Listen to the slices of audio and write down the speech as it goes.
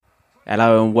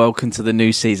Hello and welcome to the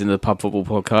new season of the Pub Football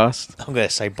Podcast. I'm going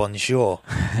to say bonjour.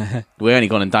 We only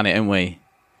gone and done it, haven't we?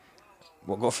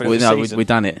 What got through the season? We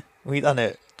done it. We done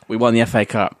it. We won the FA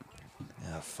Cup.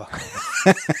 Oh, fuck.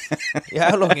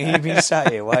 Yeah, how long have you been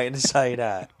sat here waiting to say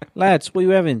that? Lads, what are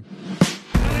you having?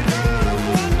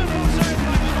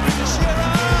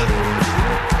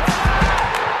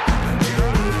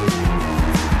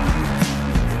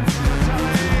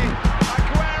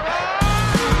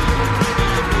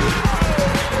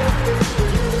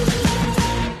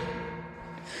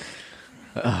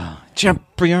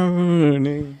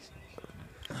 Championi.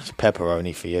 It's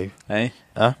pepperoni for you. Hey?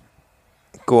 Huh?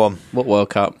 Go on. What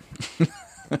World Cup? No,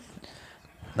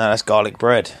 that's garlic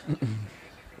bread.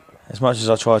 As much as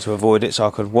I try to avoid it so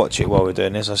I could watch it while we're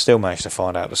doing this, I still managed to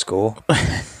find out the score.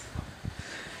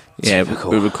 Yeah, Typical.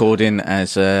 we're recording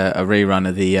as a rerun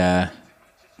of the...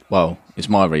 well, it's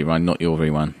my rerun, not your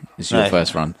rerun. It's your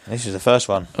first run. This is the first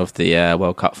one. Of the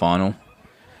World Cup final,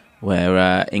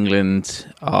 where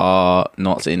England are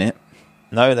not in it.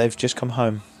 No, they've just come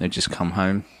home. They've just come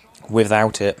home.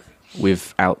 Without it.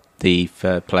 Without the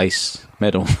third place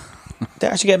medal. They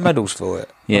actually get medals for it.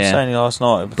 Yeah. I was saying last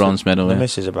night. Bronze medal, The yeah.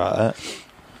 missus about that.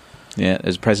 Yeah,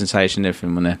 there's a presentation,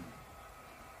 everything on there.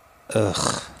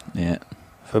 Ugh. Yeah.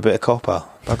 For a bit of copper.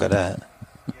 Bugger that.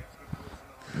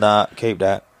 Nah, keep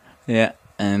that. Yeah,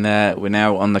 and we're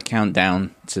now on the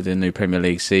countdown to the new Premier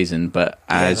League season, but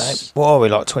what are we,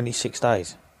 like 26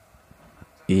 days?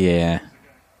 Yeah,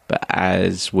 but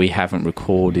as we haven't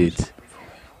recorded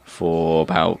for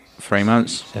about 3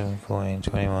 months. 7, 14,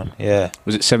 21. Yeah.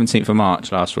 Was it 17th of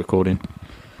March, last recording?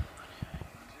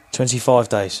 25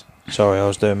 days. Sorry, I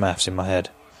was doing maths in my head.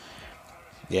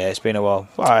 Yeah, it's been a while.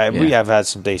 Right, Yeah. We have had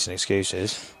some decent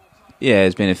excuses. Yeah,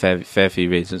 there's been a fair few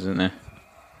reasons, isn't there?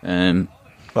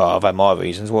 Well, I've had my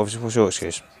reasons. What's your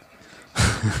excuse?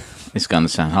 It's going to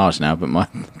sound harsh now, but my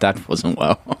dad wasn't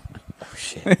well. Oh,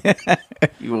 shit.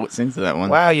 You walked into that one.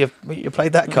 Wow, you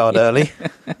played that card early.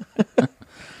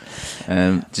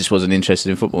 Just wasn't interested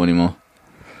in football anymore.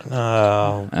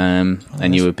 Oh.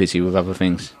 And you were busy with other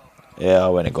things. Yeah, I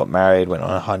went and got married, went on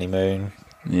a honeymoon.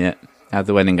 Yeah. How'd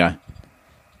the wedding go?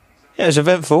 Yeah, it was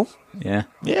eventful. Yeah.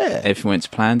 Yeah. Everything went to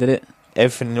plan, did it?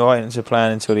 Everything right into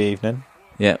plan until the evening.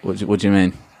 Yeah. What do you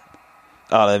mean?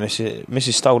 Oh, the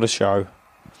Mrs. stole the show.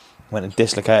 Went and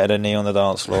dislocated her knee on the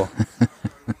dance floor.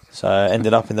 So I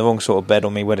ended up in the wrong sort of bed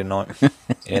on my wedding night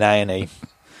in A&E.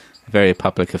 Very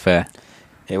public affair.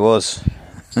 It was.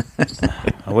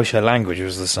 I wish her language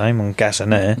was the same on gas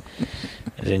and air.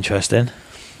 It's interesting.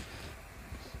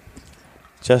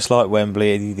 Just like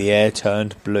Wembley, the air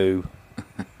turned blue.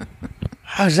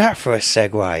 How's that for a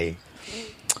segue?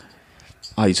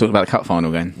 Oh, you talking about the cup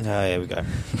final again? Oh, here we go.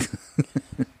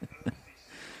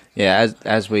 Yeah,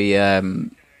 as we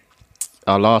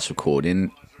our last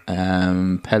recording,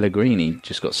 Pellegrini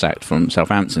just got sacked from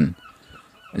Southampton,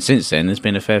 and since then there's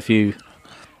been a fair few.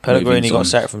 Pellegrini got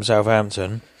sacked from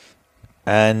Southampton,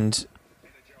 and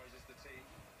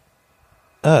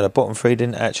the bottom three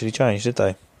didn't actually change, did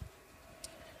they?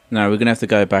 No, we're gonna have to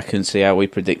go back and see how we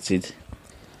predicted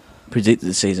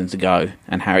the season to go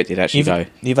and how it did actually go.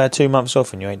 You've had 2 months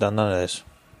off and you ain't done none of this.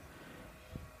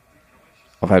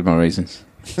 I've had my reasons.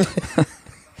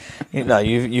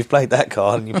 You've played that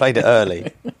card and you played it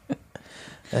early.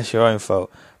 That's your own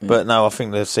fault. But no, I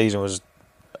think the season was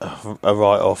a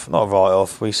write-off. Not a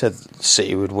write-off. We said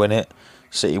City would win it.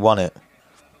 City won it.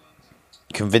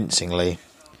 Convincingly.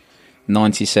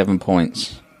 97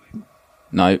 points.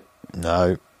 No.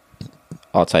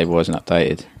 Our table wasn't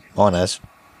updated. Mine has.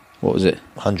 What was it?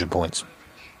 100 points.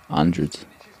 100.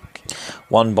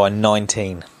 Won by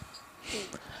 19.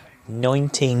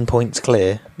 19 points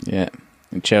clear. Yeah.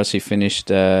 And Chelsea finished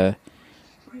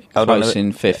close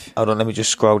in fifth. Hold on, let me just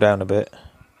scroll down a bit.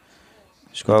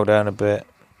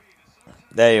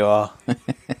 There you are.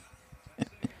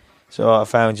 It's alright, I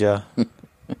found you.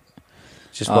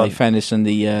 You found this on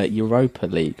the Europa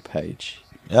League page.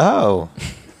 Oh.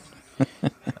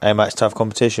 A-Max tough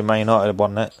competition. Man United had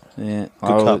won that. Yeah.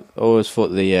 Good cup. I always thought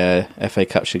the FA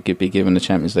Cup should be given the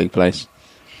Champions League place.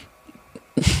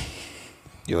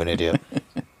 You're an idiot.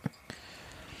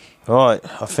 Right,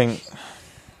 I think...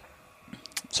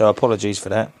 So apologies for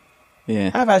that.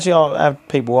 Yeah. I've actually had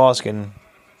people asking...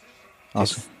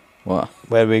 What?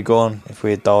 Where we gone, if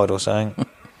we had died or something.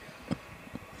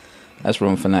 That's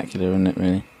wrong vernacular, isn't it,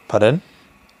 really? Pardon?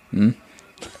 Hmm?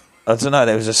 I don't know,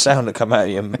 there was a sound that come out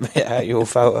of your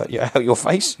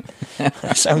face.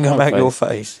 A sound come out of your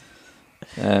face.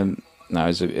 No,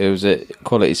 it was a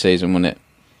quality season, wasn't it?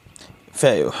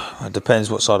 Fair. It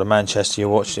depends what side of Manchester you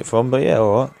watched it from, but yeah,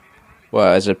 all right.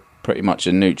 Well, as a pretty much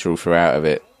a neutral throughout of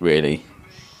it, really.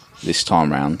 This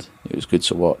time round, it was good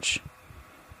to watch.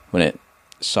 Wasn't it?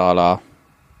 Salah,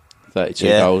 32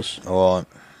 goals. All right.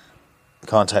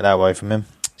 Can't take that away from him.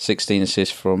 16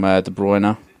 assists from De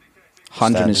Bruyne.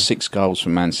 106 goals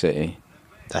from Man City.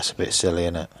 That's a bit silly,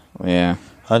 isn't it? Yeah.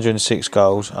 106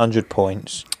 goals, 100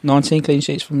 points. 19 clean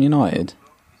sheets from United.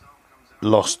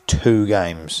 Lost 2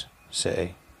 games,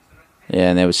 City. Yeah,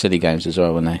 and there were silly games as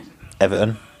well, weren't they?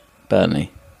 Everton.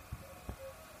 Burnley.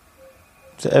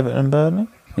 Is it Everton and Burnley?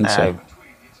 I think so.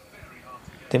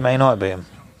 Did Man United beat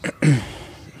them?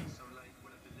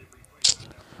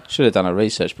 Should have done a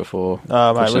research before.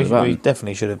 Oh, mate, we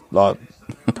definitely should have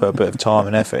put a bit of time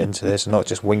and effort into this and not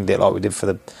just winged it like we did for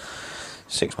the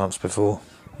 6 months before.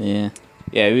 Yeah.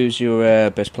 Yeah, who was your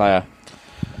best player?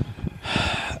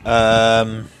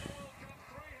 I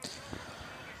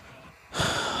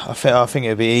think it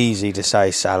would be easy to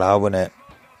say Salah, wouldn't it?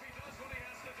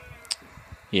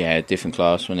 Yeah, different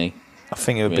class, wasn't he? I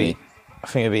think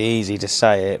it'd be easy to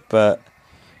say it, but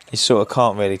you sort of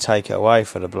can't really take it away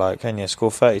for the bloke, can you?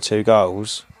 Score 32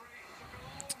 goals.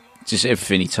 Just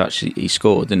everything he touched, he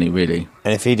scored, didn't he, really?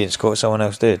 And if he didn't score, someone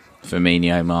else did.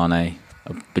 Firmino, Mane.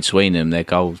 Between them, their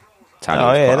goal tally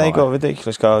Oh, yeah, they got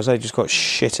ridiculous goals. They just got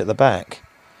shit at the back.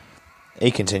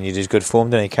 He continued his good form,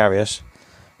 didn't he, Karius?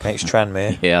 Against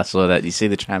Tranmere. Yeah, I saw that. You see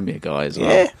the Tranmere guy as well?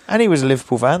 Yeah, and he was a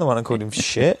Liverpool fan, the one that called him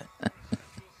shit.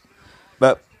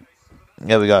 But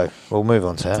there we go. We'll move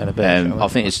on to that in a bit. I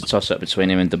think it's a toss-up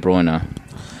between him and De Bruyne. I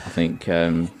think...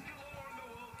 End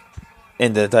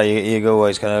of the day, you're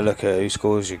always going to look at who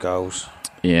scores your goals.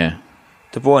 Yeah.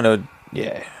 De Bruyne,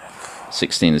 yeah.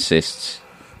 16 assists.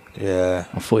 Yeah.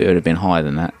 I thought it would have been higher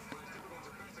than that.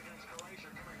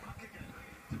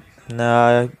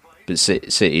 No. But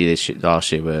City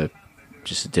last year were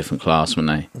just a different class,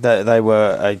 weren't they? They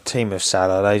were a team of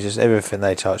Salah. Everything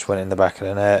they touched went in the back of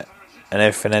the net, and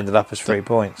everything ended up as 3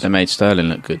 points. They made Sterling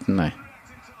look good, didn't they?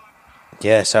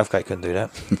 Yeah, Southgate couldn't do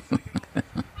that.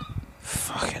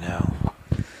 Fucking hell.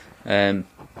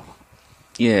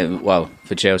 Yeah, well,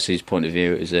 for Chelsea's point of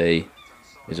view, it was a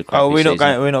crappy we're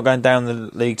season. not going down the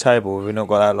league table. We've not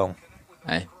got that long.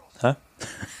 Hey. Huh?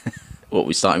 What,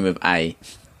 we're starting with A?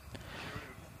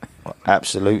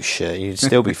 Absolute shit. You'd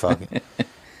still be fucking.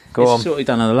 Go on. This is what we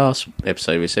done in the last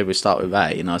episode. We said we'd start with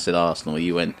A, and I said Arsenal.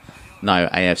 You went, no,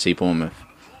 AFC Bournemouth.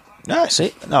 No, I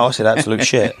said absolute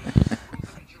shit.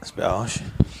 That's a bit harsh.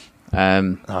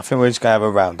 I think we're just going to have a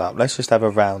round-up. Let's just have a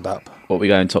round-up. What, we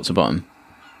going top to bottom?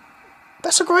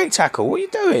 That's a great tackle. What are you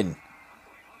doing?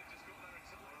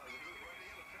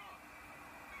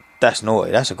 That's naughty.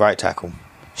 That's a great tackle.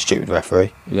 Stupid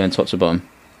referee. We're going top to bottom.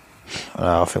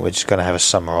 I think we're just going to have a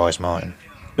summarised Martin.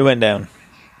 Who went down?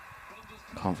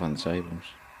 Can't find the tables.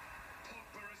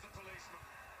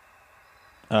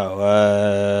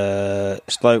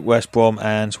 Stoke, West Brom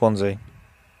and Swansea.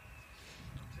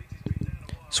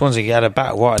 Swansea had a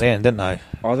battle right at the end, didn't they?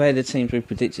 Are they the teams we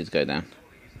predicted to go down?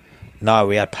 No,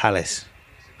 we had Palace.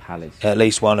 At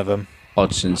least one of them.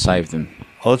 Hodgson saved them.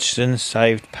 Hodgson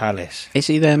saved Palace. Is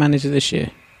he their manager this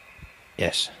year?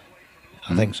 Yes,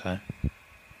 I think so.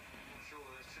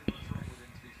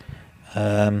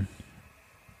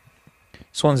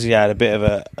 Swansea had a bit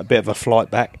of a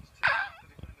flight back.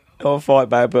 Not a fight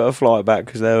back, but a flight back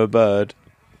because they were a bird.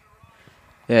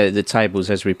 Yeah, the tables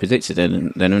as we predicted,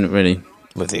 then didn't really.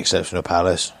 With the exception of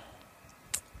Palace.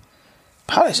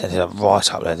 Palace ended up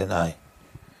right up there, didn't they?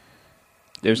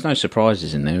 There was no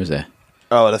surprises in there, was there?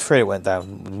 Oh, the three that went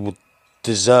down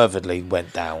deservedly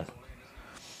went down.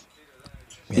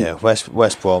 Yeah,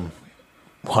 West Brom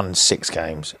won 6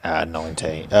 games out of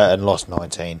 19 and lost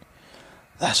 19.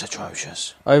 That's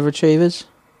atrocious. Overachievers?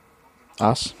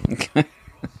 Us?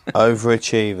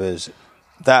 Overachievers.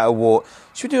 That award.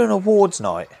 Should we do an awards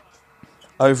night?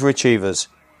 Overachievers.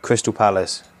 Crystal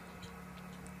Palace.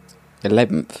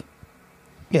 11th.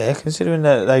 Yeah, considering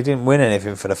that they didn't win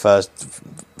anything for the first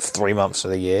 3 months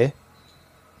of the year.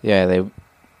 Yeah, they...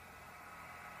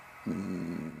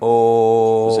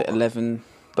 Or... Was it 11?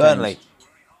 Burnley. Games?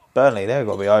 Burnley, they've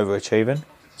got to be overachieving.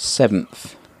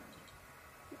 7th.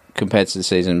 Compared to the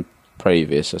season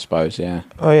previous, I suppose, yeah.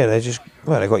 Oh, yeah, they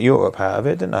got Europe out of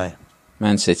it, didn't they?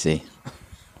 Man City.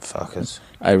 Fuckers.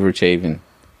 Overachieving.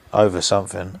 Over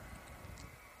something.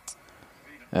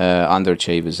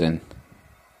 Underachievers then.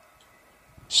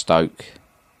 Stoke.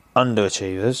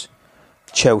 Underachievers.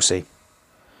 Chelsea.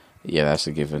 Yeah, that's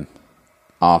a given.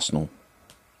 Arsenal.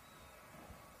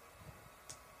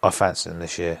 I fancy them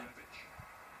this year.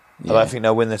 Yeah. I don't think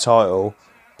they'll win the title,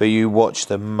 but you watch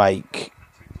them make...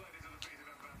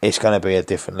 It's going to be a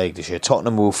different league this year.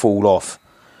 Tottenham will fall off.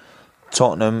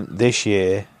 Tottenham this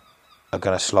year are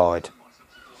going to slide.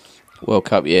 World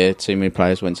Cup, yeah. Too many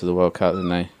players went to the World Cup, didn't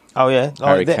they? Oh, yeah.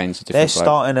 Harry Kane's a their different bloke.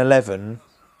 starting 11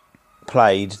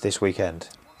 played this weekend.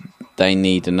 They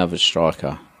need another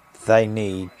striker. They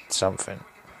need something.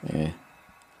 Yeah.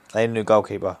 They need a new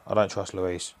goalkeeper. I don't trust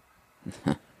Luis.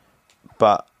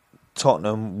 But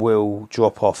Tottenham will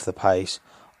drop off the pace.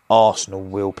 Arsenal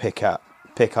will pick up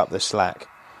the slack.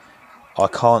 I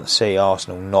can't see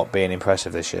Arsenal not being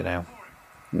impressive this year now.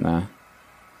 No.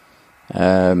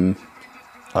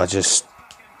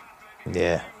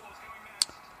 Yeah.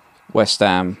 West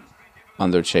Ham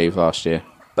underachieved last year.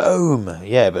 Boom.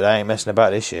 Yeah, but they ain't messing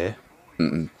about this year.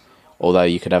 Mm-mm. Although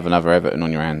you could have another Everton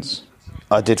on your hands.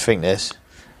 I did think this.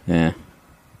 Yeah.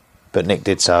 But Nick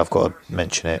did say I've got to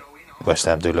mention it. West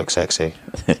Ham do look sexy.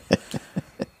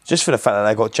 Just for the fact that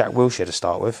they got Jack Wilshere to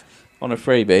start with. On a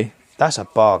freebie. That's a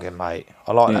bargain, mate.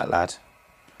 I like that lad.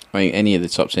 I mean, any of the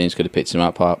top teams could have picked him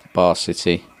up, Bar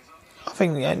City. I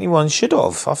think anyone should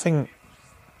have. I think...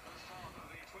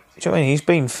 Do you know what I mean? He's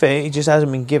been fit. He just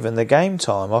hasn't been given the game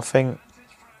time. I think...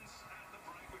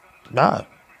 No.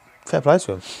 Fair play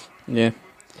to him. Yeah.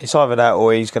 It's either that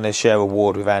or he's going to share a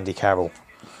award with Andy Carroll.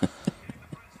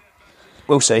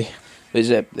 We'll see.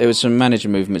 There was some manager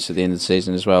movements at the end of the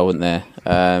season as well, weren't there?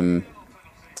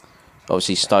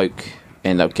 Obviously, Stoke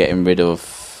ended up getting rid of...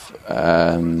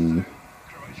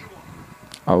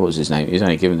 what was his name? He was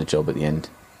only given the job at the end.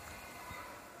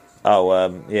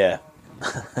 Oh, yeah.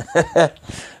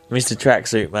 Mr.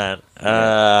 Tracksuit Man.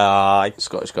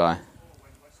 Scottish guy.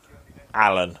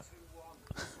 Alan.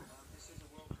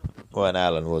 Weren't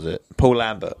Alan, was it? Paul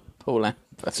Lambert. Paul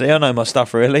Lambert. See, I know my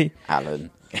stuff, really. Alan.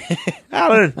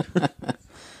 Alan!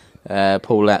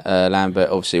 Paul Lambert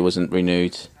obviously wasn't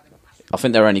renewed. I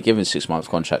think they were only given 6-month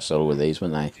contracts to all of these,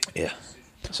 weren't they? Yeah.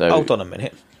 So hold on a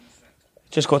minute.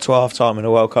 Just got to half time in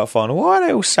the World Cup final. Why are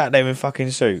they all sat there in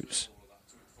fucking suits?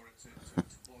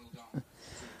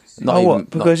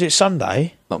 Because it's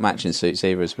Sunday? Not matching suits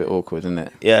either. It's a bit awkward, isn't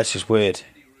it? Yeah, it's just weird.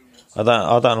 I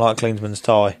don't like Klinsmann's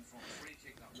tie.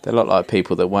 They look like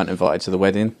people that weren't invited to the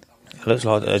wedding. It looks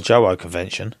like a Joe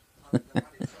convention.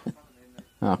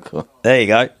 Oh, cool. There you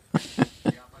go.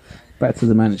 Back to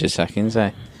the manager sackings,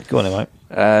 eh? Go on then,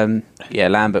 mate. Yeah,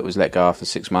 Lambert was let go after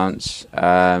 6 months.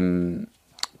 Pardew,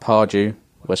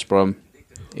 West Brom,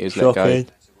 he was let go.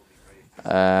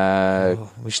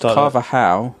 Carver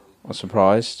Howe, I'm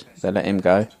surprised they let him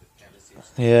go.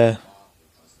 Yeah.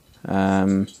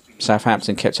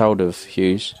 Southampton kept hold of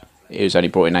Hughes. He was only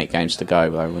brought in 8 games to go,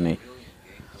 though, wasn't he?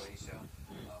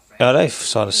 Yeah, they've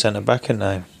signed a centre back, haven't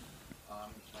they?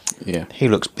 Yeah. He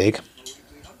looks big.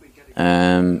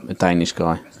 A Danish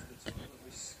guy.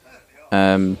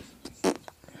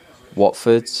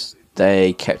 Watford,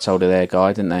 they kept hold of their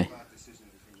guy, didn't they?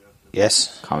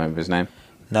 Yes. Can't remember his name.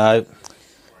 No.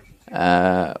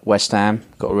 West Ham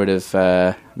got rid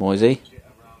of Moisey.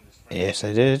 Yes,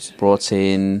 they did. Brought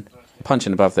in,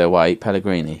 punching above their weight,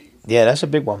 Pellegrini. Yeah, that's a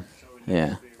big one.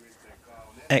 Yeah.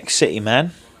 Ex-City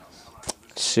man.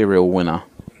 Serial winner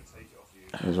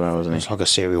as well, wasn't he? It's like a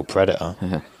serial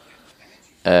predator.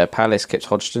 Palace kept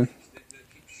Hodgson.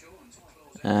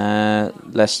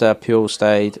 Leicester, Puel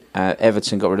stayed.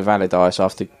 Everton got rid of Allardyce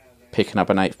after picking up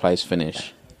an 8th place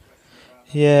finish.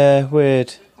 Yeah,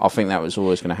 weird. I think that was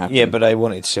always going to happen. Yeah, but they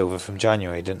wanted Silver from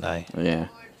January, didn't they? Yeah.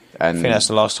 I think that's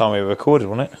the last time we recorded,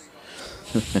 wasn't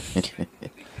it?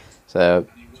 So,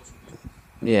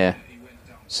 yeah.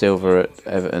 Silver at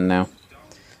Everton now.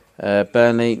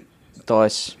 Burnley,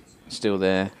 Dice, still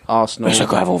there. Arsenal. Mr.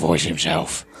 Gravel voice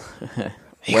himself.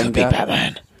 He could be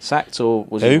Batman. Sacked or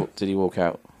did he walk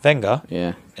out? Wenger?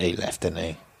 Yeah. He left, didn't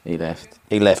he? He left.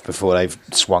 He left before they've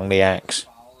swung the axe.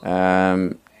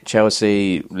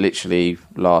 Chelsea, literally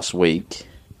last week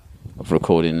of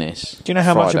recording this. Do you know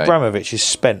how Friday, much Abramovich has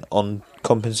spent on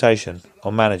compensation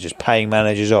on managers, paying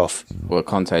managers off? Well,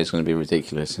 Conte is going to be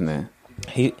ridiculous, isn't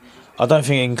it? I don't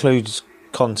think it includes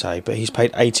Conte, but he's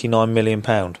paid £89 million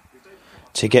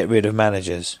to get rid of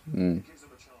managers. Mm.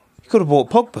 You could have bought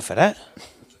Pogba for that.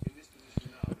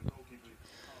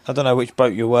 I don't know which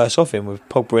boat you're worse off in, with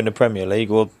Pogba in the Premier League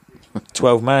or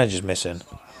 12 managers missing.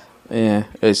 Yeah,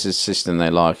 it's a system they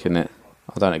like, isn't it?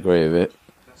 I don't agree with it.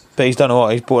 But he's done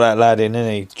what? He's brought that lad in,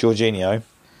 isn't he? Jorginho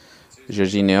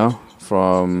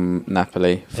from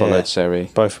Napoli, followed Seri.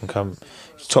 Both of them come.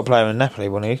 He's top player in Napoli,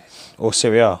 wasn't he? Or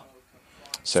Serie A.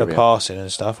 For passing and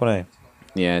stuff, wasn't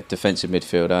he? Yeah, defensive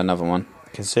midfielder, another one.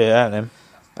 Can see it happening.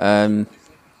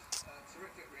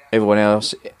 Everyone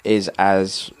else is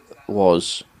as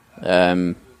was.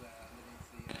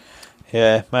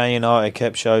 Yeah, Man United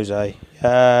kept Jose.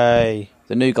 Yay.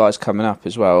 The new guys coming up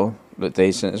as well look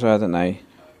decent as well, don't they?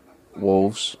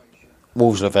 Wolves.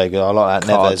 Wolves look very good. I like that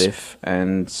Neves. Cardiff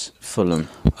and Fulham.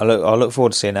 I look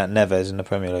forward to seeing that Neves in the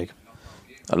Premier League.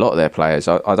 A lot of their players.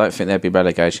 I don't think they'd be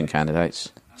relegation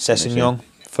candidates. Sessegnon,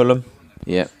 Fulham.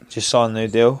 Yeah. Just signed a new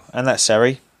deal. And that's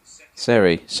Seri.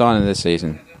 Seri, signing this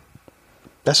season.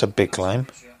 That's a big claim.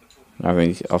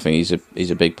 I think he's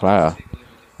a big player.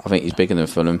 I think he's bigger than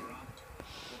Fulham.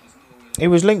 He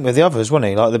was linked with the others,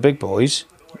 wasn't he? Like the big boys.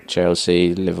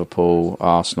 Chelsea, Liverpool,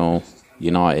 Arsenal,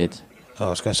 United. Oh, I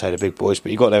was going to say the big boys,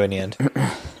 but you got there in the end.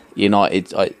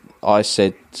 United. I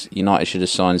said United should have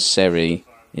signed Seri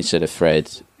instead of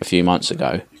Fred a few months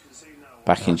ago,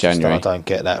 back in January. I don't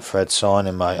get that Fred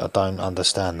signing, mate. I don't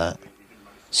understand that.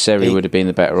 Seri would have been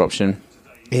the better option.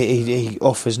 He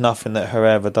offers nothing that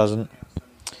Herrera doesn't.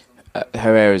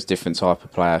 Herrera's a different type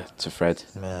of player to Fred.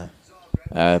 Yeah.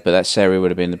 But that Seri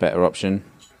would have been the better option.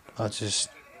 I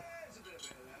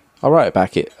wrote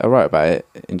about it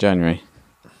in January.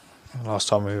 Last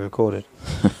time we recorded.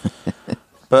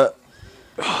 But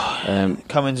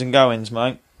comings and goings,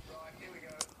 mate.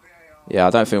 Yeah, I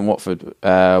don't think Watford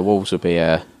Wolves will be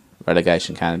a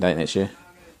relegation candidate next year.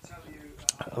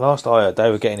 Last I heard, they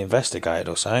were getting investigated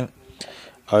or something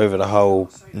over the whole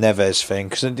Neves thing.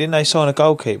 Because didn't they sign a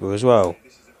goalkeeper as well?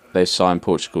 They've signed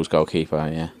Portugal's goalkeeper,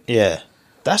 yeah. Yeah.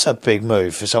 That's a big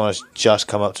move for someone that's just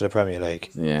come up to the Premier League.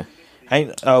 Yeah.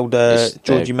 Ain't old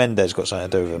Georgie Mendes got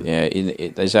something to do with him? Yeah,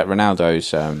 is that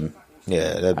Ronaldo's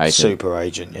the agent. super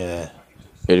agent, yeah.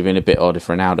 It would have been a bit odd if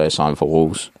Ronaldo signed for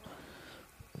Wolves.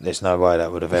 There's no way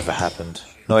that would have ever happened.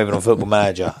 Not even on Football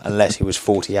Manager, unless he was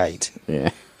 48. Yeah.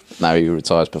 No, he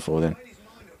retires before then.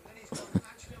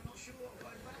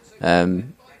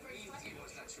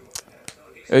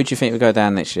 Who do you think will go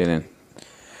down next year then?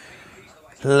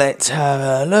 Let's have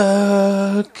a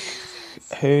look.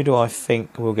 Who do I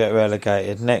think will get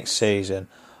relegated next season?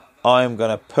 I'm going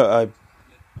to put a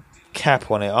cap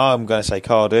on it. I'm going to say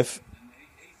Cardiff.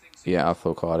 Yeah, I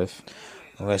thought Cardiff.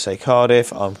 I'm going to say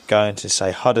Cardiff. I'm going to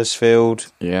say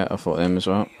Huddersfield. Yeah, I thought them as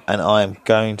well. And I'm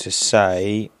going to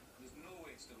say...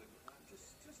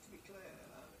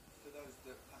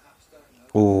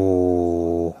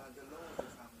 Ooh.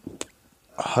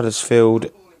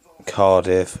 Huddersfield,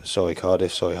 Cardiff. Sorry,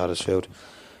 Huddersfield.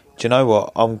 Do you know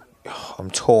what? I'm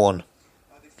torn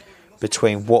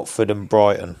between Watford and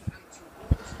Brighton.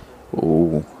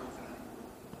 Ooh.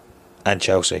 And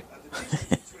Chelsea.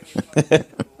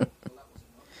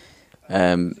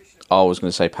 I was going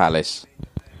to say Palace.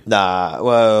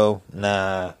 Nah.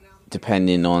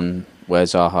 Depending on where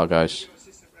Zaha goes.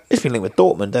 He's been linked with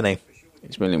Dortmund, hasn't he?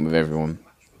 He's been linked with everyone.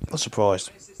 Not surprised.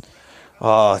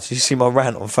 Did you see my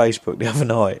rant on Facebook the other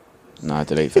night? No, I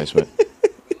delete Facebook.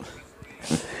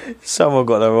 Someone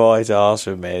got the right arse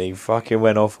with me and he fucking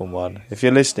went off on one. If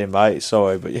you're listening, mate,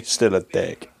 sorry, but you're still a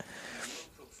dick.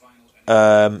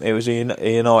 It was a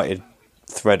United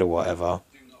thread or whatever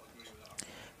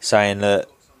saying that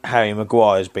Harry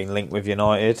Maguire's been linked with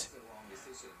United.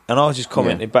 And I just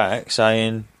commented back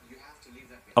saying,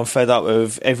 I'm fed up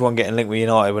with everyone getting linked with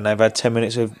United when they've had 10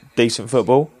 minutes of decent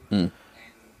football. Mm.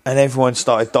 And everyone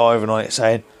started diving on it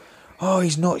saying, oh,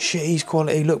 he's not shit, he's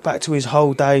quality, look back to his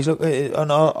whole days. Look at it.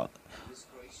 And I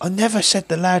never said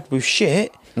the lad was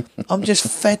shit. I'm just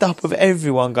fed up with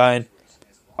everyone going,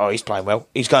 oh, he's playing well,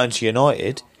 he's going to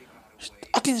United.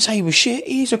 I didn't say he was shit,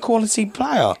 he's a quality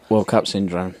player. World Cup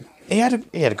syndrome. He had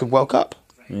a good World Cup.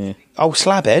 Yeah. Oh,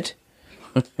 slabhead.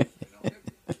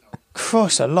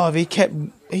 Christ alive, he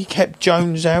kept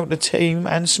Jones out the team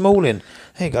and Smalling.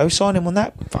 There you go, sign him on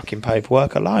that fucking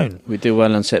paperwork alone. We do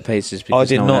well on set pieces. I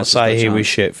did not say he was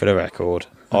shit for the record.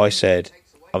 I said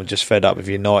I'm just fed up with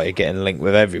United getting linked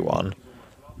with everyone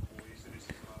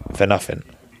for nothing.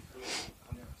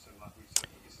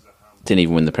 Didn't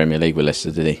even win the Premier League with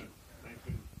Leicester, did he?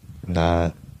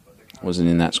 Nah. Wasn't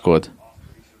in that squad.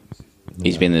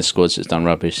 He's been in the squads that's done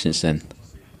rubbish since then.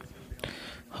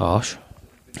 Harsh.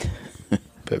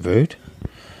 Bit rude.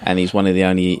 And he's one of the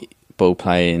only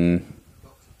ball-playing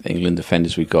England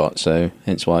defenders we've got, so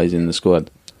hence why he's in the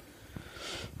squad.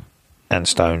 And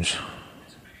Stones.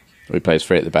 He plays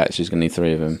three at the back, so he's going to need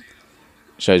three of them.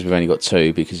 Shows we've only got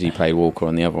two because he played Walker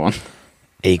on the other one.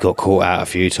 He got caught out a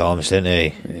few times, didn't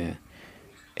he? Yeah.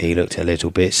 He looked a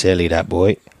little bit silly, that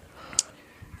boy.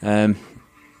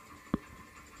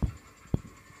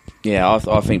 Yeah,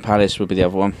 I think Palace would be the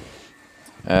other one.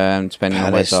 Depending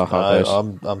Palace, on where Zaha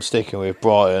goes. I'm sticking with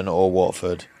Brighton or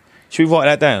Watford. Should we write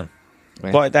that down?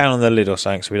 Yeah. Write it down on the lid or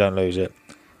something so we don't lose it.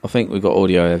 I think we've got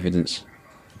audio evidence.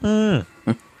 Who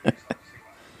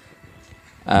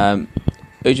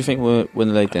do you think will win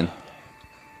the league then?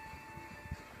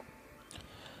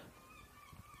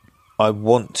 I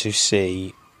want to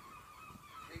see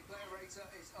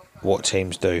what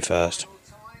teams do first.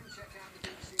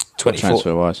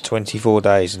 Transfer-wise? 24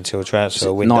 days until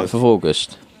transfer window. 9th of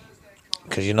August.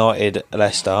 Because United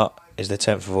Leicester is the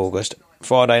 10th of August.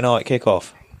 Friday night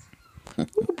kick-off.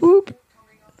 Whoop, whoop.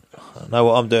 I know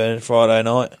what I'm doing Friday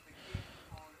night.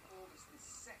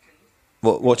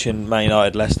 Watching Man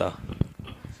United Leicester.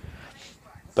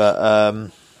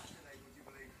 But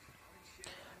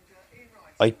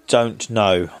I don't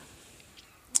know.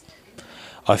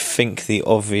 I think the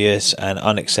obvious and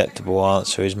unacceptable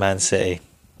answer is Man City.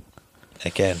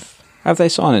 Again. Have they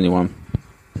signed anyone?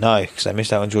 No, because they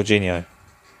missed out on Jorginho.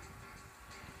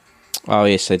 Oh,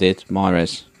 yes, they did.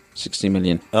 Mahrez. 60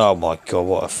 million. Oh my god,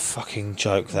 what a fucking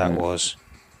joke that was.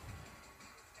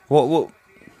 What?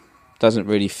 Doesn't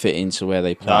really fit into where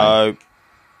they play. No.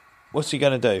 What's he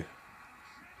going to do?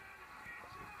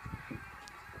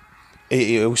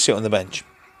 He'll sit on the bench.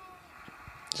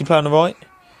 Does he play on the right?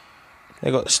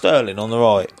 They've got Sterling on the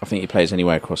right. I think he plays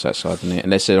anywhere across that side, doesn't he?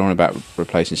 Unless they're on about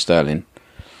replacing Sterling.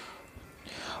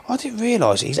 I didn't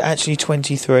realise he's actually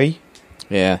 23.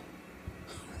 Yeah.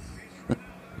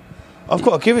 I've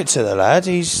got to give it to the lad.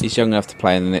 He's young enough to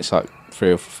play in the next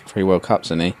three World Cups,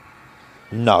 isn't he?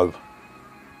 No.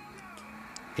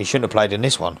 He shouldn't have played in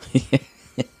this one.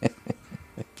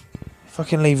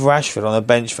 Fucking leave Rashford on the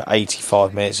bench for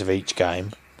 85 minutes of each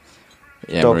game.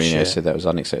 Yeah, Mourinho said that was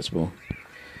unacceptable.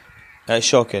 It's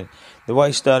shocking. The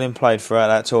way Sterling played throughout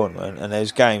that tournament, and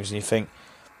there's games and you think,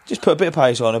 just put a bit of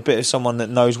pace on, a bit of someone that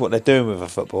knows what they're doing with a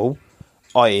football,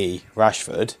 i.e.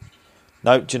 Rashford.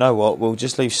 No, do you know what? We'll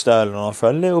just leave Sterling on for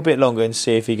a little bit longer and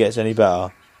see if he gets any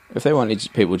better. If they wanted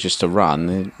people just to run,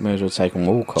 they may as well take on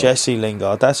Walcott. Jesse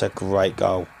Lingard, that's a great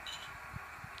goal.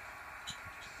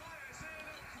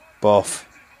 Boff.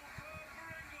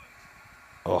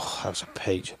 Oh, that was a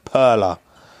peach. Perla.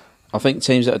 I think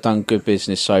teams that have done good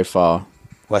business so far.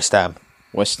 West Ham.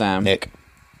 Nick.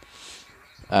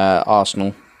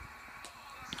 Arsenal.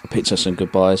 Picked us some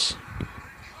good buys.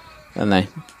 Haven't they?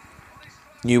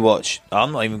 You watch.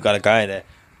 I'm not even going to go in there.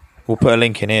 We'll put a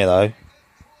link in here, though.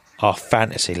 Our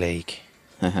fantasy league.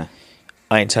 I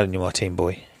ain't telling you my team,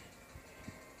 boy.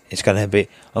 It's going to be...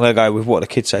 I'm going to go with what the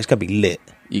kids say. It's going to be lit.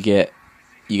 You get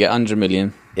 100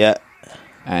 million. Yeah.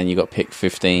 And you got to pick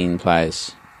 15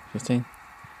 players. 15?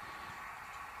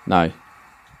 No.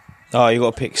 Oh, you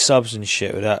got to pick subs and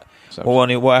shit with that. What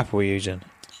app are we using?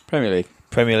 Premier League.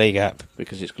 Premier League app.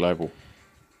 Because it's global.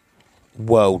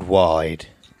 Worldwide.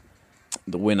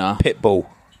 The winner. Pitbull.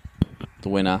 The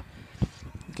winner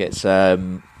gets...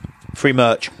 free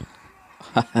merch.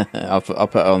 I'll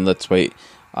put on the tweet,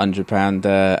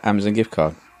 £100 Amazon gift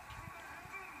card.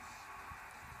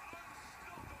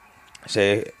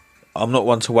 See, I'm not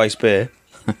one to waste beer,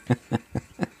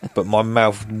 but my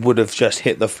mouth would have just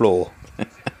hit the floor.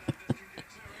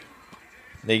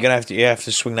 Now you have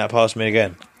to swing that past me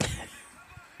again.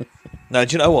 No,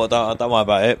 do you know what? Don't worry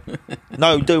about it.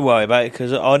 No, do worry about it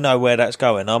because I know where that's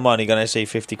going. I'm only going to see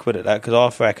 50 quid at that because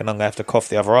I reckon I'm going to have to cough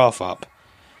the other half up.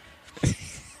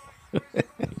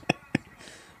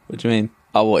 What do you mean?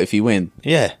 Oh, what if you win?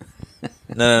 Yeah.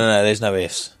 No. There's no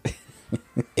ifs.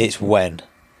 It's when.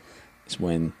 It's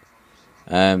when.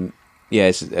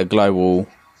 It's a global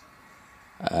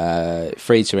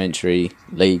free to entry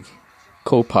league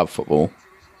called Pub Football,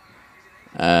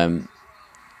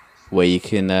 where you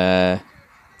can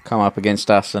come up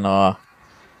against us and our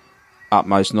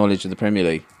utmost knowledge of the Premier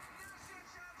League.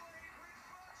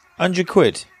 100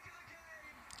 quid.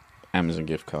 Amazon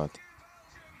gift card.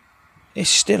 It's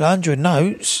still 100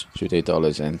 notes. Should we do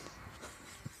dollars then?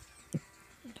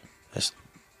 That's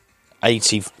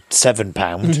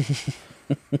 £87.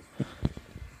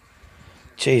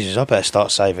 Jesus, I better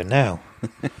start saving now.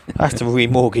 I have to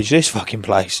remortgage this fucking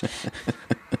place.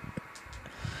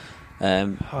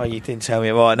 Oh, you didn't tell me.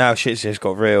 Right, now shit's just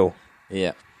got real.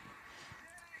 Yeah.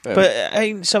 But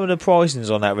ain't some of the pricings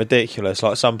on that ridiculous?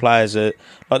 Like some players are...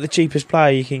 Like the cheapest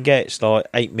player you can get is like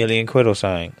 8 million quid or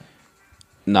something.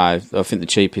 No, I think the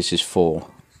cheapest is 4.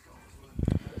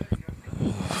 I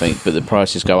think, but the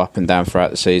prices go up and down throughout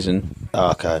the season.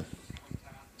 Oh, okay.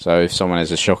 So if someone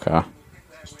has a shocker...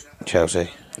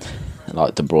 Chelsea.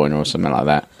 Like De Bruyne or something like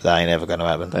that. That ain't ever going to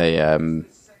happen. They...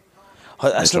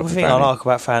 That's the thing I like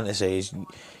about fantasy is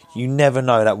you never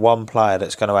know that one player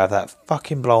that's going to have that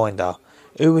fucking blinder.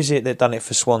 Who was it that done it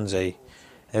for Swansea?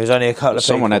 There was only a couple of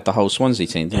people. Someone had the whole Swansea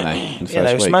team, didn't they? In the yeah,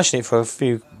 they were first week. smashing it for a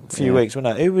few weeks,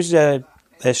 weren't they? Who was their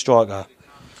striker?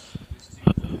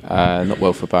 Not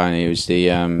Wilfred Boney, it was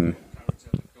the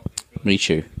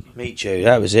Michu. Michu,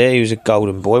 that was it. He was a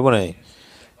golden boy, wasn't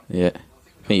he? Yeah.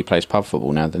 I think he plays pub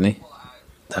football now, doesn't he?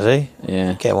 Does he?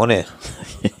 Yeah. Get him on here.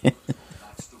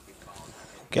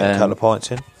 Get a couple of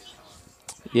pints in.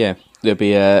 Yeah, there'll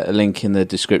be a link in the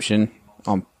description.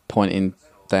 I'm pointing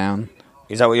down.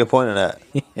 Is that what you're pointing at?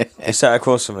 You sat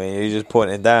across from me. You're just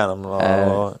pointing down. I'm like,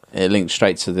 all right. It links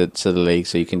straight to the league,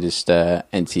 so you can just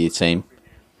enter your team.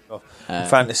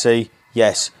 Fantasy,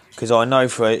 yes, because I know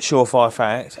for a surefire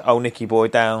fact, old Nicky boy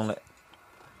down,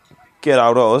 good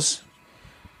old Oz,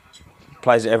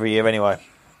 plays it every year anyway.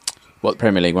 What, the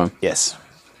Premier League one? Yes.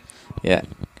 Yeah.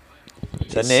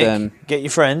 So Nick, get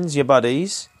your friends, your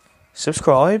buddies,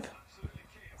 subscribe,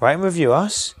 rate and review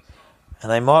us,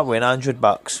 and they might win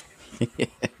 $100.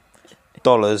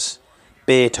 Dollars,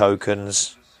 beer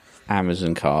tokens,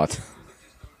 Amazon card.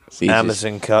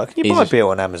 Amazon card. Can you buy beer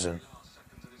on Amazon?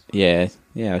 Yeah,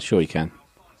 sure you can.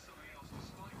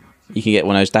 You can get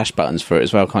one of those dash buttons for it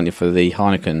as well, can't you, for the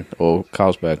Heineken or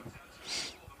Carlsberg?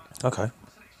 Okay.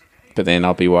 But then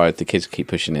I'll be worried the kids keep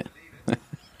pushing it.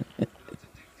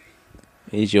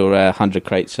 Here's your 100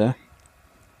 crates, sir.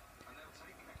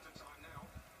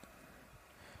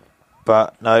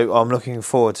 But no, I'm looking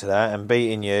forward to that and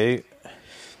beating you.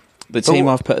 The team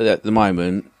I've put at the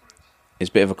moment is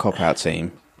a bit of a cop-out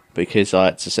team because I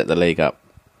had to set the league up.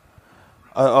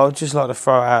 I'd just like to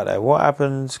throw it out there. What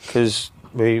happens, because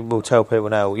we will tell people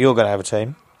now, you're going to have a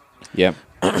team. Yep.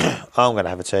 I'm going to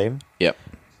have a team. Yep.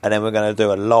 And then we're going to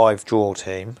do a live draw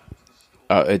team.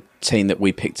 A team that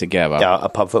we pick together. Yeah, a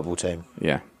pub football team.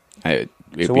 Yeah.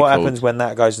 So what happens when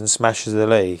that goes and smashes the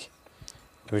league?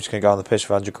 We're just going to go on the piss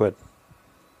for £100.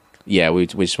 Yeah, we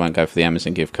just won't go for the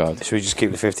Amazon gift card. Should we just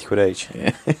keep the £50 each?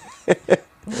 Yeah.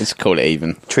 Let's call it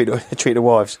even. Treat the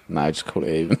wives. No, just call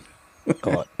it even.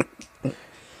 All right.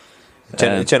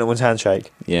 Gentleman's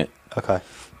handshake. Yeah. Okay.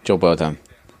 Job well done.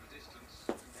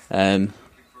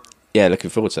 Yeah, looking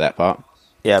forward to that part.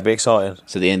 Yeah, it'll be exciting.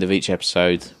 So at the end of each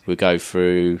episode, we'll go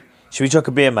through... Should we chuck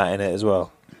a beer mat in it as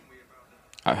well?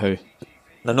 At who?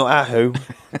 No, not at who.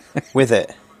 With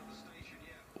it.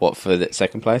 What, for the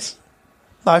second place?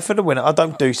 No, for the winner. I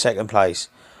don't do second place.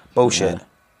 Bullshit.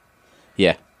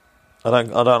 Yeah. I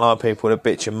don't like people that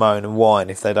bitch and moan and whine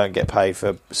if they don't get paid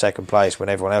for second place when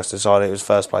everyone else decided it was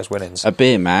first place winnings. A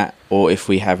beer mat, or if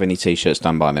we have any t-shirts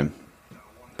done by them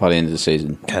by the end of the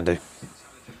season. Can do.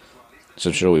 So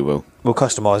I'm sure we will. We'll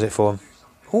customise it for them.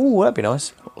 Ooh, that'd be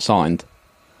nice. Signed?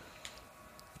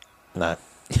 No.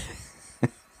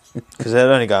 Because they'll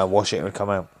only go and wash it and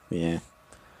come out. Yeah.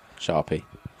 Sharpie.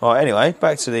 All right, anyway,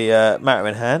 back to the matter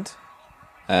in hand.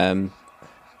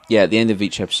 Yeah, at the end of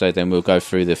each episode, then we'll go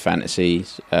through the fantasy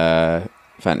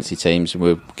teams, and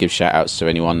we'll give shout-outs to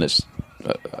anyone that's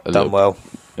done well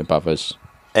above us.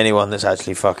 Anyone that's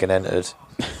actually fucking entered.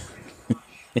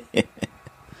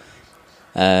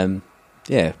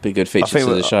 Yeah, be good features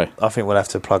to the show. I think we'll have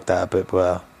to plug that a bit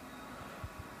well.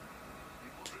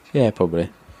 Yeah,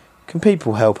 probably. Can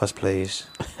people help us, please?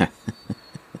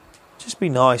 Just be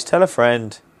nice. Tell a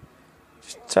friend.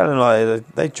 Just tell them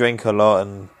like they drink a lot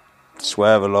and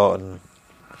swear a lot and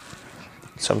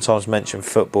sometimes mention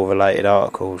football-related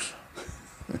articles.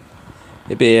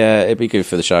 It'd be good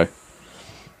for the show.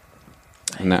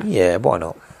 And that, yeah, why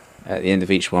not? at the end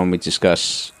of each one, we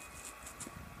discuss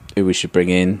who we should bring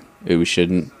in, who we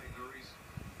shouldn't,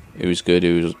 who was good,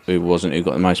 who wasn't, who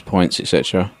got the most points,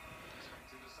 etc.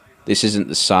 This isn't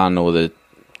the Sun or the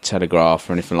Telegraph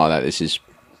or anything like that. This is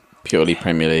purely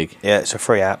Premier League. Yeah, it's a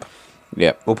free app.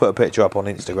 Yep. We'll put a picture up on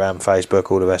Instagram,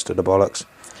 Facebook, all the rest of the bollocks.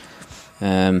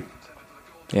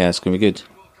 Yeah, it's going to be good.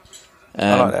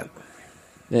 I like that.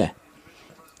 Yeah.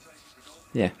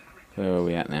 Yeah. Where are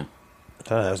we at now? I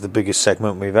don't know, that was the biggest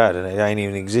segment we've had, and it ain't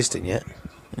even existing yet.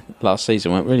 Last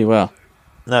season went really well.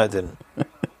 No, it didn't.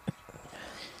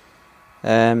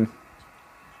 Yeah,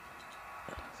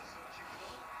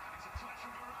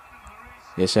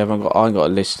 so I got a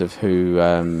list of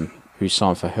who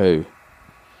signed for who.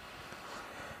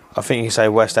 I think you say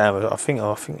West Ham. I think.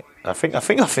 I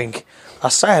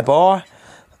say it, boy.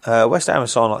 West Ham have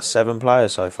signed like 7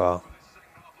 players so far.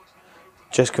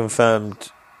 Just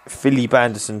confirmed Philippe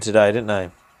Anderson today, didn't they?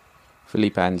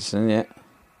 Philippe Anderson, yeah.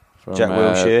 From, Jack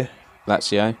Wilshere.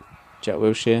 Lazio. Jack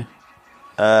Wilshere.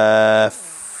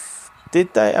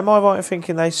 Did they? Am I right in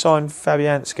thinking they signed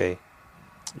Fabianski?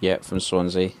 Yeah, from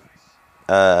Swansea.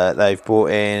 They've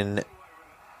brought in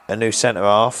a new centre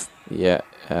half. Yeah.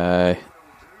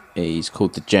 He's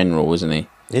called the General, isn't he?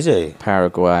 Is he?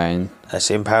 Paraguayan. That's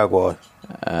in Paraguay.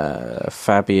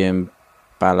 Fabian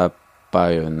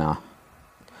Balabona.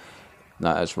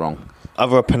 No, that's wrong.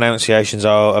 Other pronunciations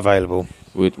are available.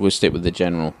 We'll stick with the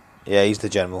General. Yeah, he's the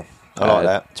general. I like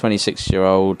that.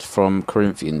 26-year-old from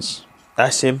Corinthians.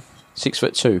 That's him.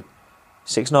 6'2".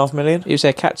 6.5 million? He was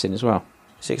their captain as well.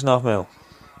 6.5 mil.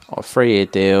 A 3-year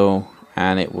deal.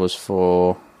 and it was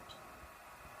for...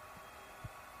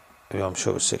 Yeah, I'm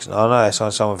sure it was 6. Oh no, they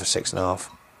signed someone for 6.5.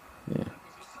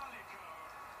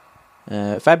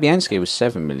 Yeah. Fabianski was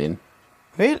 7 million.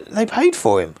 Really? They paid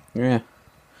for him? Yeah.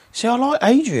 See, I like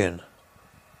Adrian.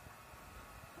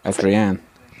 Adrian.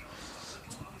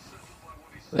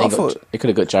 He could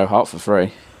have got Joe Hart for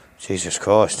free. Jesus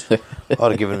Christ. I'd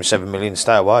have given him 7 million,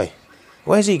 stay away.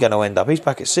 Where's he going to end up? He's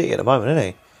back at City at the moment,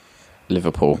 isn't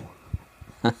Liverpool.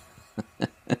 he?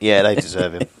 Yeah, they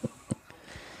deserve him.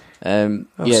 I'm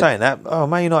saying that. Oh,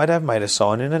 Man United have made a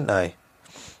signing, haven't they?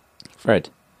 Fred.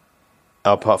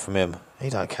 Oh, apart from him. He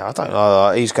don't care. I don't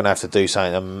know. He's going to have to do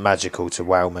something magical to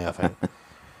wow me, I think.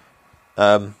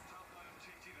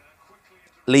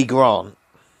 Lee Grant.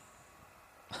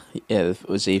 Yeah,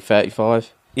 was he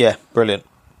 35? Yeah, brilliant.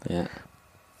 Yeah.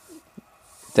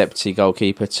 Deputy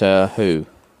goalkeeper to who?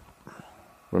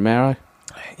 Romero?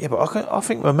 Yeah, but I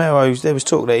think Romero, there was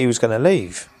talk that he was going to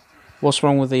leave. What's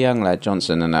wrong with the young lad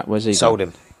Johnson and that? Where's he Sold gone?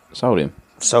 him. Sold him?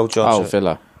 Sold Johnson. Oh,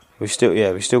 Villa. We've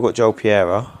still got Joel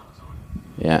Piera.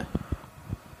 Yeah.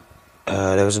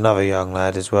 There was another young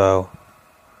lad as well.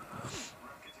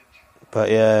 But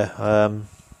yeah,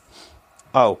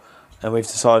 and we've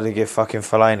decided to give fucking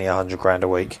Fellaini $100,000 a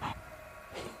week.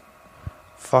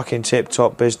 Fucking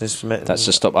tip-top business. That's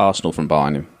to stop Arsenal from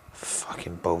buying him.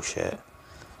 Fucking bullshit.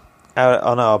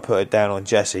 I know I put it down on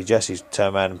Jesse. Jesse's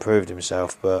turned around and proved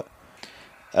himself, but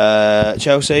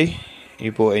Chelsea,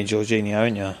 you bought in Jorginho,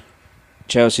 haven't you?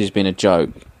 Chelsea's been a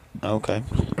joke. Okay.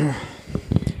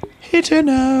 Hit a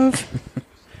nerve.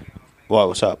 Right,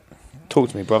 what's up? Talk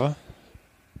to me, brother.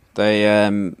 They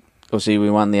obviously we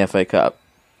won the FA Cup.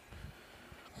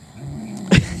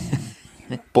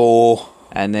 Bore.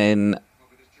 And then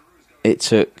it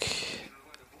took,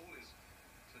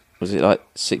 was it like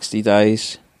 60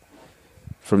 days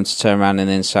for him to turn around and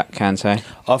then sack Kante?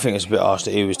 I think it's a bit harsh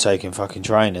that he was taking fucking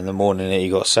training the morning that he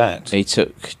got sacked. He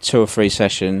took 2 or 3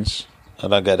 sessions. I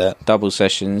don't get that. Double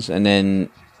sessions, and then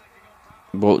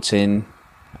walked in,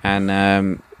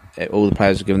 and all the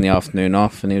players were given the afternoon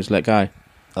off, and he was let go.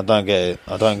 I don't get it.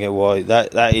 I don't get why.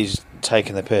 That is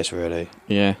taking the piss, really.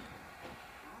 Yeah.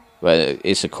 Well,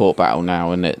 it's a court battle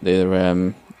now,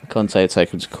 and Conte had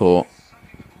taken to court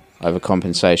over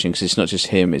compensation, because it's not just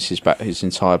him; it's his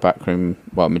entire backroom,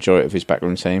 well, majority of his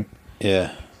backroom team.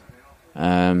 Yeah.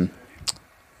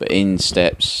 But in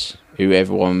steps who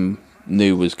everyone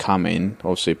knew was coming,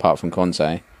 obviously apart from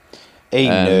Conte. He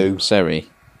knew. Seri,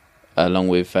 along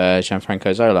with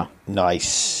Gianfranco Zola.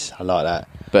 Nice, I like that.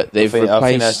 But they've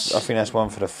replaced. I think that's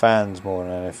one for the fans more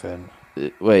than anything.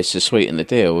 Well, it's to sweeten the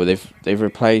deal. They've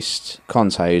replaced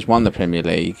Conte, who's won the Premier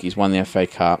League, he's won the FA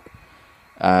Cup,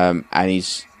 and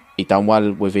he done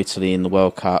well with Italy in the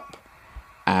World Cup,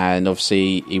 and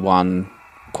obviously he won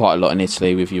quite a lot in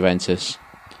Italy with Juventus.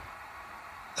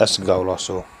 That's the goal I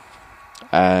saw.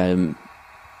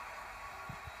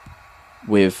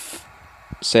 With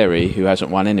Seri, who hasn't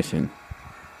won anything.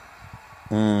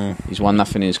 He's won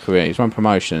nothing in his career. He's won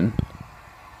promotion.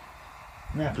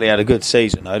 Napoli had a good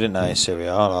season, though, didn't they, in Serie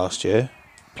A last year?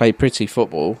 Played pretty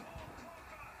football,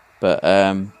 but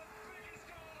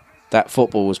that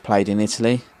football was played in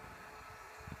Italy.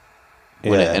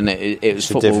 Yeah, and it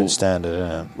was a different standard,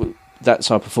 isn't it? That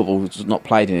type of football was not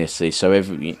played in Italy, so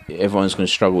everyone's going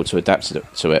to struggle to adapt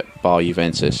to it, bar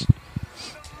Juventus.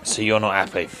 So you're not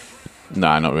happy?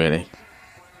 No, not really.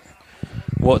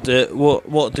 What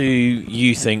do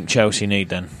you think Chelsea need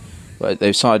then? Well,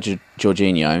 they've signed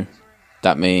Jorginho.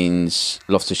 That means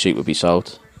Loftus-Cheek would be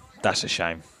sold. That's a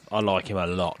shame. I like him a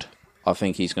lot. I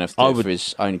think he's going to have to do it for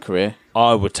his own career.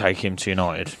 I would take him to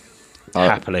United.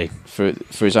 Happily. For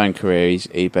his own career,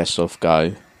 he's best off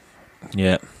go.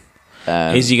 Yeah.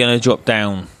 Is he going to drop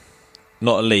down?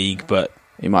 Not a league, but...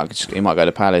 He might go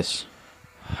to Palace.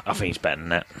 I think he's better than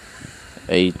that.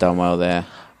 He done well there.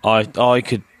 I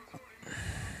could...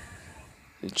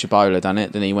 Chibola done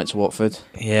it, then he went to Watford.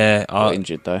 Yeah. Got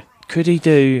injured, though. Could he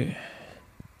do...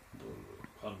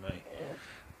 Pardon me.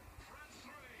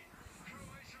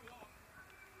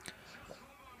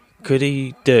 Could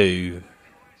he do...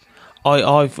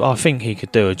 I think he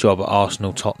could do a job at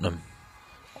Arsenal, Tottenham.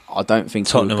 I don't think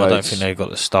Tottenham. I don't think they've got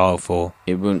the style for.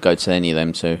 He wouldn't go to any of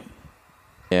them two.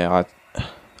 Yeah,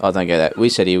 I don't get that. We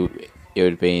said he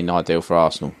would be an ideal for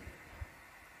Arsenal.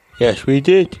 Yes, we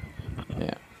did.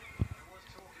 Yeah,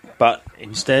 but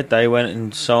instead they went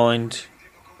and signed.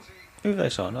 Who have they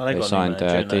signed? Oh, they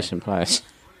signed decent players.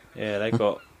 Yeah, they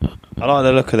got. I like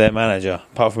the look of their manager.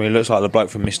 Apart from he looks like the bloke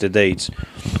from Mr. Deeds.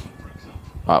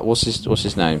 Right, what's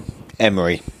his name?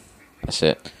 Emery. That's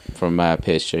it. From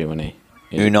PSG, wasn't he?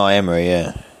 Unai Emery,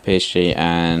 yeah. PSG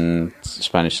and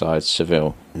Spanish side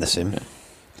Seville. That's him.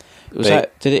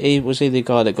 Was he the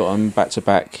guy that got on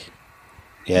back-to-back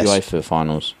Yes. UEFA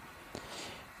finals?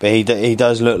 But he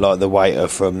does look like the waiter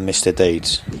from Mr.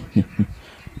 Deeds.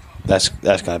 That's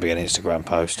going to be an Instagram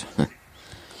post. Do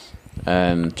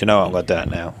you know what? I'm going to do it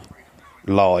now.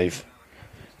 Live.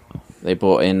 They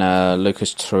brought in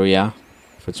Lucas Torreira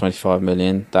for 25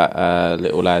 million. That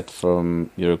little lad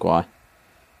from Uruguay.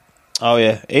 Oh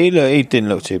yeah, he didn't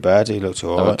look too bad. He looked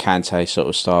Like alright. a Kante sort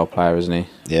of style player, isn't he?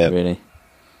 Yeah, Really.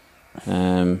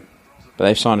 But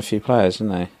they've signed a few players,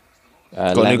 haven't they?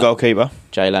 got a new goalkeeper.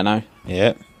 Jay Leno.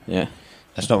 Yeah, Yeah.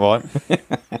 that's not right.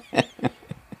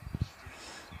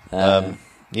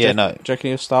 Yeah, no. Do you reckon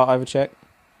he'll start over Czech?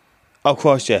 Oh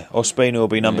Christ, yeah. Ospina will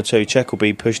be number 2. Czech will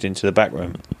be pushed into the back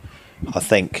room, I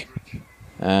think.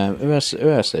 Who else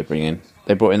they bring in?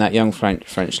 They brought in that young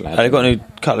French lad. They've got a new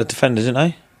couple of defenders, haven't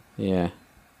they? Yeah.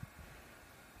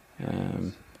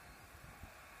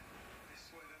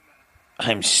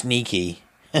 I'm sneaky.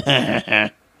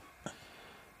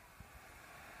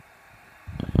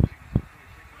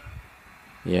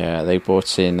 Yeah, they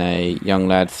brought in a young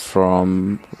lad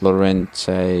from Lorient.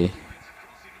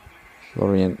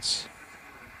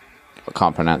 I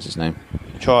can't pronounce his name.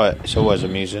 Try it. It's always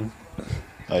amusing.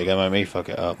 Oh, you're going to make me fuck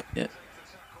it up. Yeah.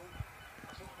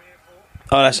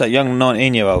 Oh, that's that young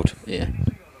 19-year-old. Yeah.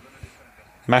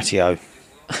 Matteo.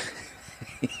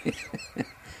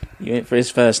 You went for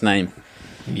his first name.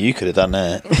 You could have done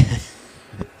that.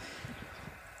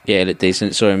 Yeah, he looked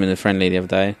decent. Saw him in the friendly the other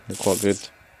day. They're quite good.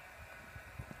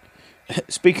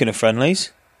 Speaking of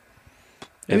friendlies,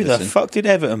 who the Everton. fuck did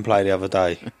Everton play the other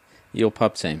day? Your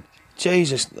pub team.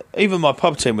 Jesus, even my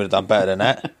pub team would have done better than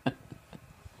that.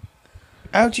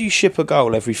 How do you ship a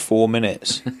goal every 4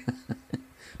 minutes?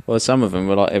 Well, some of them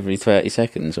were like every 30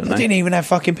 seconds, weren't They they? didn't even have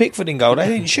fucking Pickford in goal. They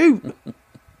didn't shoot. I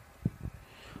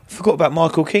forgot about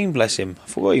Michael Keane, bless him. I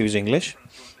forgot he was English.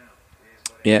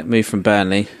 Yeah, moved from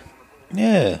Burnley.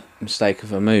 Yeah. Mistake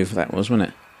of a move, that was, wasn't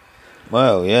it?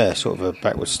 Well, yeah, sort of a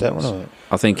backward step, wasn't it?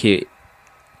 I think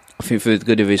for the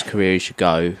good of his career, he should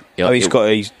go.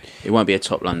 He's It won't be a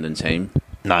top London team.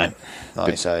 no,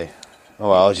 like I say. Oh,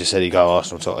 well, I just said he'd go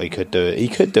Arsenal top. He could do it. He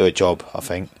could do a job, I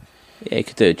think. Yeah, he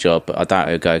could do a job, but I doubt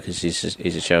he'll go because he's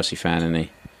a Chelsea fan, isn't he?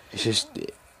 It's just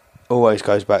it always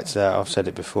goes back to that. I've said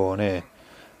it before on here.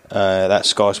 That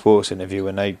Sky Sports interview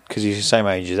because he's the same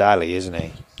age as Ali, isn't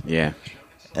he? Yeah.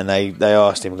 And they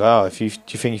asked him, do you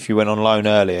think if you went on loan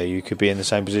earlier, you could be in the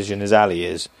same position as Ali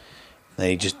is? And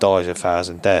he just dies a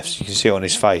thousand deaths. You can see it on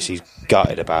his face. He's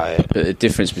gutted about it. But the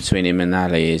difference between him and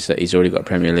Ali is that he's already got a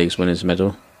Premier League's winners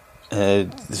medal. The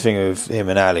thing with him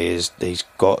and Ali is he's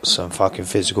got some fucking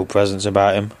physical presence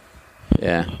about him.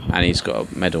 Yeah, and he's got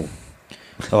a medal.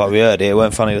 Like we heard it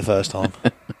weren't funny the first time.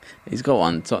 He's got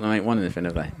one. Tottenham ain't won anything,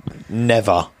 have they?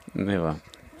 Never. Never.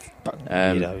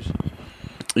 Weirdos.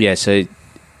 Yeah, so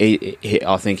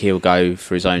I think he'll go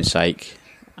for his own sake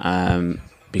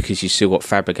because you've still got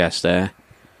Fabregas there.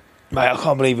 Mate, I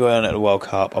can't believe we weren't at the World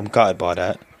Cup. I'm gutted by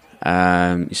that.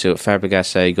 You still got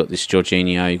Fabregas there, you've got this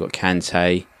Jorginho, you've got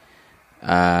Kante,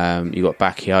 you've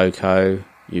got Bakayoko,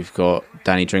 you've got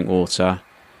Danny Drinkwater.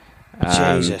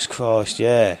 Jesus Christ,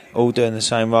 yeah. All doing the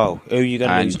same role. Who are you going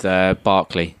to lose? And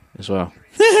Barkley as well.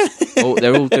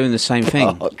 They're all doing the same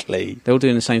thing. Barkley. They're all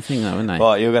doing the same thing though, aren't they?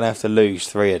 Right, you're going to have to lose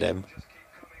 3 of them.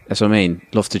 That's what I mean.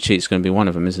 Loftus-Cheek's going to be one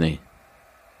of them, isn't he?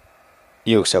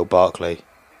 You'll sell Barkley.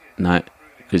 No,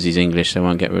 because he's English, they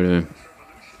won't get rid of him.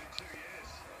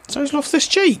 So is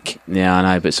Loftus-Cheek. Yeah, I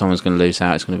know, but someone's going to lose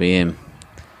out. It's going to be him.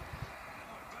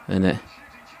 Isn't it?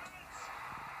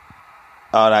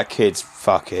 Oh, that kid's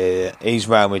fuck it. He's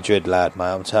Real Madrid lad, mate,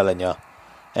 I'm telling you.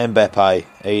 Mbappe,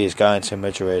 he is going to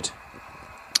Madrid.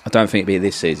 I don't think it'll be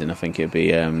this season. I think it'll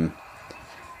be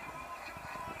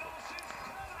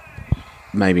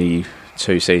maybe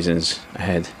 2 seasons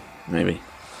ahead, maybe.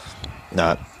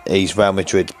 No, he's Real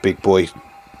Madrid, big boy.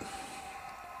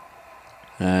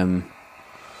 Yeah,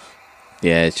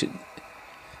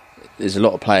 there's a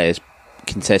lot of players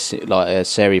contesting. Like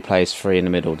Seri plays 3 in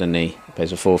the middle, doesn't he? He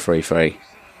plays a 4-3-3.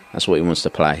 That's what he wants to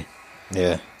play.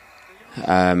 Yeah.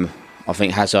 I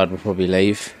think Hazard will probably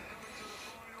leave.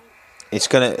 It's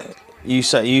gonna. You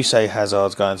say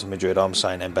Hazard's going to Madrid. I'm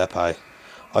saying Mbappe.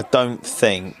 I don't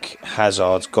think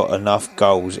Hazard's got enough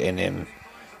goals in him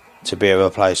to be a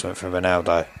replacement for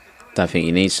Ronaldo. Don't think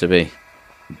he needs to be.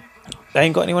 They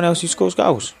ain't got anyone else who scores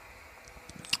goals.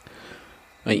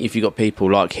 If you've got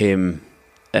people like him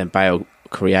and Bale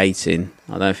creating,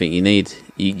 I don't think you need.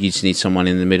 You just need someone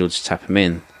in the middle to tap him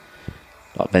in,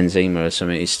 like Benzema or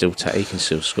something. He can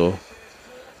still score.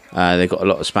 They've got a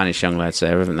lot of Spanish young lads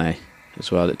there, haven't they?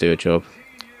 as well that do a job.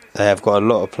 They have got a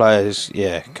lot of players,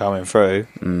 coming through.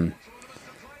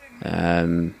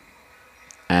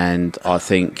 And I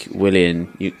think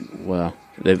Willian, he's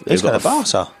they've going got to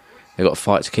Barca. They've got a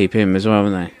fight to keep him as well,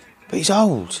 haven't they? But he's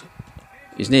old.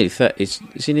 He's nearly 30. Is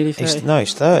he nearly 30? No,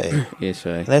 he's 30. Yes,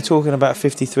 right. They're talking about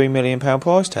 £53 million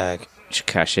price tag. Should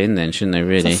cash in then, shouldn't they,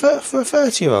 really? For a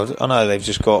 30-year-old. I know they've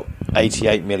just got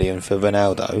 88 million for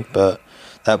Ronaldo, but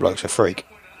that bloke's a freak.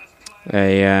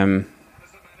 They, I don't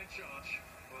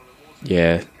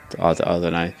know.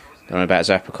 Don't know about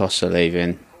Zappacosta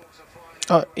leaving.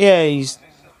 Oh, yeah,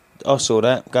 I saw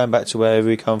that. Going back to wherever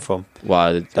he come from.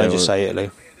 Well, Don't just say Italy.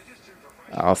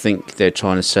 I think they're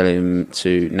trying to sell him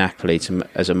to Napoli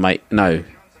as a mate. No.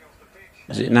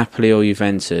 Is it Napoli or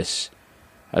Juventus?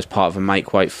 As part of a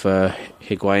make-weight for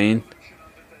Higuain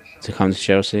to come to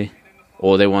Chelsea?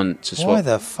 Or they want to swap... Why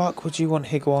the fuck would you want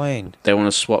Higuain? They want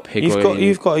to swap Higuain...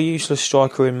 You've got a useless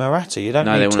striker in Morata. You don't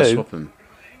need two. No, they want to swap him.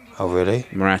 Oh, really?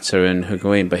 Morata and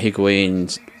Higuain. But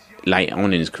Higuain's late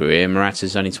on in his career.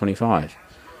 Morata's only 25.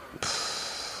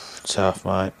 Tough,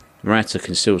 mate. Morata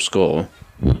can still score.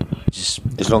 Just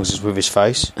as long as it's with his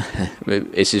face.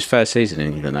 It's his first season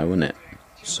in England, though, wouldn't it?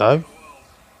 So?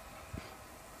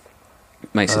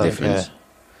 Makes a difference. Yeah.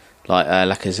 Like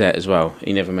Lacazette as well.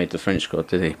 He never made the French squad,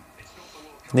 did he?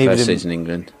 Neither First did season in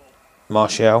England.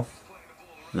 Martial.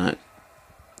 No.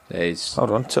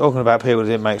 Hold on. Talking about people that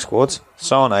didn't make squads.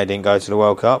 Sane didn't go to the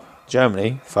World Cup.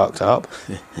 Germany fucked up.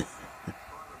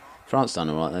 France done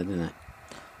alright though, didn't they?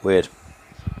 Weird.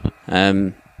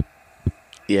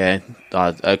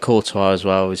 Courtois as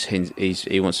well.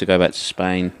 He wants to go back to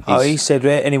Spain. He said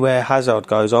anywhere Hazard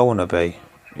goes, I want to be.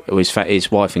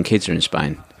 His wife and kids are in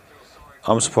Spain.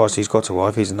 I'm surprised he's got a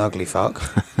wife. He's an ugly fuck.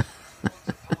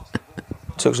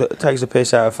 Takes the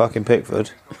piss out of fucking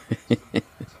Pickford.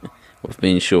 With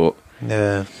being short.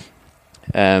 Yeah.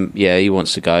 He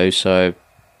wants to go. So,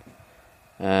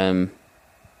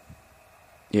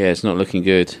 it's not looking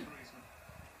good.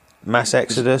 Mass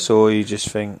exodus, or you just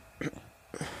think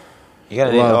you're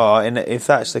gonna need? If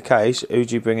that's the case, who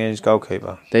do you bring in as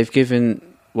goalkeeper? They've given.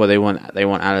 Well, they want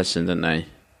Alisson, don't they?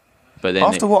 But then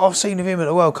after what I've seen of him at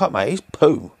the World Cup, mate, he's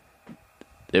poo.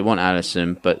 They want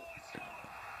Alisson, but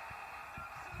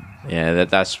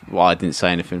that's why I didn't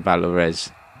say anything about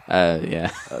Lorez.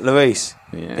 Luis.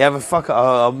 Yeah. But fuck it.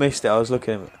 I missed it. I was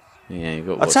looking at it. Yeah, you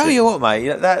got. I'll tell you what, mate.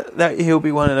 That he'll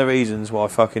be one of the reasons why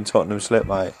fucking Tottenham slipped,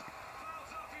 mate.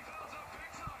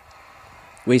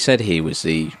 We said he was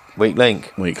the weak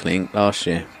link last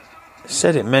year.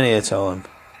 Said it many a time.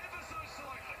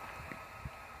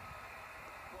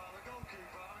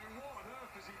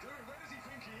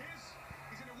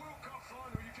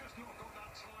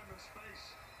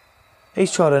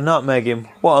 He's trying to nutmeg him.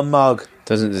 What a mug.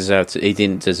 He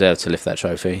didn't deserve to lift that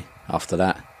trophy after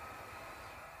that.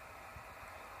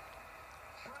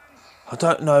 I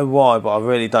don't know why, but I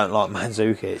really don't like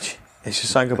Mandzukic. It's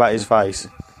just something about his face.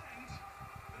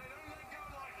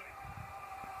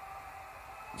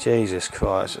 Jesus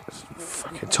Christ.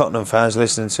 Fucking Tottenham fans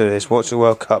listening to this. Watch the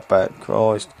World Cup back.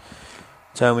 Christ.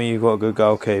 Tell me you've got a good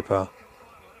goalkeeper.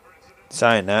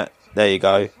 Saying that, there you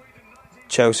go.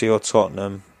 Chelsea or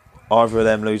Tottenham. Either of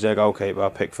them lose their goalkeeper,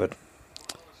 Pickford.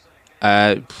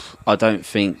 I don't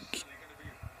think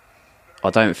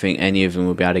any of them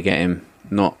will be able to get him.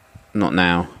 Not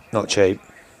now. Not cheap.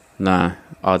 No,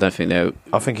 I don't think they'll.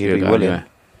 I think he'd be willing.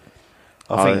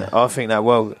 I think that I think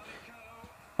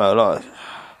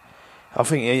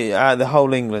out of the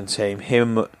whole England team,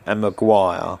 him and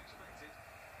Maguire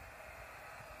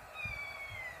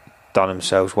done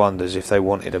themselves wonders if they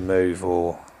wanted a move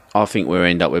or. I think we'll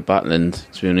end up with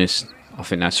Butland, to be honest. I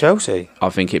think that's Chelsea. I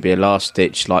think it'd be a last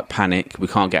ditch panic. We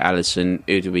can't get Alisson.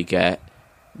 Who do we get?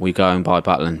 We go and buy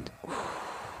Butland.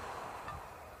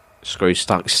 Screw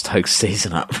Stokes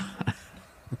season up.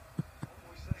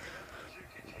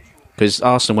 Because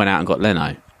Arsenal went out and got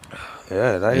Leno.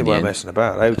 Yeah, they weren't messing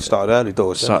about. They started early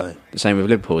doors, didn't they? The same with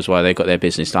Liverpool as well. They got their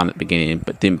business done at the beginning,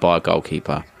 but didn't buy a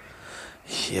goalkeeper.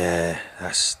 Yeah,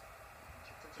 that's.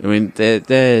 I mean,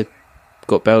 they're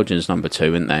got Belgians number 2,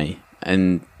 haven't they?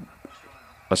 And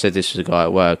I said this was a guy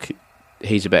at work.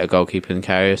 He's a better goalkeeper than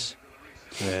Karius.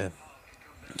 Yeah,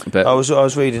 but I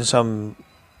was reading some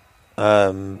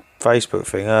Facebook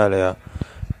thing earlier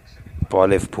by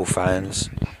Liverpool fans,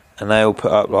 and they all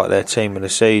put up their team of the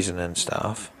season and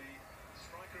stuff.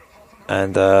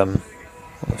 And what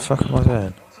the fuck am I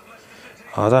doing?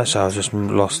 I don't say I've just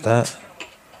lost that.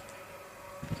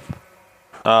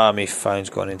 My phone's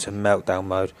gone into meltdown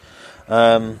mode.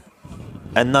 And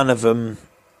none of them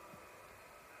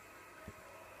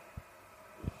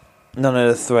none of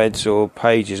the threads or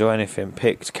pages or anything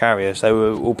picked carriers. They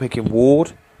were all picking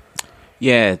Ward.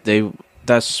 Yeah,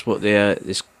 that's what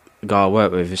this guy I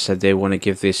work with said they want to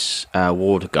give this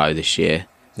Ward a go this year.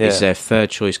 Yeah. He's their third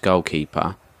choice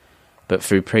goalkeeper, but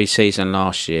through pre-season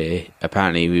last year,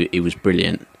 apparently he was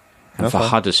brilliant. And for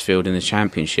Huddersfield in the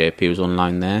Championship, he was on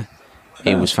loan there.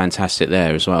 He was fantastic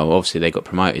there as well. Obviously, they got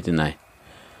promoted, didn't they?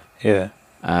 Yeah.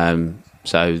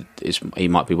 So he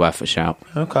might be worth a shout.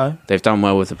 Okay. They've done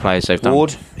well with the players they've done.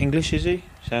 Ward, English is he?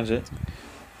 Sounds it.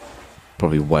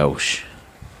 Probably Welsh.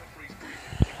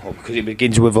 Oh, because it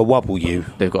begins with a W.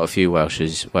 They've got a few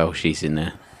Welshies in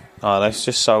there. Oh, they've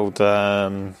just sold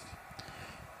their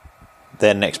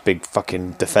next big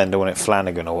fucking defender, wasn't it,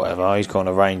 Flanagan or whatever. He's gone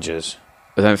to Rangers.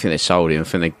 I don't think they sold him. I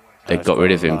think they got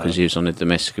rid of him because he was on a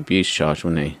domestic abuse charge,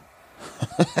 wasn't he?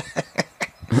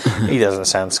 He doesn't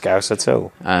sound scouse at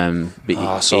all.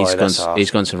 But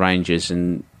he's gone to Rangers,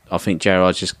 and I think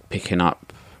Gerrard's just picking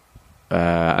up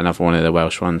another one of the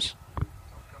Welsh ones.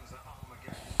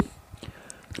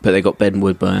 But they got Ben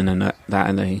Woodburn and that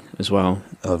and they as well.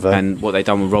 And what they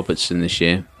done with Robertson this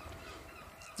year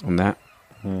on that.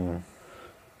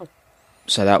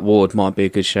 So that Ward might be a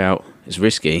good shout. It's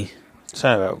risky.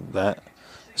 Saying about that,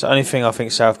 it's the only thing I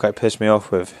think Southgate pissed me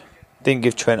off with. Didn't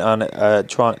give Trent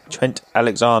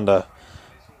Alexander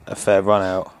a fair run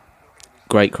out.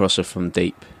 Great crosser from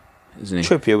deep, isn't he?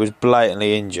 Trippier was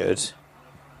blatantly injured,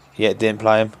 yet didn't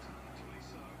play him.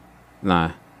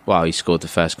 No. Well, he scored the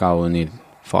first goal in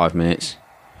 5 minutes.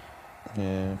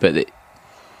 Yeah. But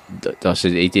I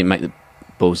said he didn't make the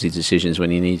ballsy decisions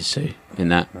when he needed to. In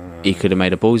that, he could have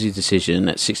made a ballsy decision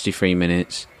at 63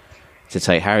 minutes to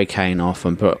take Harry Kane off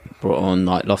and brought on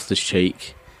like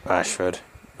Loftus-Cheek. Rashford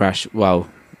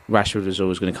was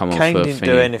always going to come Kane off. Kane didn't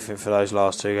do anything for those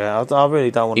last 2 games. I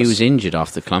really don't want to... He was injured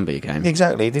after the Columbia game.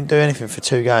 Exactly, he didn't do anything for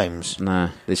 2 games. No.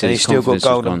 And he still got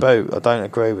golden boot. I don't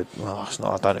agree with... Well, it's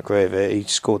not I don't agree with it. He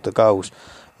scored the goals.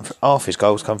 Half his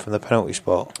goals come from the penalty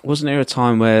spot. Wasn't there a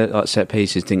time where like set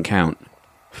pieces didn't count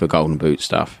for golden boot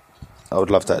stuff? I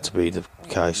would love that to be the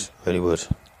case. Really would.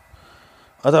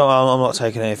 I'm not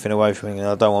taking anything away from him.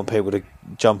 I don't want people to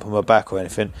jump on my back or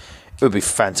anything. It would be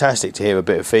fantastic to hear a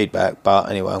bit of feedback, but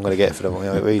anyway, I'm going to get it for the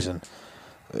wrong reason.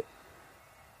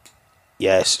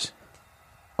 Yes.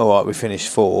 All right, we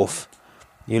finished 4th.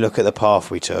 You look at the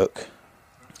path we took.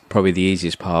 Probably the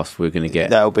easiest path we're going to get.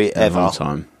 That'll be ever. A long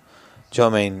time. Do you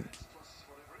know what I mean?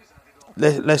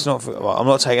 Let's not. Well, I'm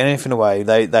not taking anything away.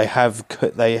 They have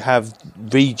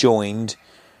rejoined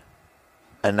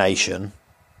a nation.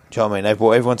 Do you know what I mean? They've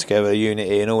brought everyone together,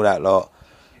 unity and all that lot.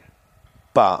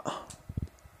 But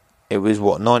it was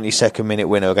 92nd minute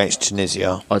winner against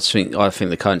Tunisia. I think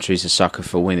the country's a sucker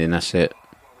for winning. That's it.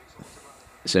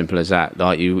 Simple as that.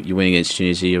 Like you win against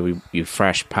Tunisia, you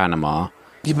thrash Panama.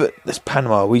 Yeah, but that's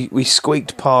Panama. We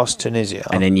squeaked past Tunisia,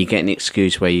 and then you get an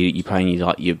excuse where you playing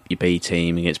like your B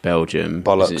team against Belgium.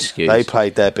 Bollocks. They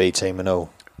played their B team and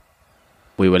all.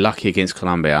 We were lucky against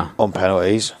Colombia on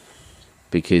penalties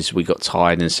because we got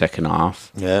tired in the second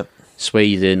half. Yeah.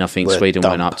 Sweden, I think Sweden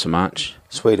went up too much.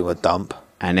 Sweden were dump.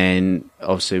 And then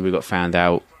obviously we got found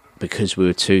out because we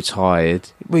were too tired.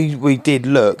 We did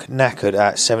look knackered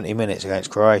at 70 minutes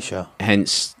against Croatia.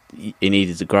 Hence, he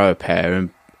needed to grow a pair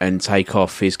and take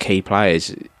off his key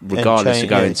players, regardless of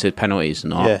going to penalties or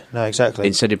not. Yeah, no, exactly.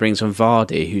 Instead, he brings on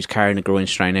Vardy, who's carrying a groin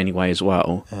strain anyway as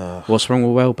well. What's wrong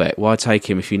with Welbeck? Why take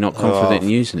him if you're not confident in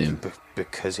using him?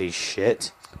 Because he's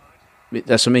shit.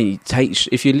 That's what I mean.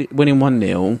 If you're winning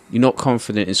 1-0, you're not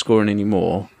confident in scoring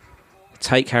anymore.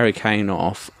 Take Harry Kane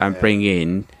off and bring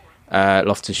in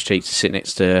Loftus-Cheek to sit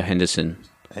next to Henderson.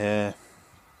 Yeah.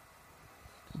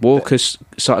 Walker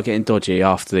started getting dodgy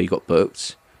after he got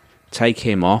booked. Take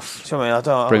him off. So, I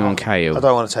mean, bring on Cahill. I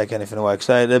don't want to take anything away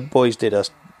because the boys did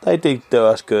us. They did do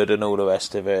us good and all the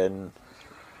rest of it. And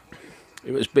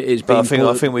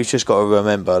I think we've just got to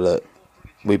remember that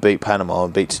we beat Panama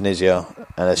and beat Tunisia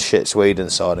and a shit Sweden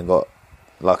side and got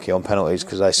lucky on penalties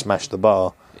because they smashed the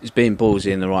bar. It's being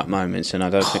ballsy in the right moments, and I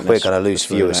don't think we're going to lose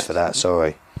viewers for that.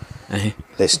 Sorry,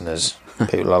 listeners.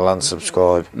 People will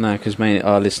unsubscribe. No, because mainly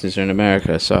our listeners are in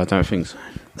America, so I don't think so.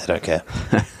 They don't care.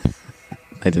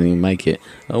 They didn't even make it.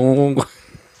 Oh, you're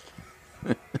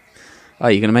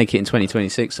going to make it in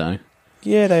 2026, though?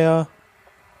 Yeah, they are.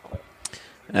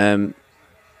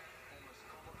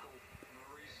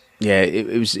 Yeah,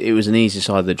 it was an easy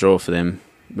side of the draw for them,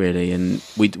 really, and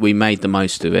we made the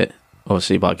most of it,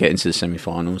 obviously, by getting to the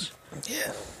semi-finals.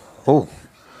 Yeah. Oh,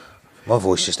 my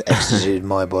voice just exited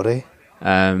my body.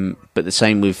 But the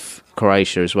same with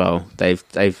Croatia as well. They've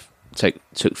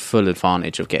took full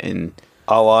advantage of getting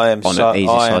Oh, I am on so an easy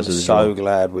I am size of the so draw.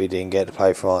 glad we didn't get to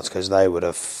play France because they would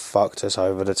have fucked us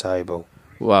over the table.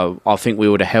 Well, I think we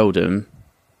would have held them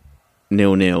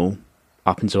 0-0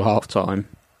 up until half time.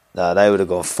 No, they would have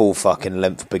gone full fucking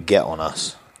length baguette on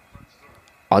us.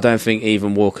 I don't think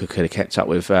even Walker could have kept up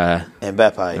with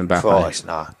Mbappe. Christ,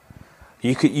 nah.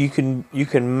 You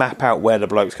can map out where the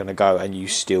bloke's going to go, and you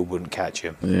still wouldn't catch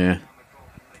him. Yeah.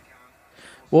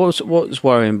 What was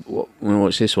worrying when I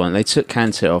watched this one? They took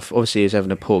Kante off. Obviously, he was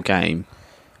having a poor game,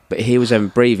 but he was having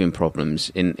breathing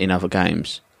problems in other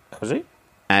games. Was he?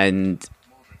 And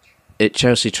at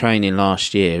Chelsea training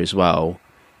last year as well,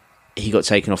 he got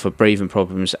taken off for breathing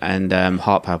problems and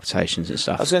heart palpitations and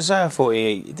stuff. I was going to say, I thought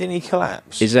didn't he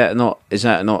collapse? Is that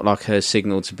not like a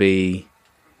signal to be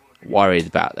worried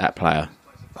about that player?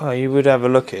 Oh, you would have a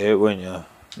look at it, wouldn't you?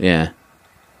 Yeah.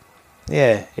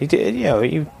 Yeah, he did. Yeah,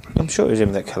 I'm sure it was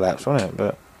him that collapsed, wasn't it?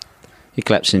 But He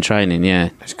collapsed in training, yeah.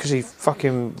 it's because he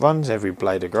fucking runs every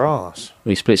blade of grass.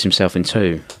 He splits himself in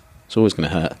two. It's always going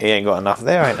to hurt. He ain't got enough.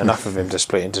 There ain't enough of him to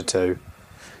split into two.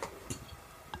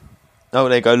 Oh,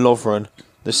 there you go, Lovren,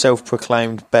 the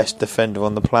self-proclaimed best defender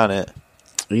on the planet.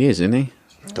 He is, isn't he?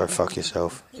 Go fuck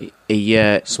yourself. He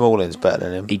Smalling's better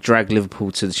than him. he dragged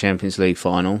Liverpool to the Champions League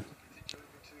final.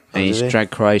 And he's did he?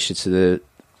 dragged Croatia to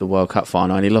the World Cup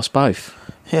final, and he lost both.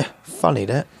 Yeah, funny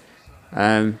that.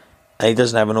 Um, And he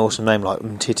doesn't have an awesome name like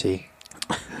Umtiti.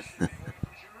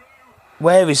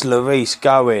 Where is Lloris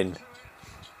going?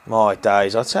 My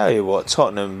days. I tell you what,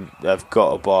 Tottenham have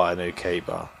got to buy a new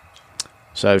keeper.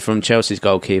 so from Chelsea's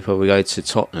goalkeeper, we go to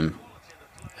Tottenham.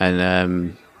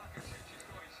 And,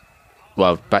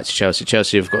 well, back to Chelsea.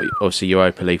 Chelsea have got, obviously,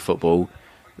 Europa League football.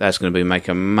 That's going to make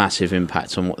a massive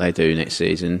impact on what they do next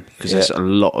season, because there's a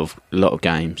lot of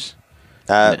games.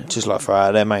 Just like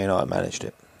for their Man United managed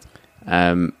it.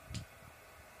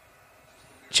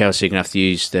 Chelsea are going to have to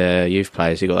use their youth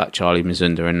players. You've got that Charlie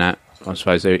Mazunda and that. I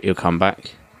suppose he'll come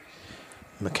back.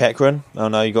 McEachran? Oh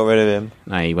no, you got rid of him.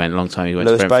 No, he went a long time. He went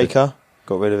Lewis to Brentford. Baker?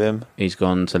 Got rid of him. He's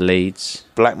gone to Leeds.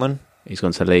 Blackman? He's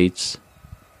gone to Leeds.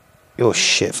 You're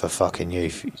shit for fucking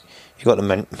youth. You got the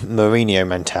Mourinho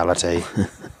mentality.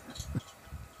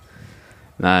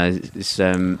 No, it's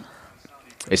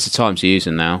the time to use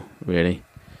them now, really.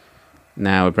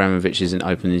 Now Abramovich isn't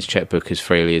opening his checkbook as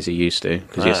freely as he used to,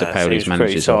 because he has to pay all his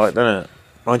managers off. Doesn't it?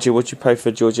 Mind you, what'd you pay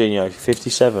for Jorginho?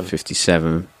 57?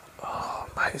 57.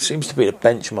 Mate, it seems to be the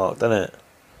benchmark, doesn't it?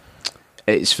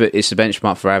 It's the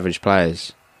benchmark for average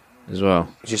players as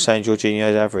well. You're saying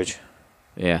Jorginho's average?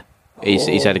 Yeah,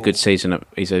 he's had a good season.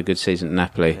 He's had a good season at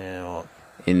Napoli. Yeah, what?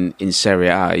 In Serie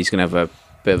A, he's going to have a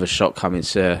bit of a shock coming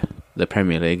to the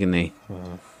Premier League, isn't he?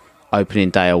 Opening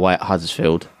day away at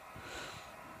Huddersfield.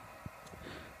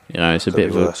 You know, it's a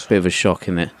bit of a shock,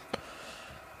 isn't it?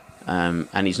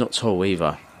 And he's not tall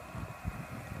either.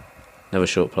 Another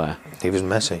short player. He was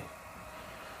messy.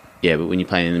 Yeah, but when you're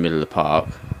playing in the middle of the park.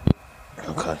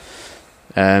 Okay.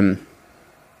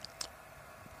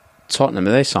 Tottenham,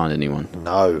 have they signed anyone?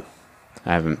 No.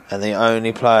 I haven't. And the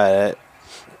only player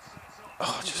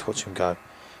just watch him go.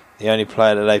 The only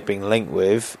player that they've been linked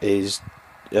with is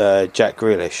Jack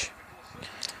Grealish.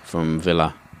 From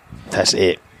Villa. That's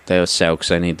it. They'll sell because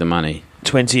they need the money.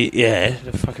 20, yeah,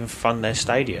 to fucking fund their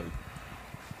stadium.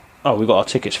 Oh, we got our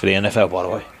tickets for the NFL, by the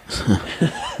way.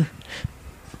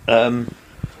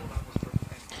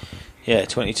 Yeah,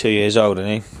 22 years old,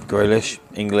 isn't he? Grealish,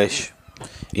 English now.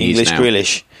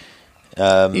 Grealish.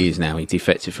 He is now. He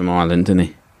defected from Ireland, didn't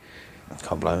he?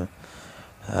 Can't blame him.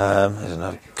 There's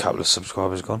another couple of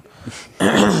subscribers gone.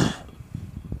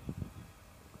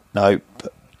 No,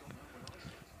 but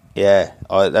yeah,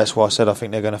 that's why I said I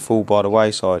think they're going to fall by the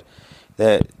wayside.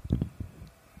 They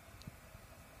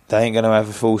ain't going to have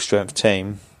a full strength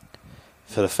team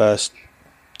for the first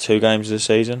 2 games of the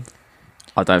season.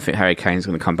 I don't think Harry Kane's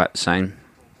going to come back the same.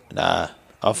 Nah,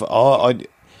 I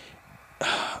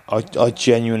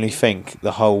genuinely think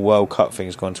the whole World Cup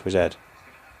thing's gone to his head.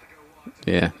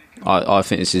 Yeah, I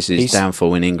think this is his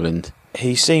downfall in England.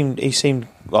 He seemed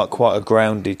like quite a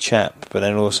grounded chap, but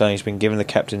then all of a sudden he's been given the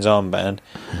captain's armband.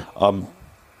 I'm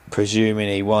presuming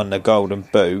he won the Golden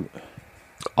Boot.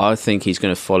 I think he's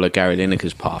going to follow Gary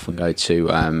Lineker's path and go to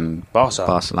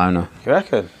Barcelona. You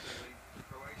reckon?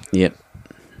 Yep.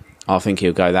 I think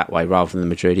he'll go that way rather than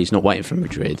Madrid. He's not waiting for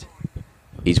Madrid.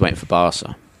 He's waiting for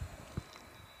Barca.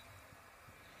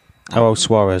 How old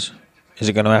Suarez? Is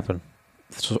it going to happen?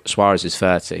 Suarez is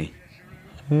 30.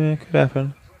 Yeah, could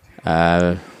happen.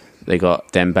 They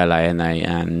got Dembele and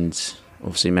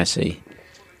obviously Messi.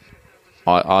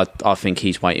 I think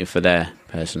he's waiting for there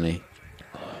personally.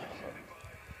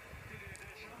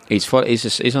 He's on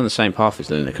the same path as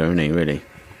Lineker, isn't he? Really?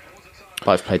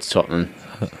 Both played to Tottenham.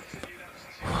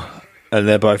 And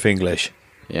they're both English.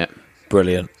 Yeah.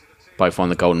 Brilliant. Both won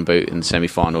the Golden Boot in the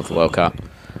semi-final of the World Cup.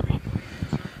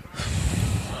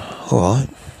 All right.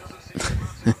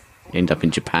 End up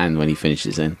in Japan when he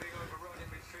finishes in.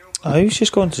 Oh, who's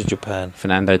just gone to Japan?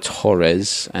 Fernando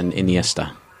Torres and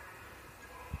Iniesta.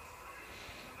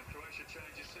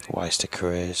 Waste of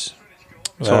careers.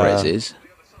 Torres is.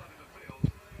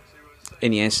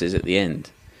 Iniesta's at the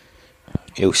end.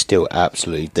 He'll still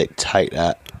absolutely dictate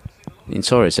that. And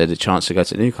Torres had a chance to go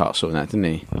to Newcastle and that, didn't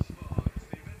he?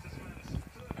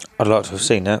 I'd like to have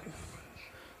seen that.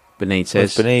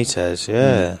 Benitez.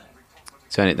 Yeah.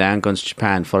 Turn it down, gone to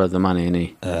Japan, followed the money, and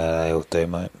he. He'll do,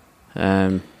 mate.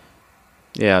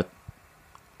 Yeah.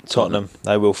 Tottenham,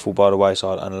 they will fall by the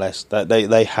wayside unless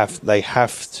they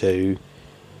have to.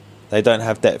 They don't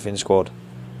have depth in squad.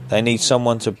 They need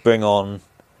someone to bring on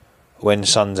when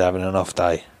Son's having an off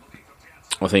day.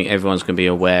 I think everyone's going to be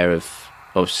aware of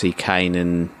obviously Kane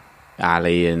and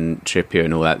Ali and Trippier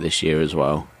and all that this year as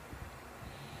well.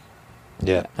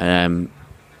 Yeah.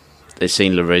 They've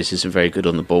seen Lloris isn't very good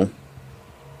on the ball.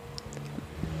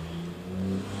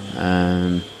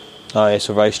 It's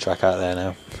a racetrack out there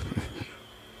now.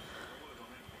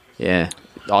 Yeah,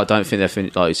 I don't think they're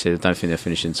like you said. I don't think they're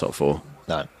finishing top 4.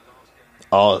 No.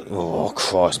 Oh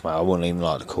Christ, mate! I wouldn't even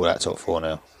like to call that top 4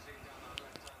 now.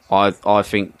 I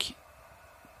think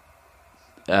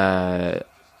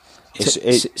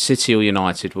City or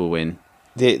United will win.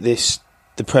 The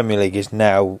Premier League is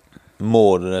now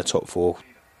more than a top 4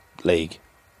 league.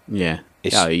 Yeah,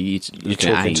 you're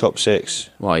talking top 6.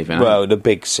 Well, even the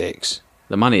big 6.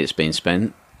 The money that's been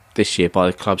spent this year by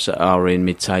the clubs that are in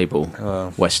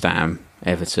mid-table, West Ham,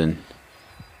 Everton.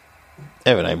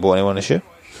 Everton ain't bought anyone this year.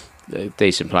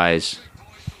 Decent players.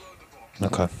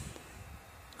 Okay.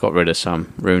 Got rid of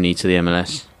some. Rooney to the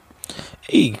MLS.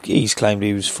 He's claimed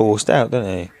he was forced out,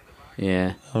 didn't he?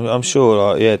 Yeah. I'm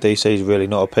sure. DC's really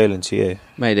not appealing to you.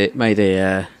 Made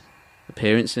a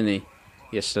appearance, didn't he?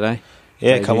 Yesterday.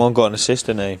 Yeah, Maybe. come on, got an assist,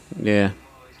 didn't he? Yeah.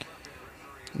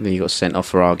 And then he got sent off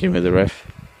for arguing with the ref.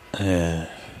 Yeah.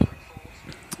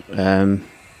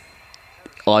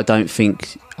 I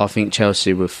think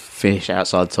Chelsea will finish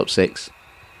outside the top 6.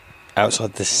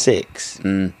 Outside the 6?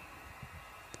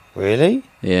 Really?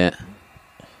 Yeah.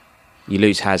 You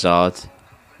lose Hazard,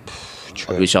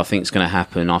 True. which I think is going to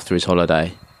happen after his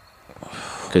holiday.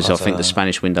 Because I think the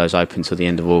Spanish window's open till the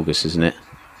end of August, isn't it?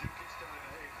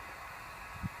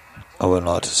 I wouldn't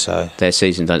like to say. Their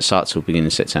season don't start till beginning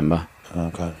of September.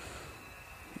 Okay.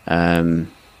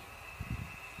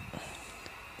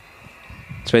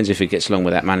 Depends if he gets along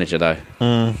with that manager, though.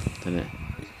 Doesn't it?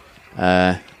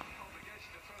 I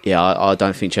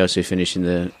don't think Chelsea finish in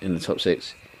the top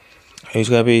 6. Who's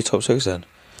going to be top 6 then?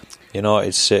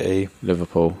 United, City,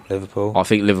 Liverpool. I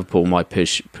think Liverpool might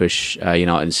push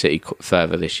United and City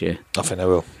further this year. think they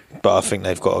will, but I think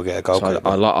they've got to get a goalkeeper. So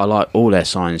I like all their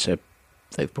signs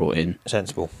they've brought in.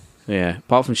 Sensible. Yeah,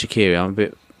 apart from Shaqiri, I'm a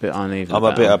bit uneven. I'm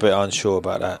a bit unsure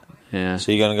about that. Yeah.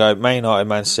 So you're going to go Man United,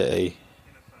 Man City.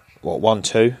 What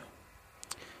 1-2?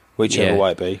 Whichever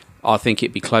way it be. I think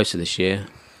it'd be closer this year.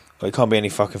 Well, it can't be any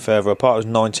fucking further apart. It was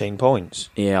 19 points.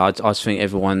 Yeah, I just think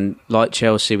everyone, like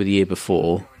Chelsea with the year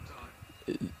before,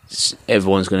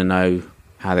 everyone's going to know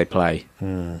how they play.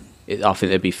 I think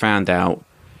they'd be found out.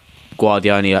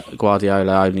 Guardiola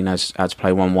only knows how to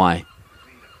play one way.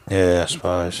 Yeah, I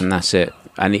suppose. And that's it.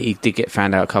 And he did get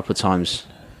found out a couple of times.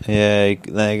 Yeah,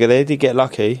 they did get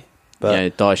lucky. But yeah,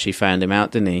 Daishi found him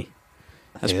out, didn't he?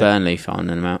 That's Burnley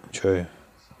finding him out. True.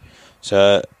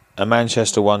 So, a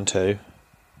Manchester 1-2.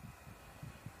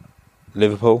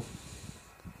 Liverpool?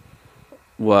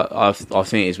 Well, I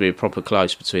think it's really proper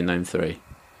close between them 3.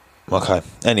 Okay.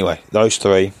 Anyway, those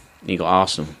 3. You got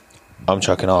Arsenal. I'm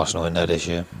chucking Arsenal in there this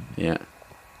year. Yeah.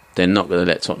 They're not going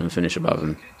to let Tottenham finish above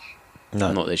them.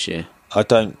 No. Not this year. I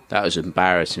don't... That was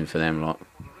embarrassing for them lot.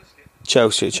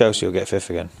 Chelsea will get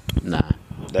 5th again. Nah.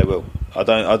 They will. I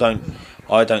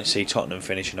don't see Tottenham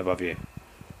finishing above you.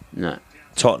 No.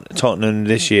 Tottenham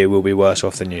this year will be worse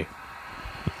off than you.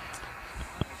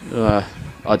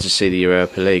 I just see the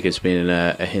Europa League as being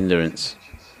a hindrance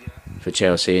for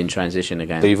Chelsea in transition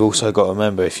again. But you've also got to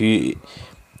remember, if you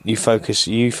focus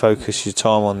your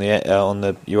time on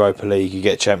the Europa League, you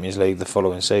get Champions League the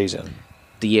following season.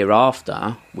 The year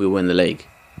after, we'll win the league.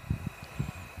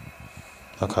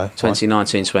 Okay.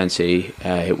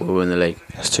 2019-20, we'll win the league.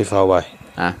 That's too far away.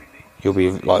 You'll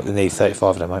be like the need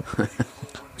 35 then, mate.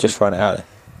 Just throwing it out there.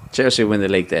 Chelsea will win the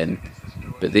league then,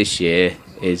 but this year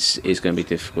is going to be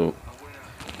difficult.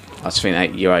 I just think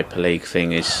that Europa League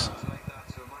thing is,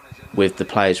 with the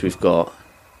players we've got,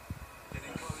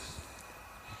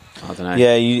 I don't know.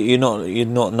 Yeah, you're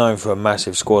not known for a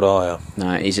massive squad, are you?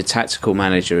 No, he's a tactical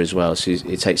manager as well, so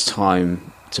it takes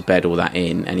time to bed all that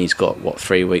in, and he's got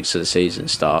 3 weeks of the season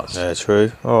starts. Yeah,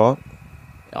 true. All right.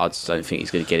 I just don't think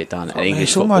he's going to get it done.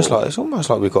 It's almost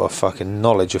like we've got a fucking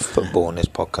knowledge of football in this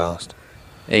podcast.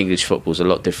 English football's a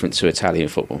lot different to Italian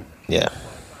football. Yeah,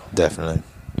 definitely.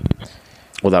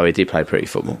 Although he did play pretty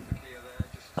football.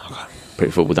 Okay.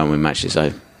 Pretty football don't win matches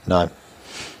though. No.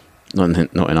 Not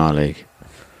in our league.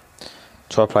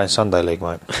 Try playing Sunday League,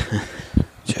 mate.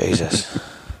 Jesus.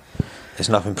 There's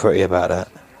nothing pretty about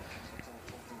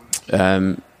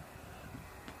that.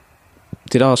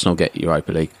 Did Arsenal get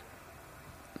Europa League?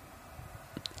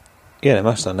 Yeah, they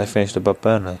must have. They finished above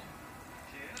Burnley.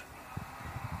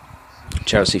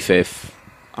 Chelsea 5th,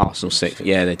 Arsenal 6th.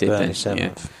 Yeah, they did. Burnley then. 7th.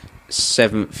 Yeah.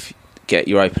 7th get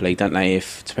Europa League, don't they?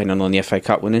 If depending on the FA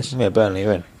Cup winners. Yeah, Burnley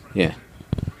win. Yeah.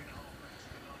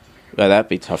 Well, that'd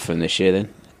be tougher than this year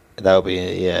then. That'll be,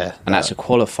 yeah. And that's a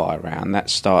qualifier round. That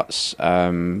starts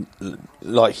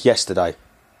like yesterday.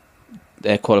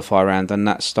 their qualifier round, and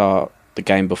that start the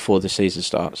game before the season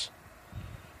starts.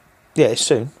 Yeah, it's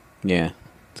soon. Yeah,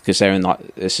 because they're in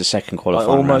it's the second qualifier. I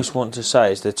almost round. want to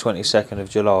say it's the 22nd of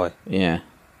July. Yeah,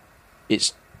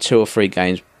 it's 2 or 3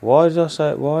 games. Why did I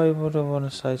say? Why would I want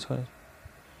to say 20?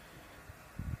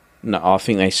 No, I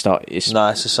think they start. No,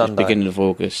 it's a Sunday. It's beginning of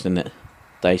August, isn't it?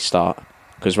 They start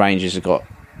because Rangers have got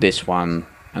this one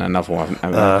and another one.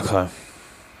 Okay.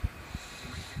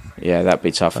 Yeah, that'd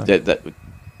be tough. Okay.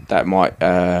 That might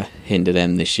hinder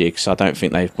them this year because I don't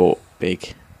think they've bought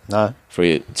big. No. For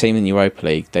a team in the Europa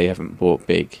League, they haven't bought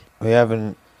big. We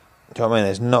haven't. Do you know what I mean?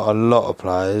 There's not a lot of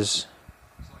players.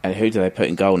 And who do they put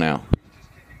in goal now?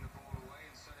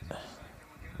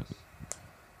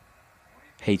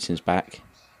 Heaton's back.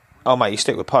 Oh, mate, you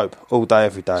stick with Pope all day,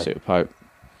 every day. Super Pope.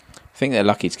 I think they're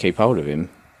lucky to keep hold of him.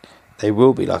 They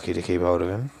will be lucky to keep hold of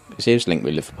him. Because he was linked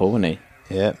with Liverpool, wasn't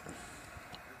he? Yeah.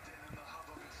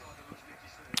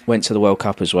 Went to the World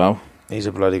Cup as well. He's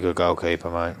a bloody good goalkeeper,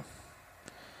 mate.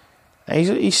 And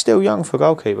he's still young for a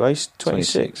goalkeeper. He's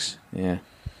 26. Yeah.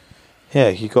 Yeah,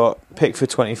 you got Pickford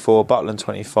 24, Butland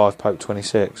 25, Pope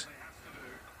 26.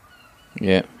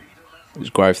 Yeah. There's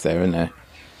growth there, isn't there?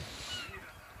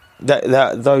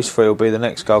 Those three will be the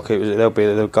next goalkeepers. They'll be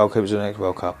the goalkeepers of the next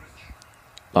World Cup.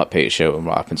 Like Peter Shilton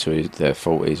right up until their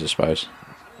 40s, I suppose.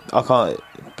 I can't.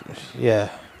 Yeah.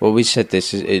 Well, we said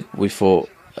this. We thought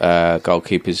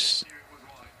goalkeepers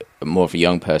more of a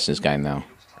young person's game now.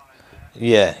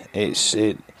 Yeah,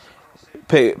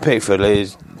 Pickford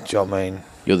is. Do you know what I mean?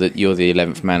 You're the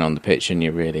 11th man on the pitch, and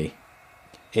you're really.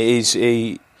 It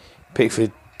is.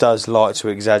 Pickford does like to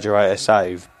exaggerate a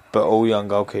save, but all young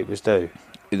goalkeepers do.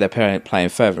 They're playing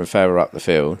further and further up the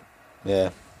field.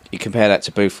 Yeah. You compare that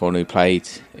to Buffon, who played.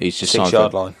 He's just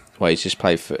 6-yard line. Well, he's just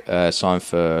played for signed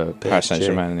for Paris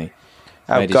Saint-Germain. And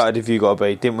how gutted have you got to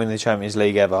be? Didn't win the Champions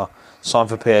League ever. Signed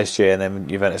for PSG, and then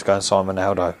Juventus go and sign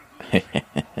Ronaldo.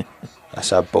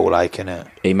 That's a ball ache, isn't it?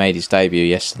 He made his debut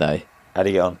yesterday. How'd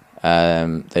he get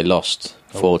on? They lost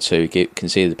 4-2.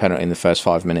 Conceded the penalty in the first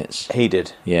 5 minutes. He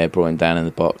did. Yeah, brought him down in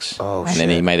the box. Oh, and then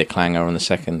he made a clanger on the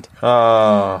second.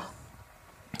 Oh.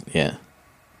 Yeah.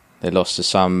 They lost to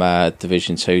some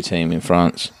Division 2 team in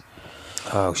France.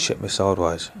 Oh, shit me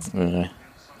sideways. Yeah.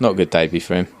 Not a good debut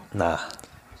for him. Nah.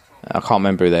 I can't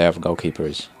remember who their other goalkeeper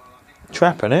is.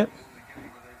 Trapp, innit?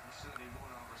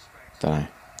 Don't know.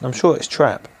 I'm sure it's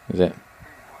Trapp. Is it?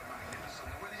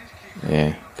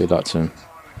 Yeah, good luck to him.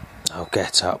 Oh,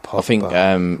 get up, Pogba. I think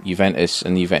Juventus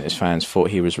and the Juventus fans thought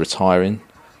he was retiring.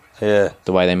 Yeah.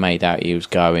 The way they made out he was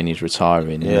going, he's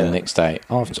retiring. Yeah. And the next day,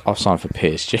 I've signed for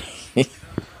PSG.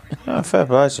 No, fair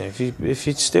play to him. If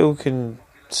you still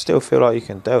feel like you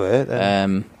can do it,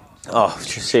 then...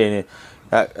 just seeing it.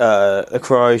 A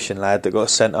Croatian lad that got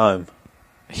sent home.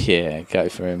 Yeah, go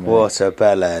for him. What a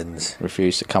bellend.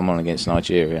 Refused to come on against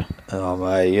Nigeria. Oh,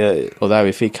 mate. Yeah. Although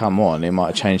if he come on, it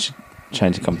might have changed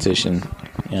the competition.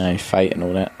 You know, fate and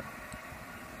all that.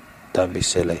 Don't be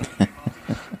silly.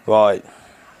 Right.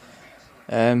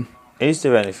 Is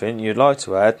there anything you'd like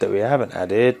to add that we haven't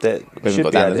added that We haven't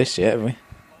got down to this yet, have we?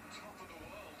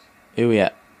 Who are we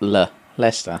at?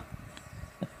 Leicester.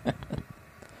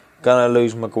 Gonna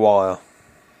lose Maguire.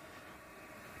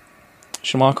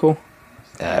 Schmeichel,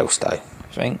 Yeah, he'll stay.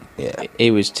 I think. Yeah.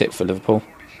 He was tipped for Liverpool.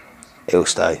 He'll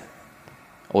stay.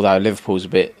 Although Liverpool's a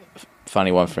bit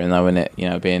funny one for him, though, isn't it? You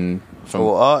know, being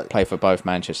play for both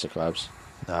Manchester clubs.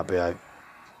 Nah, behave.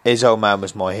 His old man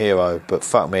was my hero, but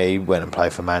fuck me, he went and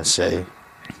played for Man City.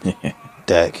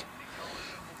 Deck.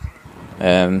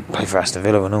 Played for Aston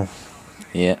Villa and all.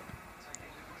 Yeah.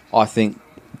 Do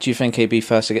you think he'd be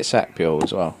first to get sacked, Pure,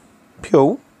 as well?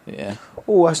 Pure? Yeah.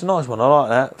 Oh, that's a nice one. I like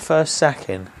that. First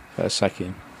sacking. First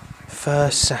sacking.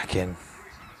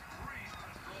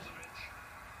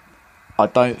 I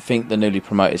don't think the newly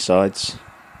promoted sides.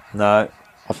 No.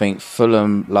 I think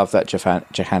Fulham love that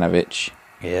Johanovic.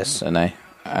 Yes. Don't they?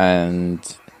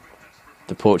 And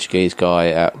the Portuguese guy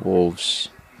at Wolves.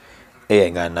 He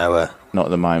ain't going nowhere. Not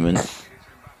at the moment.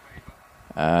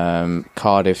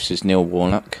 Cardiff's is Neil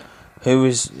Warnock. Who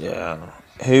was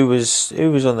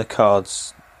on the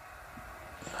cards?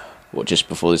 What, just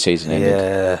before the season ended?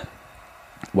 Yeah.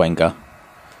 Wenger.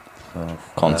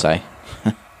 Conte.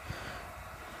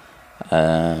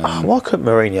 Why couldn't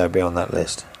Mourinho be on that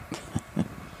list?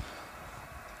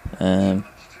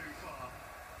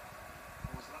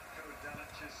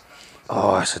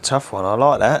 That's a tough one. I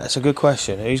like that. That's a good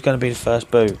question. Who's going to be the first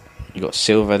boot? You got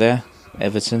Silva there,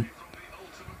 Everton.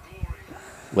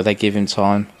 Will they give him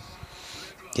time?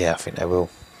 Yeah, I think they will.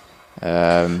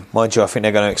 Mind you, I think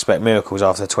they're going to expect miracles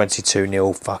after a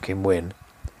 22-0 fucking win.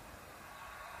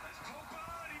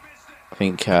 I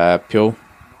think Pure,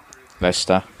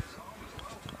 Leicester.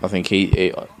 I think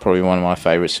he probably one of my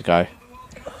favourites to go.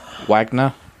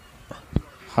 Wagner,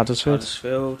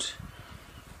 Huddersfield.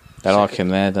 They like him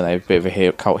there, don't they? A bit of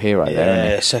a cult hero there, isn't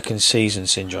he? Yeah, second season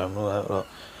syndrome. All that lot.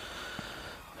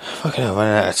 Fucking hell,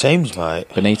 running out of teams, mate.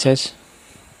 Benitez,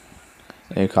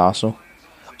 Newcastle.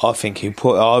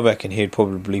 I reckon he'd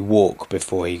probably walk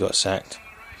before he got sacked.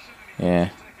 Yeah.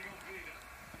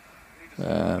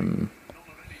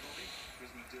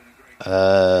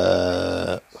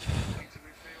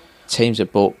 Teams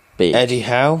that bought big. Eddie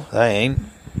Howe, they ain't.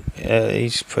 Yeah,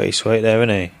 he's pretty sweet there,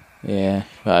 isn't he? Yeah,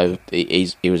 well,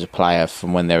 he was a player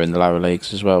from when they were in the lower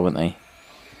leagues as well, wasn't he?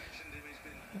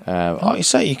 Like you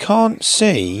say, you can't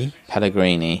see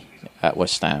Pellegrini at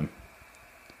West Ham.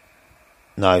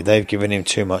 No, they've given him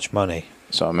too much money.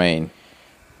 So I mean,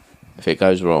 if it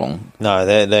goes wrong, no,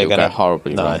 they're going to go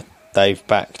horribly wrong. No, they've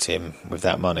backed him with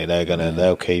that money.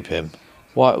 They'll keep him.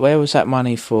 Where was that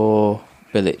money for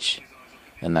Bilic?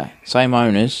 And that same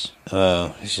owners.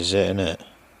 Oh, this is it, isn't it?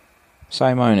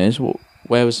 Same owners.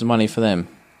 Where was the money for them?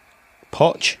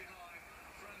 Poch?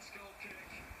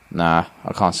 Nah,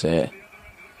 I can't see it.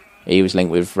 He was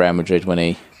linked with Real Madrid when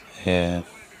he. Yeah.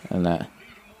 And that.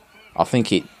 I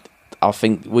think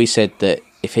we said that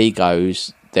if he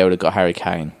goes, they would have got Harry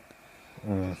Kane.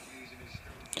 Mm.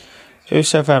 Who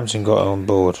Southampton got on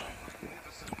board?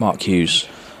 Mark Hughes.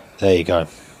 There you go.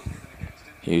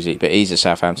 Hughesy, but he's a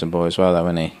Southampton boy as well, though,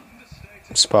 isn't he?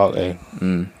 Sparky.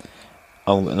 I'm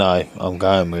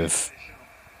going with.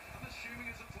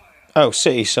 Oh,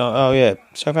 City signed. Oh yeah,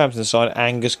 Southampton signed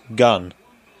Angus Gunn.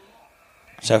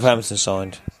 Southampton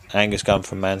signed Angus Gunn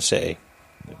from Man City.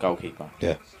 The goalkeeper.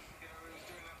 Yeah.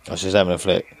 I was just having a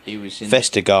flick. He was in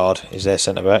Vestergaard is their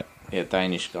centre back. Yeah,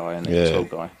 Danish guy and the tall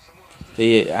guy.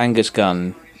 The Angus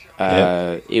Gunn.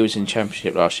 He was in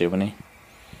Championship last year, wasn't he?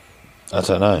 I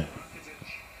don't know.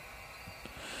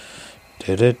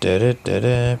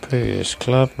 Previous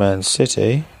club, Man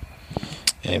City.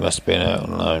 Yeah, he must have been out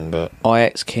on loan, but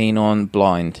Ajax keen on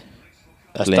Blind.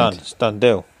 That's done. It's done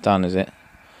deal. Done, is it?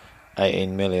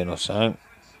 18 million or so.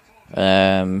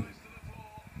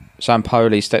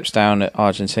 Sampoli steps down at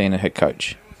Argentina head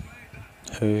coach.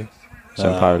 Who?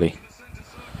 Sampoli.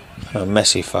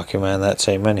 Messi fucking ran that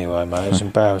team anyway, mate. It's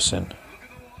embarrassing.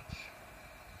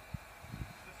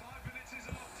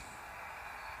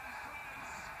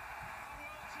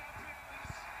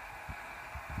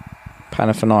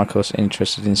 Panathinaikos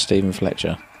interested in Stephen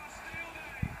Fletcher.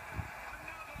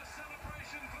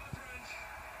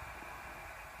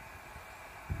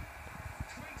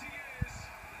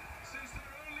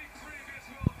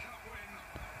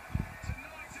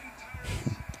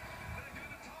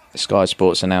 Sky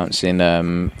Sports announcing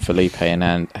Felipe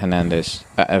Hernandez,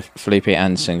 Felipe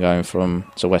Anderson going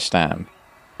to West Ham.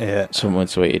 Yeah. Someone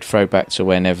tweeted, throwback to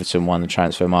when Everton won the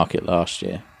transfer market last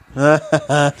year.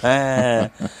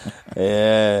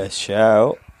 Yeah,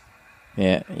 shout.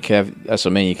 Yeah, you can have, that's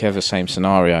what I mean. You can have the same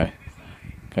scenario,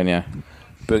 can you?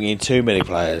 Bring in too many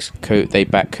players. They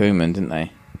backed Koeman, didn't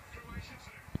they?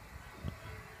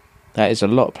 That is a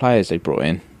lot of players they brought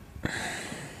in.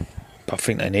 I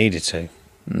think they needed to.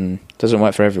 Doesn't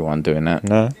work for everyone doing that.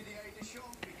 No.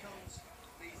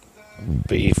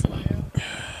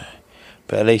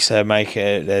 But at least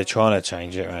they're trying to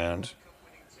change it around.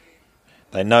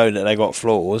 They know that they got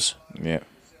flaws. Yeah.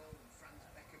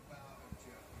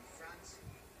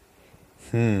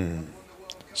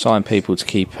 Sign people to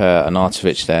keep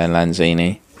Arnautovic there and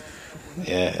Lanzini.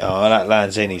 Yeah, that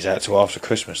Lanzini's out till after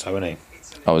Christmas, though, isn't he?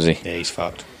 Oh, was he? Yeah, he's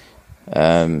fucked.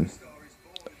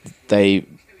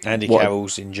 Andy What-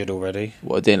 Carroll's injured already.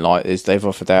 What I didn't like is they've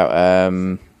offered out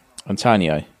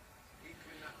Antonio.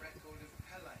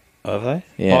 Have they?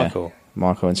 Yeah.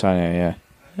 Michael. Antonio, yeah.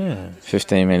 Yeah.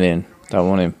 15 million. Don't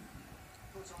want him.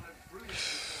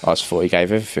 I just thought he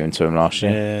gave everything to him last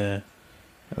year. Yeah.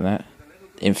 And that.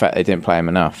 In fact, they didn't play him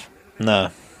enough. No.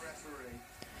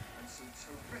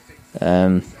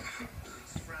 Do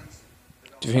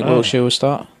you think Wilshere will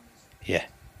start? Yeah.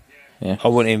 Yeah. I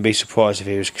wouldn't even be surprised if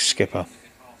he was skipper.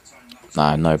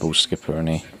 Nah, Noble's skipper, isn't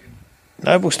he?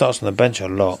 Noble starts on the bench a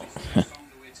lot.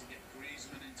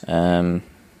 I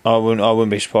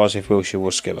wouldn't be surprised if Wilshere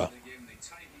was skipper.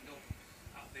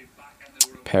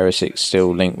 Perisic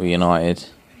still linked with United.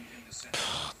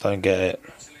 Don't get it.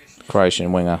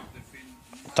 Croatian winger.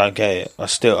 Don't get it. I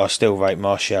still rate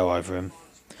Martial over him.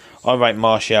 I rate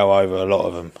Martial over a lot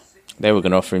of them. They were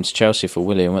going to offer him to Chelsea for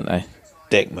William, weren't they?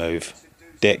 Dick move.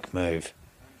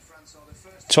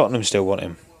 Tottenham still want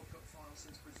him.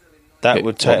 That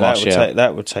would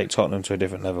take Tottenham to a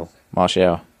different level.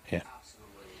 Martial. Yeah.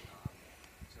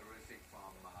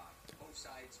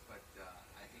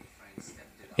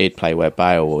 He'd play where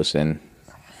Bale was in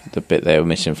the bit they were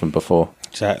missing from before.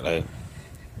 Exactly.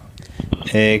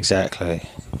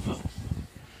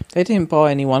 They didn't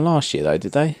buy anyone last year, though,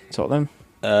 did they? Tottenham?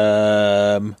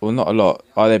 Well, not a lot.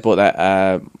 Oh, they bought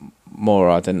that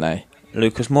Mora, didn't they?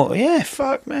 Lucas Moura. Yeah,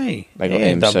 fuck me. They got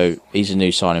him, so he's a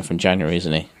new signing from January,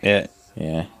 isn't he? Yeah.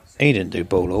 Yeah. He didn't do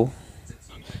ball all.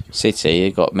 City,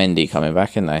 they got Mendy coming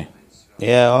back, didn't they?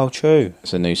 Yeah, true.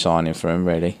 It's a new signing for him,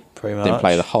 really. Pretty much. Didn't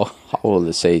play the whole of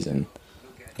the season.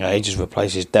 Yeah, he just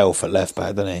replaces Delph at left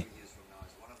back, doesn't he?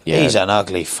 Yeah. He's an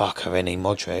ugly fucker, isn't he,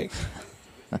 Modric?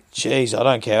 Jeez, I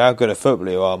don't care how good a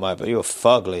footballer you are, mate, but you're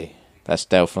fugly. That's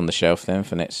Delph on the shelf then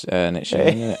for next year, isn't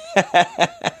it?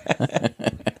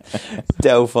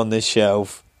 Delph on the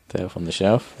shelf. Delph on the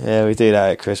shelf. Yeah, we do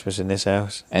that at Christmas in this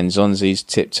house. And Zonzi's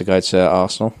tipped to go to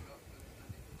Arsenal.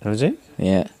 Was it?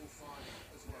 Yeah.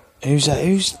 Who's that?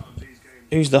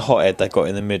 Who's the hothead they got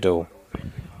in the middle?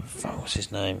 Fuck, what's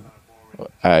his name?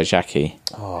 Xhaka.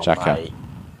 Oh, Xhaka. mate.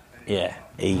 Yeah,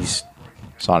 he's...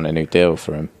 Signed a new deal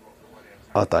for him.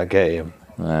 I don't get him.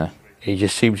 Yeah. He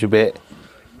just seems a bit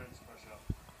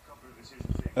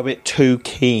too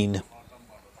keen.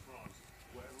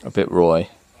 A bit Roy. Do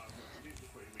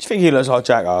you think he looks like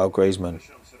Xhaka or Griezmann?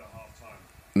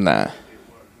 Nah.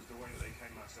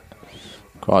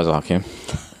 Cries like him.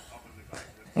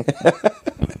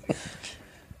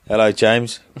 Hello,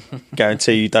 James.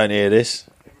 Guarantee you don't hear this.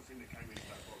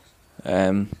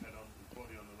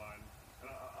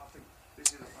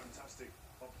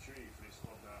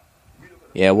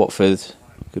 Yeah, Watford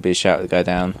could be a shout to go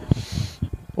down.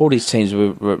 All these teams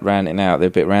were rounding out. They're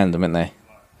a bit random, aren't they?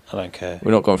 I don't care.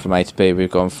 We're not going from A to B.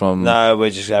 We've gone from... No, we're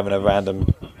just having a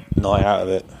random night out of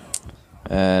it.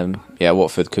 Yeah,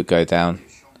 Watford could go down.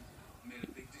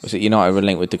 Was it United were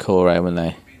linked with Decore, weren't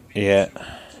they? Yeah.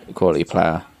 Quality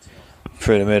player.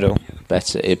 Through the middle.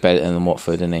 Better than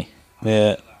Watford, isn't he?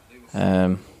 Yeah.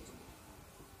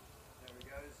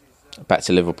 Back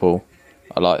to Liverpool.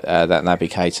 I like that Naby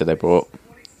Keita they brought.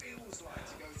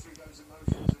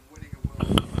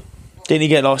 Didn't he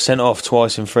get sent off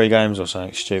twice in 3 games or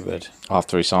something stupid?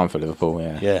 After he signed for Liverpool,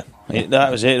 yeah. Yeah.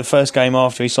 That was it. The first game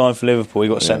after he signed for Liverpool, he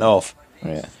got sent off.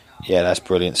 Yeah. Yeah, that's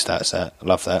brilliant stats, that. I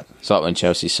love that. It's like when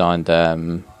Chelsea signed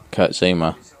Kurt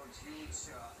Zuma.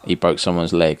 He broke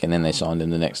someone's leg and then they signed him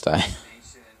the next day.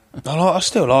 I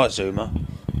still like Zuma.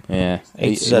 Yeah.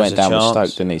 He deserves went a down with chance.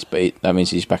 Stoke, didn't he? But that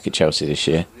means he's back at Chelsea this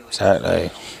year. Exactly.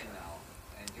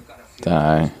 Don't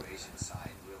know.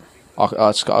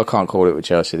 I can't call it with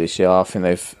Chelsea this year. I think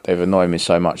they've annoyed me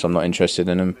so much. I'm not interested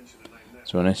in them,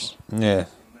 to be honest. Yeah.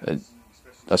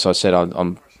 That's why I said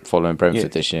I'm following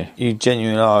Brentford this year. You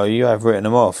genuinely are. You have written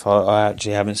them off. I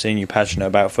actually haven't seen you passionate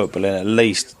about football in at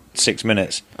least 6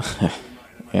 minutes.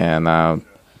 Yeah, no.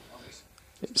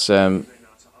 It's I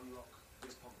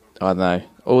don't know.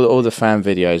 All the fan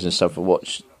videos and stuff I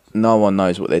watch, no one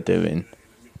knows what they're doing.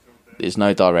 There's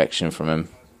no direction from them.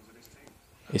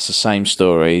 It's the same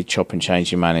story, chop and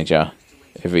change your manager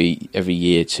every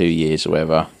year, 2 years or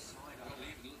whatever.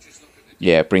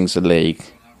 Yeah, it brings the league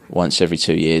once every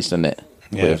 2 years, doesn't it?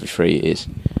 Yeah. Or every 3 years.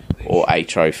 Or a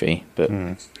trophy. But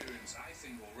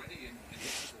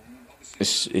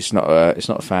it's not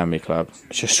a family club.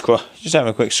 Just having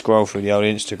a quick scroll through the old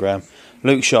Instagram.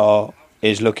 Luke Shaw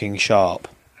is looking sharp.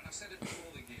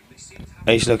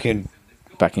 He's looking...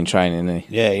 Back in training, isn't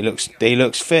he? Yeah, he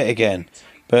looks fit again.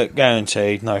 But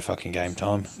guaranteed, no fucking game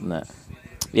time. No.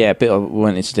 Yeah, a bit I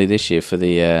wanted to do this year for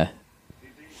the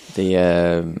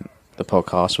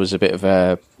podcast was a bit of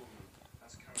a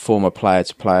former player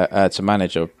to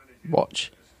manager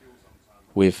watch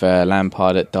with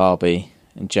Lampard at Derby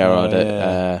and Gerrard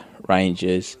at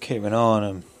Rangers. Keep an eye on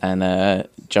him. And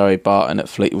Joey Barton at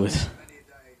Fleetwood.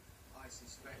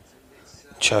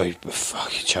 Joey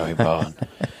Barton.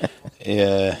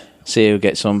 Yeah. See who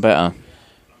gets on better.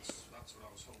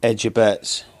 Edge your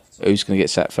bets. Who's going to get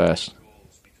sacked first?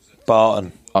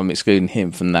 Barton. I'm excluding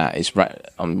him from that.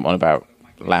 I'm on about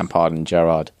Lampard and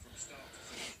Gerrard.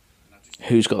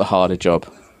 Who's got the harder job?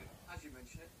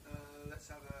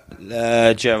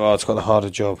 Gerrard's got the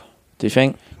harder job. Do you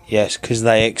think? Yes, because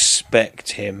they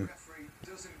expect him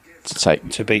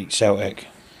to beat Celtic.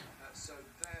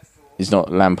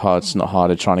 Lampard's not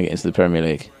harder trying to get into the Premier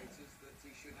League?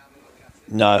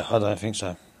 No, I don't think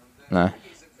so. No.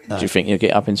 Do you think he'll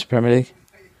get up into the Premier League?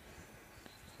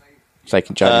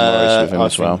 Taking Jody Morris with him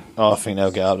as well. I think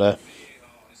they'll get up there.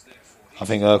 I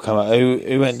think they'll come up.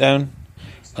 Who went down?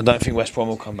 I don't think West Brom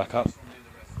will come back up.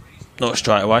 Not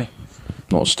straight away.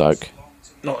 Not Stoke.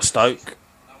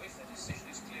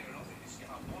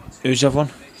 Who's the other one?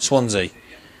 Swansea.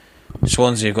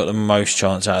 Swansea have got the most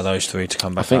chance out of those three to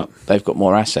come back up. I think they've got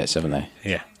more assets, haven't they?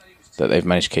 Yeah. That they've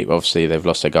managed to keep. Obviously, they've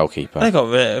lost their goalkeeper. They got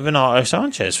Renato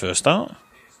Sanchez for a start.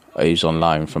 He's on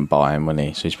loan from Bayern, wasn't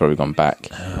he? So he's probably gone back.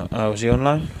 Was he on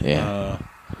loan? Yeah.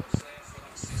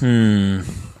 No,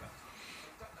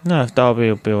 Derby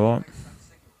will be alright.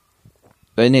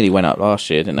 They nearly went up last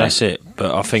year, didn't they? That's it.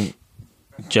 But I think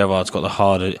Gerrard's got the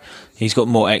harder. He's got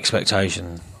more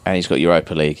expectation. And he's got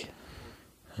Europa League.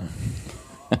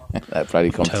 That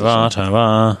bloody competition.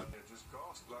 Ta-ra.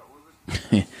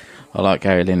 I like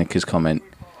Gary Lineker's comment.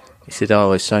 He said,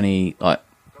 it's only like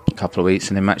a couple of weeks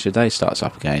and then Match of the Day starts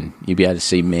up again. You'll be able to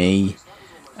see me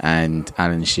and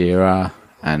Alan Shearer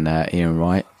and Ian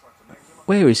Wright.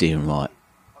 Where is Ian Wright?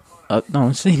 No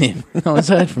one's seen him. No one's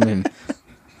heard from him.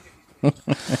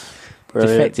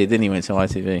 Defected, didn't he, went to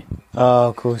ITV? Oh,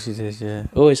 of course he did, yeah.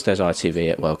 Always does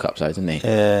ITV at World Cups, though, doesn't he?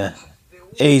 Yeah.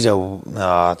 No,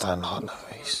 I don't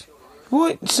like Louise.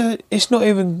 What? So it's not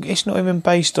even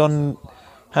based on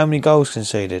how many goals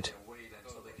conceded.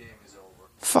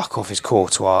 Fuck off, it's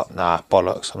Courtois. Nah,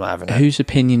 bollocks. I'm not having that. Whose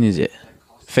opinion is it?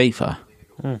 FIFA.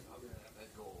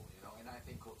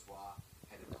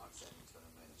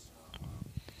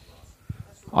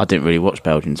 I didn't really watch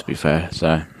Belgium, to be fair.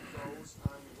 So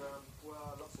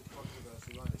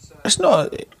it's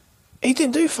not. He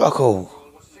didn't do fuck all.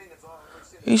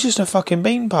 He's just a fucking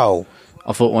beanpole.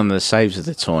 I thought one of the saves of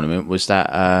the tournament was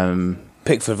that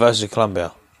Pickford versus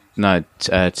Colombia. No,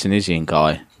 Tunisian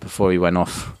guy before he went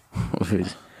off. He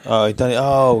done it.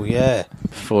 Oh yeah.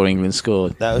 Before England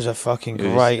scored. That was a fucking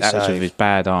great save. That was with his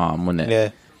bad arm, wasn't it? Yeah.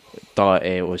 He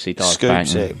died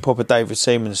Scoops it, proper David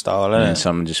Seaman style, isn't it? And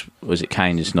someone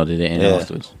Kane just nodded it in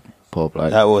afterwards. Poor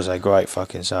bloke. That was a great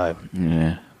fucking save.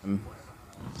 Yeah.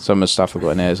 Some of the stuff I've got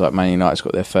in there is like Man United's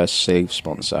got their first sleeve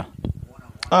sponsor.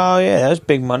 Oh yeah, that was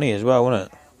big money as well,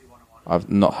 wasn't it? I've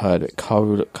not heard it.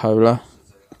 Cola?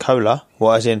 Cola?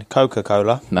 What, as in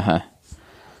Coca-Cola? No.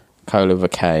 Cola with a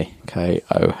K.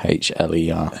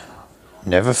 Kohler.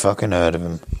 Never fucking heard of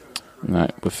him. No,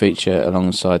 we feature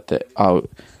alongside the...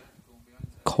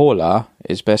 Cola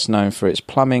is best known for its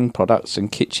plumbing products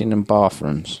and kitchen and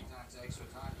bathrooms.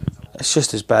 It's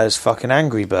just as bad as fucking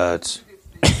Angry Birds.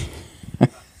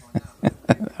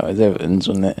 That was Everton's,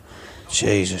 wasn't it?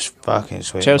 Jesus fucking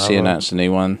sweet. Chelsea announced a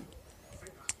new one.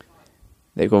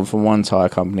 They've gone from one tyre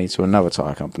company to another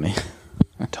tyre company.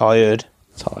 Tired.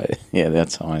 Yeah, they're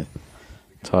tired.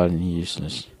 Tired and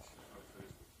useless.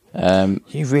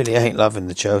 You really ain't loving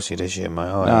the Chelsea this year, mate,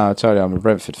 are you? No, I told you I'm a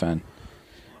Brentford fan.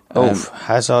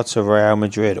 Hazard to Real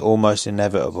Madrid, almost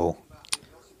inevitable.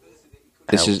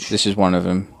 This is one of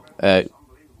them.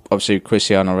 Obviously,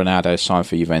 Cristiano Ronaldo signed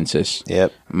for Juventus.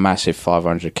 Yep. Massive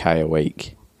 500k a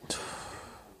week.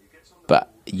 But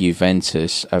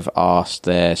Juventus have asked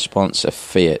their sponsor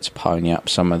Fiat to pony up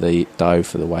some of the dough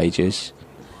for the wages.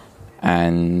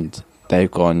 And they've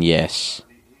gone yes.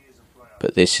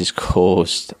 But this has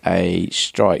caused a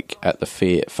strike at the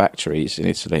Fiat factories in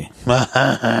Italy.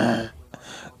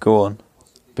 Go on.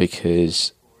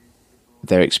 Because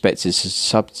they're expected to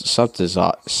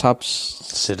subsidise.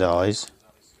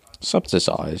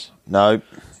 No,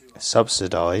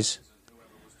 subsidise.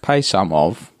 Pay some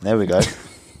of. There we go.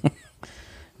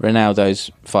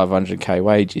 Ronaldo's 500k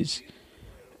wages.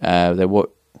 Their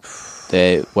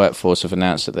workforce have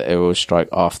announced that they will strike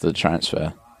after the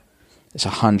transfer. It's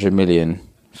 100 million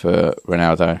for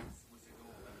Ronaldo.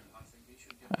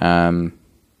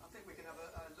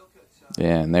 Yeah,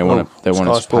 and they want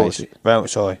to pay.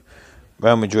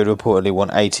 Real Madrid reportedly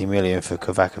want 80 million for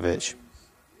Kovacic.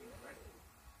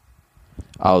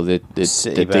 Oh, the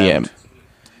DM.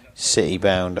 City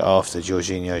bound after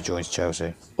Jorginho joins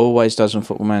Chelsea. Always does on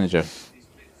Football Manager.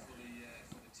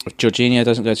 If Jorginho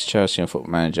doesn't go to Chelsea on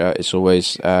Football Manager, it's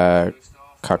always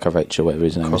Kakovic or whatever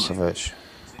his name is.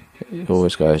 It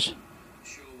always goes.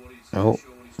 Oh,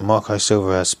 Marco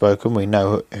Silva has spoken. We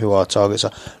know who our targets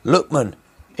are. Lookman,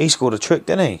 he scored a trick,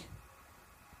 didn't he?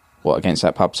 What, against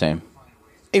that pub team?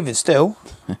 Even still.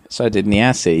 So did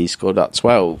Niassi. He scored up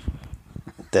 12.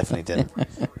 Definitely didn't.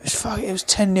 It was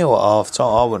 10-0 at half time.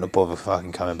 I wouldn't have bothered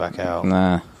fucking coming back out.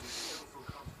 Nah.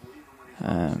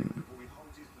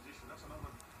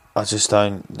 I just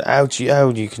don't. How do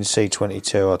you concede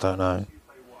 22? I don't know.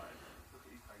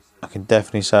 I can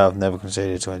definitely say I've never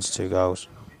conceded 22 goals.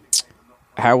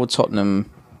 How would Tottenham?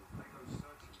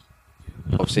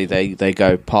 Obviously, they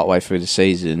go part way through the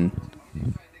season,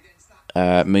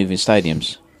 moving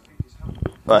stadiums.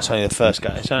 Well, it's only the first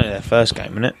game. It's only their first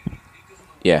game, isn't it?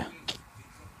 Yeah.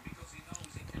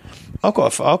 I've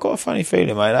got a funny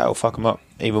feeling, mate. That'll fuck them up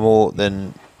even more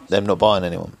than them not buying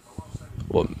anyone.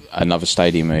 What, another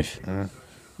stadium move?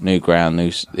 New ground.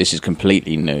 This is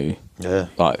completely new. Yeah.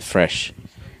 Like fresh.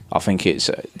 I think it's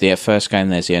the first game.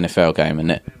 There's the NFL game,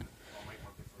 isn't it?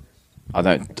 I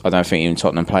don't think even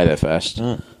Tottenham play there first.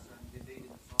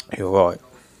 You're right.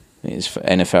 It's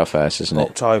NFL first, isn't it?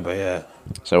 October, yeah.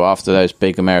 So after those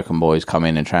big American boys come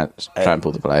in and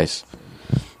trample the place.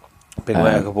 Big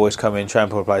American boys come in,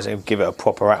 trample the place, and give it a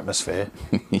proper atmosphere.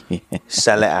 Yeah.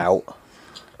 Sell it out.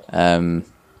 Well,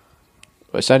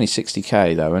 it's only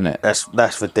 60k though, isn't it?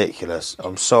 That's ridiculous.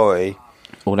 I'm sorry.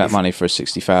 All that money for a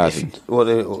 60,000. What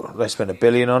they spent $1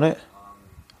 billion on it,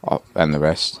 and the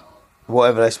rest.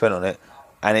 Whatever they spent on it,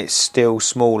 and it's still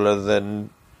smaller than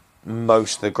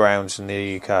most of the grounds in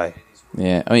the UK.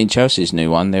 Yeah, I mean Chelsea's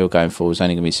new one they were going for was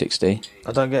only going to be 60.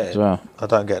 I don't get it. As well. I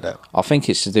don't get that. I think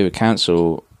it's to do with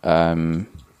council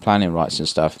planning rights and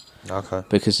stuff. Okay.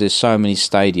 Because there's so many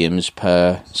stadiums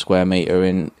per square metre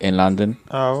in London.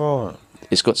 Oh, right.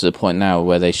 It's got to the point now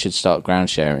where they should start ground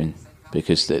sharing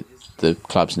because the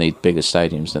clubs need bigger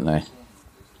stadiums, don't they?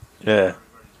 Yeah.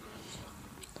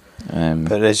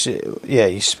 But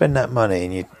you spend that money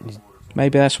and you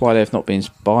maybe that's why they've not been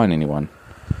buying anyone.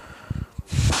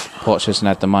 Poch hasn't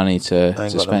had the money to got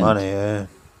spend. The money, yeah.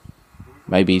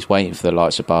 Maybe he's waiting for the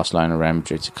likes of Barcelona and Real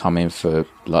Madrid to come in for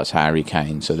likes of Harry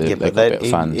Kane, so they've got a bit of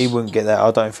funds. He wouldn't get that.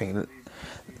 I don't think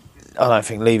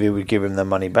Levy would give him the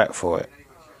money back for it.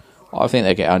 I think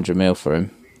they get 100 mil for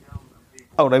him.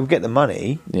 Oh, they would get the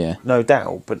money, yeah, no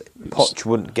doubt. But Poch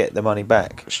wouldn't get the money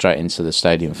back straight into the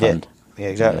stadium fund. Yeah,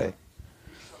 exactly.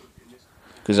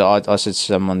 Because I said to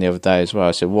someone the other day as well.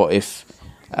 I said, what if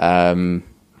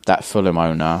that Fulham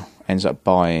owner ends up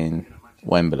buying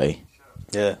Wembley?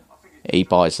 Yeah. He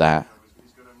buys that.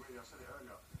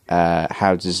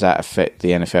 How does that affect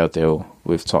the NFL deal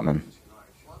with Tottenham?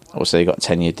 Also, they got a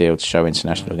 10-year deal to show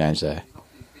international games there.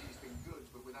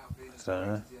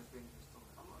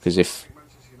 Because if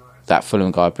that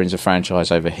Fulham guy brings a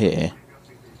franchise over here,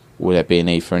 will there be a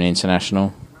need for an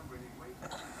international?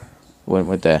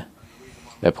 Would there?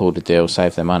 They pull the deal,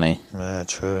 save their money. Yeah,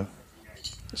 true.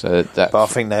 So but I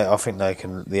think they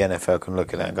can. The NFL can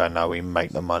look at that and go, "No, we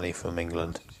make the money from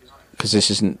England." Because this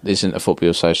isn't a football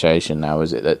association now,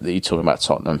 is it? That you're talking about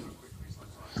Tottenham.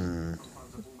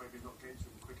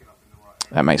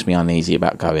 That makes me uneasy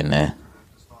about going there.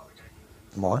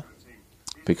 Why?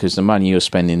 Because the money you're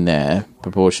spending there,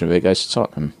 proportion of it goes to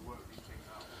Tottenham.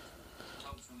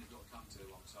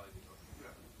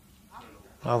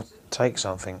 I'll take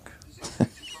something.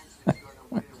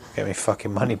 Get me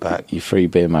fucking money back. You free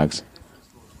beer mugs.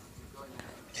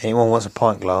 Anyone wants a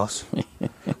pint glass?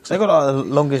 Cause they got like the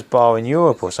longest bar in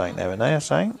Europe or something, haven't they? Or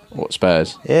something. What,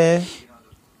 Spurs? Yeah.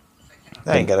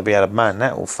 They ain't gonna be able to man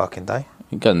that all fucking day.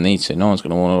 You're gonna need to. No one's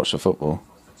gonna want to watch the football.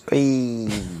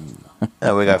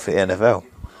 No, we go for the NFL.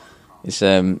 It's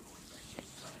I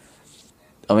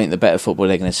mean, the better football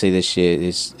they're going to see this year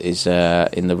is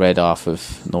in the red half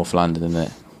of North London, isn't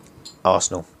it?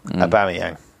 Arsenal.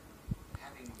 Aubameyang.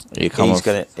 He's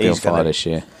going this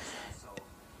year.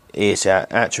 He hit a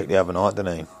hat-trick the other night,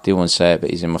 didn't he? Didn't want to say it, but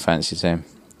he's in my fantasy team.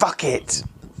 Fuck it!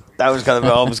 That was going to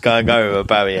be. I was going to go with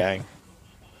Aubameyang.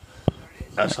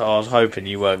 That's what I was hoping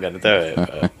you weren't going to do it.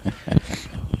 But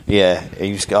yeah,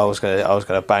 I was going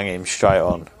to bang him straight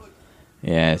on.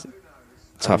 Yeah,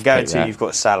 tough. I guarantee you've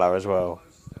got Salah as well.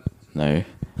 No,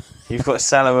 you've got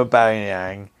Salah,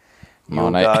 Aubameyang.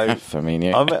 Mane,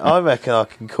 Firmino. I reckon I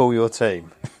can call your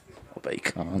team. But you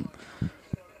can't.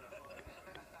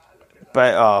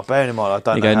 Bearing in mind, I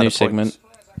don't know how new the segment.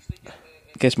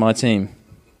 Guess my team.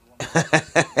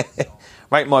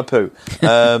 Rate my poo.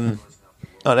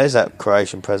 Oh, there's that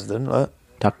Croatian president. Look.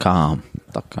 .com.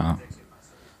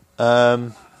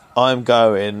 I'm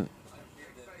going.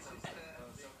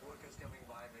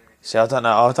 See, I don't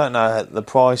know the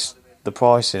price. The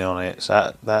pricing on it.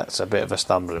 So that's a bit of a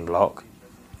stumbling block.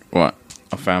 Right,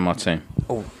 I found my team.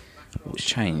 Oh, It's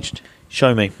changed.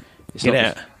 show me. It's Get not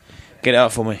it out. Get it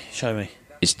out for me. Show me.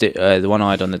 It's the one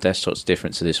I had on the desktop's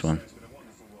different to this one.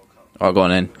 Alright, go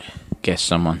on then. Guess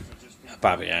someone.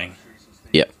 Aubameyang.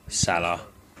 Yep. Salah.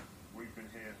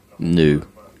 No.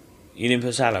 You didn't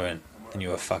put Salah in, and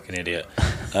you're a fucking idiot.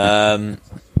 I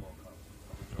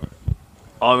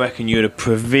reckon you'd have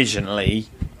provisionally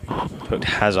put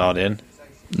Hazard in.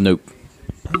 Nope.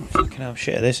 Oh, fucking hell,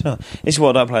 shit, this no. This is why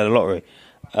I don't play the lottery.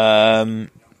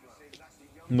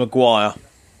 Maguire.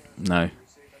 No.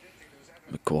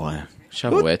 Maguire.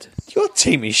 Shovelhead. Your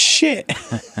team is shit.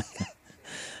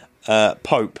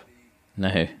 Pope.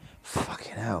 No.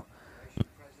 Fucking hell.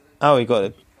 Oh, he got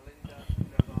it.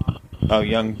 Oh,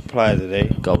 young player,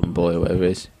 did he? Golden boy or whatever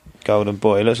it is. Golden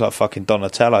boy. He looks like fucking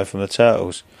Donatello from the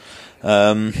Turtles.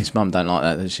 His mum don't like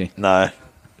that, does she? No.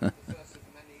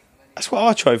 That's what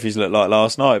our trophies looked like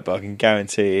last night, but I can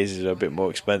guarantee his is a bit more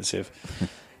expensive.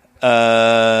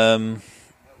 Fucking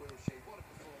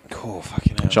hell.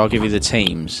 Shall I give you the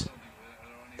teams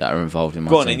that are involved in my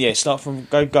Go on team? then, yeah, start from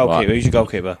goalkeeper. Right. Who's your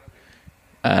goalkeeper?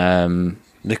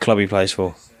 The club he plays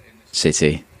for.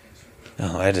 City.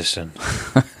 Oh, Edison.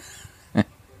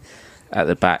 At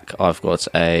the back, I've got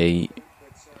a...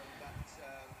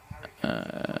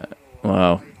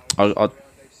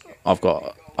 I've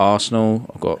got Arsenal,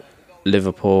 I've got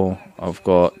Liverpool, I've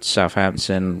got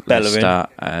Southampton, Bellerin. Leicester,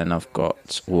 and I've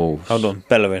got Wolves. Hold on,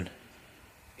 Bellerin.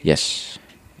 Yes.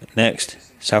 Next,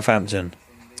 Southampton.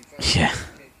 Yeah.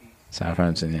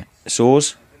 Southampton, yeah.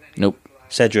 Soares. Nope.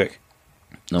 Cedric.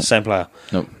 Nope. Same player.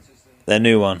 Nope. Their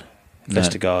new one. No.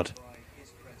 Vestergaard.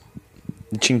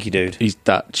 The chinky dude. He's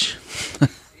Dutch.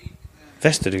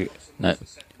 Vestergaard. No.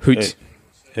 Hoot.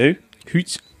 Who?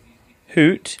 Hoot.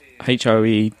 Hoot.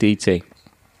 Hoedt.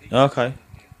 Okay.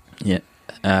 Yeah.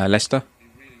 Leicester.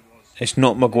 It's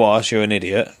not Maguire, so you're an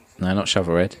idiot. No, not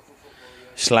Shovelhead.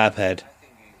 Slabhead.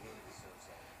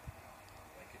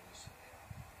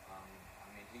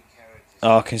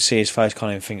 Oh, I can see his face,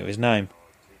 can't even think of his name.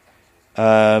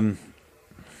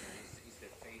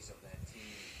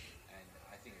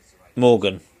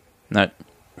 Morgan. No. I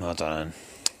don't know.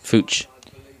 Fooch.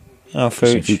 Oh,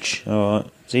 Fooch. Fooch. Alright.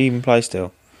 Does he even play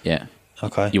still? Yeah.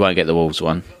 Okay. You won't get the Wolves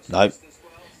one. Nope.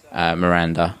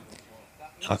 Miranda.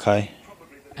 Okay.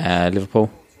 Liverpool.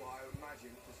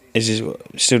 Is he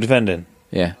still defending?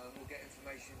 Yeah.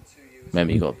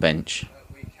 Remember, you got a bench.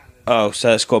 Oh,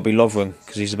 so it's got to be Lovren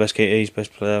because he's the best keeper. He's the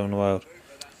best player in the world.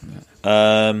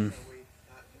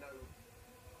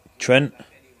 Trent.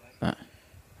 No.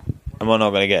 Am I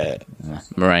not going to get it?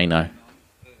 Moreno.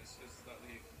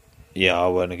 Yeah, I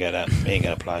won't get that. He ain't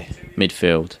going to play.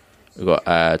 Midfield. We've got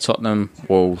Tottenham,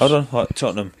 Wolves. Hold on, right,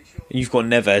 Tottenham. You've got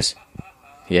Neves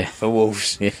Yeah. for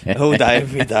Wolves. Yeah. All day,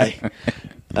 every day.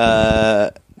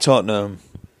 Tottenham.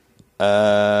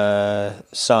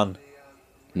 Son.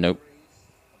 Nope.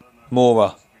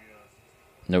 Mora.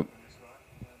 Nope.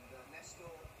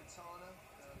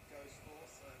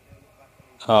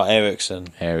 Oh, Ericsson.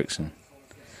 Ericsson.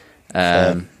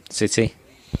 Fair. City.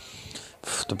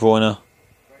 De Bruyne.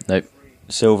 Nope.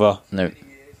 Silva. Nope.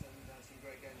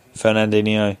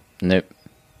 Fernandinho. Nope.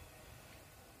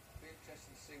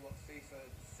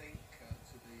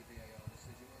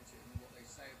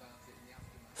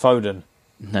 Foden.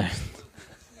 No.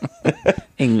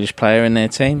 English player in their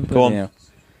team. Go on.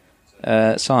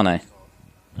 Yeah. Sane.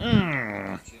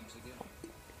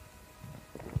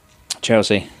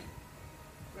 Chelsea.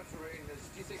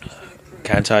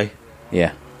 Kante.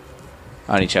 Yeah.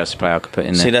 Only Chelsea player I could put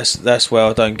in See, there. that's where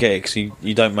I don't get it because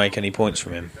you don't make any points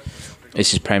from him.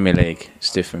 This is Premier League.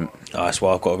 It's different. Oh, that's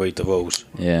why I've got to read the rules.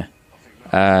 Yeah.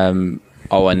 And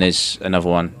there's another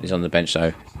one. He's on the bench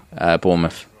though.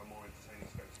 Bournemouth.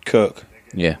 Cook.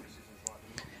 Yeah.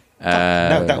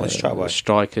 No, that one's straight away.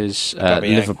 Strikers.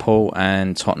 Aubameyang. Liverpool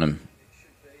and Tottenham.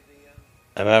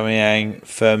 Aubameyang,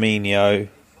 Firmino.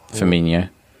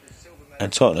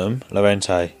 and Tottenham,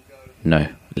 Llorente. No.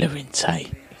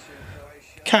 Llorente.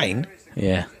 Kane?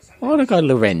 Yeah. Why would I go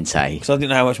Llorente? Because I didn't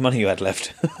know how much money you had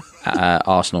left.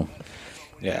 Arsenal.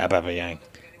 Yeah, Aubameyang.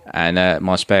 And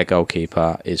my spare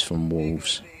goalkeeper is from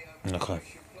Wolves. Okay.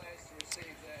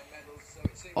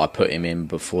 I put him in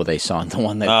before they signed the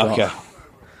one they've Okay. got.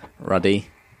 Ruddy.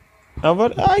 Oh,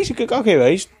 but he's a good goalkeeper.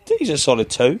 He's a solid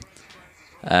 2.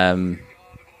 Well,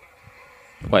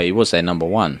 he was their number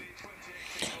 1.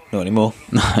 Not anymore.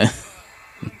 No.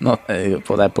 Not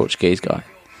that Portuguese guy.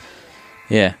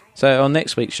 Yeah. So on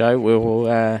next week's show,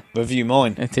 we'll Review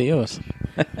mine. into yours.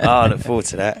 I look forward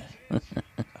to that.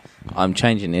 I'm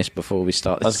changing this before we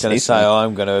start. I was going to say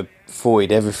I'm going to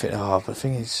avoid everything. But the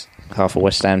thing is, half a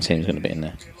West Ham team is going to be in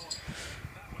there.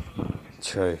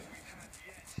 True.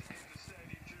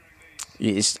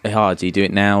 It's hard. Do you do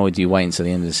it now, or do you wait until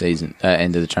the end of the season,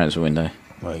 end of the transfer window?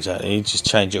 Well, exactly. You just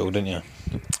change it all, didn't you?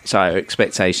 So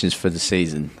expectations for the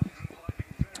season.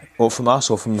 Or from us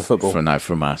or from the football?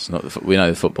 From us. Not we know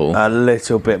the football. A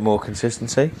little bit more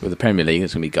consistency. With the Premier League,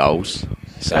 it's going to be goals,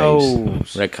 saves,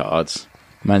 Goals. red cards,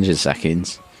 manager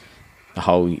sackings, the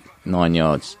whole 9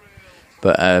 yards.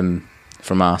 But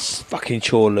from us, Fucking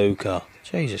Chor Luca.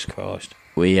 Jesus Christ.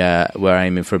 we're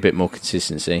aiming for a bit more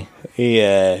consistency.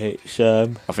 Yeah, it's I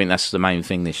think that's the main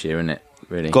thing this year, isn't it?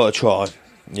 Really, got to try.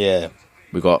 Yeah.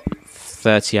 we've got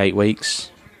 38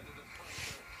 weeks,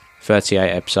 38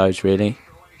 episodes, really.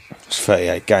 It's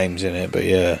 38 games in it, but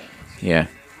yeah. Yeah.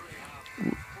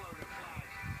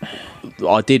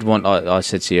 I did want. I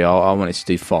said to you, I wanted to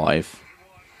do 5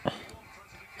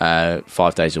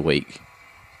 days a week,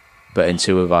 but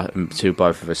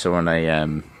both of us are on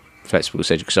a flexible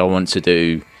schedule because I want to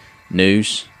do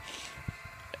news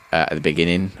at the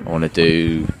beginning. I want to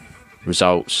do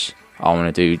results. I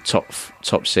want to do top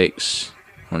 6.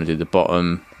 I want to do the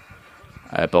bottom,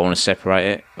 but I want to separate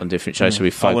it on different shows. So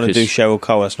we focus. I want to do Cheryl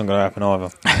Cole. That's not going to happen either.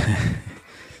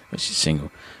 Which is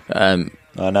single. I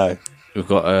know. We've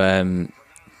got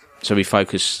so we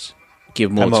focus.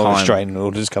 Give more more time. restraining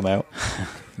orders come out.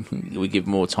 We give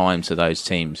more time to those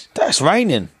teams. That's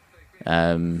raining.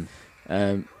 Yeah,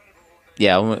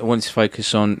 I wanted to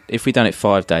focus on. If we done it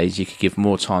 5 days, you could give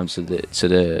more time to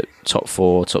the top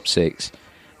 4, top 6,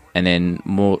 and then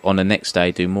more on the next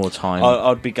day. Do more time.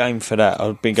 I'd be game for that.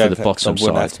 I'd be game the for bottom that. I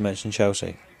wouldn't side. have to mention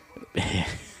Chelsea. Yeah,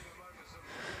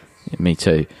 me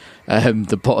too.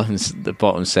 The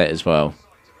bottom set as well.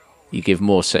 You give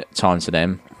more time to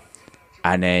them,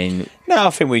 and then No, I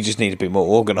think we just need to be more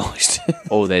organised.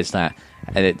 there's that.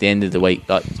 And at the end of the week,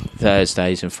 like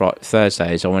Thursdays and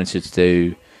Thursdays, I wanted to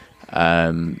do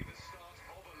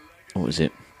what was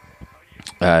it?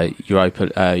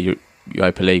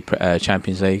 Europa League,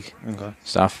 Champions League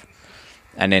stuff,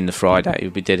 and then the Friday it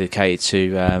would be dedicated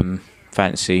to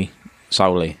fantasy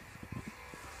solely.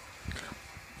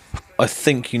 I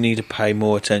think you need to pay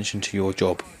more attention to your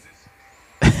job.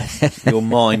 Your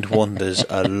mind wanders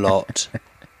a lot.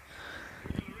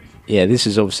 Yeah, this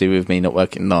is obviously with me not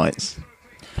working nights.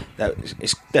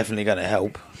 It's definitely going to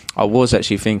help. I was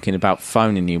actually thinking about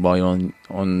phoning you while you're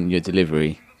on your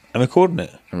delivery I'm recording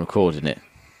it. and recording it,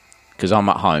 because I'm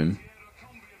at home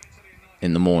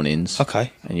in the mornings.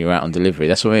 Okay. And you're out on delivery.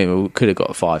 That's what I mean. We could have got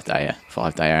a 5 day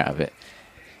out of it.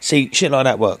 See, shit like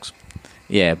that works.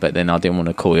 Yeah, but then I didn't want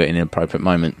to call you at an inappropriate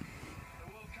moment.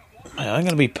 Man, I'm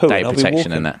going to be pooing. Data I'll be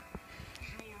protection walking. and that.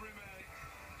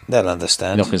 They'll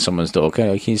understand. Knocking someone's door.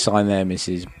 Okay, can you sign there,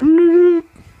 Mrs.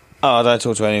 Oh, I don't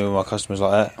talk to any of my customers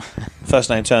like that. First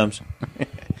name terms.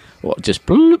 What, just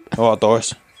bloop? All right,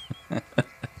 Doris.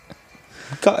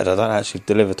 Gutted, I don't actually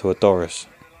deliver to a Doris.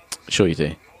 Sure you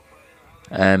do.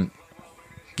 Yeah,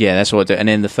 that's what I do. And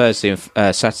then the Thursday,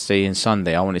 Saturday and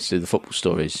Sunday, I wanted to do the football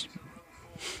stories.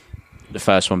 The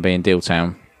first one being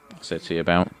Dealtown, I said to you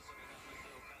about.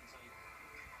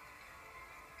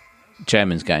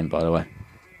 Chairman's game, by the way.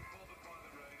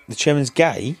 The chairman's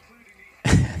gay?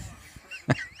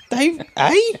 Dave,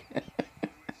 eh?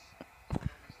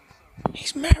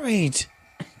 He's married.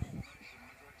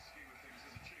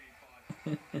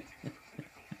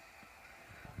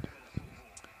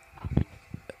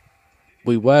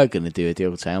 We were going to do a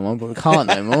Dealtown one, but we can't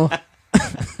no more.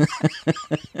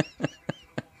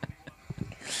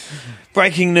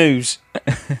 Breaking news.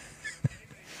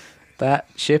 That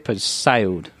ship has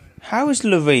sailed. How is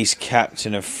Lloris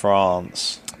captain of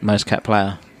France? Most capped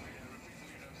player.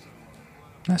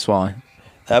 That's why.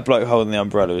 That bloke holding the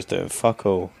umbrella is doing fuck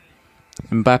all.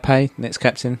 Mbappe, next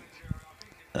captain.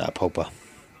 Pogba.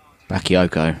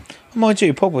 Bakayoko. Mind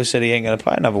you, Pogba said he ain't going to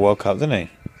play another World Cup, didn't he?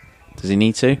 Does he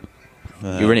need to?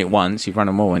 You're in it once, you've run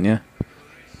them all, haven't you?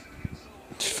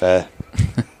 It's fair.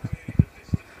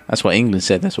 That's what England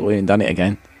said, that's what we ain't done it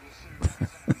again.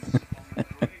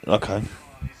 Okay.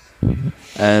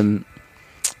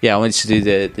 Yeah, I wanted to do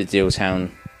the Dealtown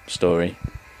story.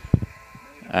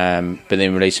 But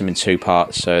then release them in 2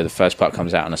 parts. So the first part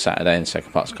comes out on a Saturday and the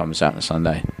second part comes out on a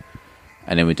Sunday.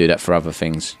 And then we do that for other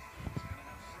things.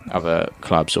 Other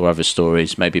clubs or other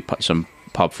stories. Maybe some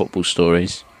pub football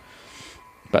stories.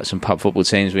 But some pub football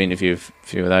teams, we interview a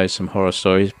few of those. Some horror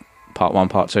stories. Part 1,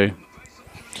 part 2.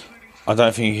 I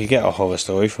don't think you could get a horror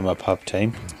story from a pub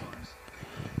team.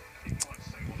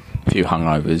 few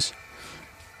hungovers.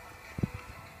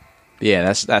 Yeah,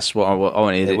 that's what I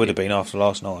wanted. It would have been after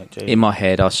last night. Gee. In my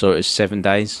head, I saw it as 7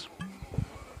 days.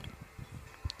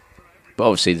 But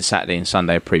obviously, the Saturday and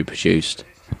Sunday are pre-produced.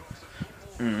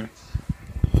 Oh,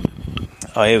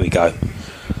 here we go.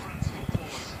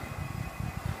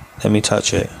 Let me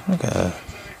touch it. Okay.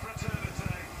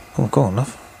 Oh, go on,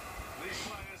 love.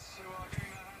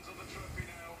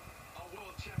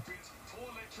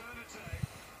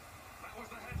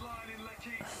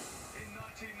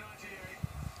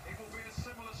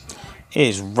 It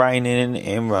is raining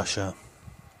in Russia.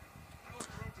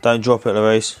 Don't drop it,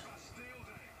 Louise.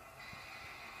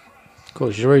 Of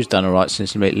course, Giroud's done all right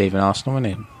since leaving Arsenal,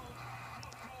 hasn't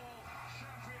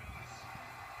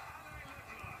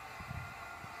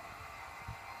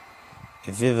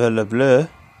he? Vive le bleu.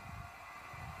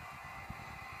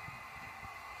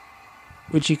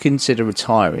 Would you consider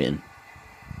retiring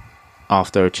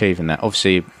after achieving that?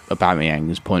 Obviously, Aubameyang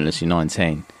was pointless in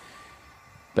 19.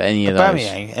 But any of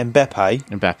Aubameyang, those...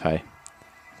 Mbappe.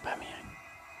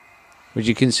 Would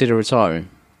you consider retiring?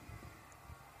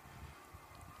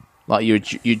 Like you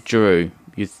drew,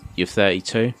 you're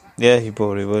 32. Yeah, you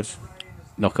probably would.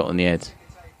 Knock it on the head.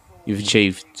 You've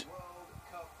achieved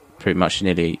pretty much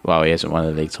nearly... Well, he hasn't won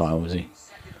the league title, has he?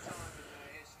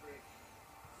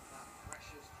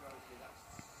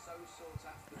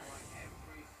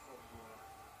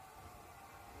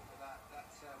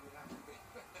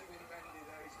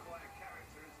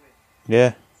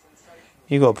 Yeah.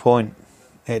 You got a point.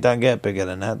 It don't get bigger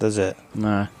than that, does it?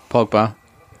 No. Pogba.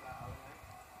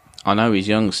 I know he's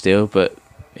young still, but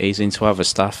he's into other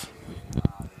stuff.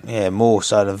 Yeah, more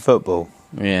so than football.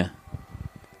 Yeah.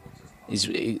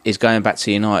 He's going back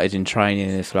to United and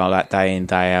training for like that day in,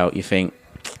 day out. You think,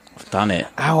 I've done it.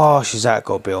 How harsh has that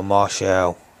got to be on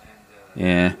Martial?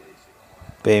 Yeah.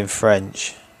 Being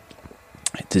French.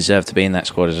 He deserved to be in that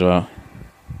squad as well.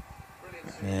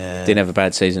 Yeah. Didn't have a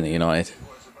bad season at United.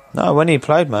 No, when he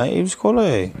played, mate, he was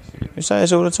quality. We say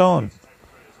this all the time.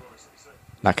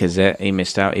 Lacazette, he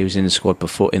missed out. He was in the squad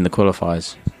before in the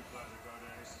qualifiers.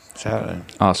 Shouting.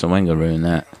 Arsene Wenger ruined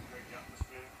that.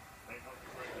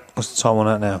 What's the time on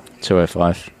that now?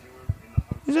 2:05.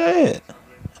 Is that it?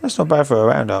 That's not bad for a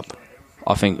roundup.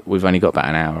 I think we've only got about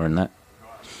an hour in that.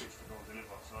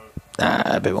 Nah,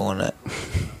 a bit more than that.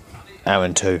 Hour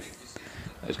and 2.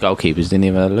 Those goalkeepers didn't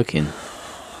even look in.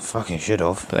 Fucking should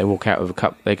have. But they walk out with a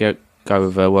cup. They go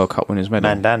with a World Cup winners medal.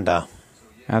 Mandanda.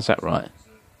 How's that right?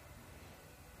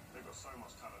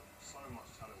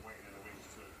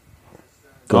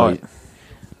 Right.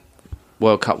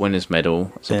 World Cup winners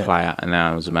medal as a player, and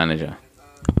now as a manager.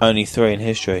 Only 3 in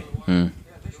history.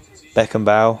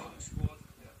 Beckenbauer.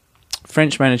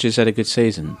 French managers had a good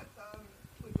season,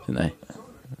 didn't they?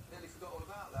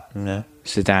 No.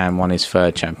 Zidane won his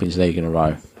 3rd Champions League in a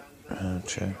row. Oh,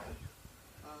 true.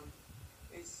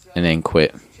 And then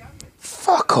quit.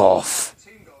 Fuck off.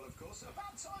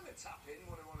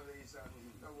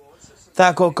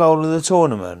 That got goal of the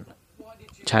tournament.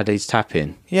 Chadley's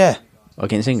tap-in? Yeah.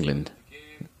 Against England?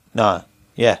 No.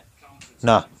 Yeah.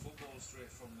 No.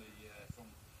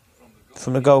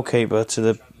 From the goalkeeper to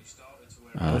the...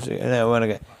 But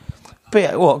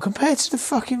yeah, what? Compared to the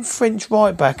fucking French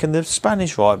right back and the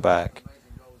Spanish right back?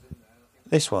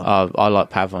 This one. I like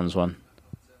Pavon's one.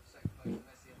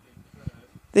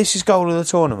 This is goal of the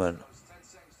tournament.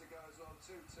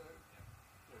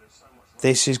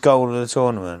 This is goal of the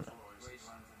tournament.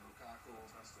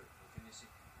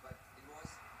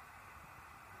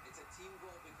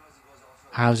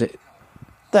 How's it?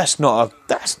 That's not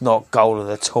goal of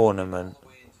the tournament.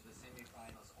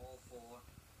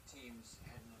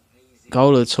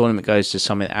 Goal of the tournament goes to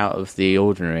something out of the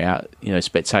ordinary,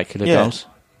 spectacular goals.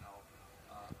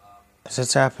 It's a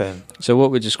tap-in. So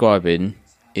what we're describing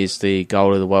is the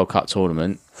goal of the World Cup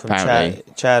tournament, From apparently.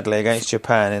 Chadley against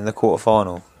Japan in the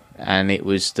quarter-final. And it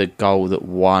was the goal that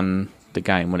won the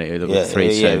game, wasn't it? Yeah,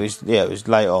 3-2. It was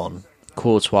late on.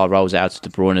 Courtois rolls it out to De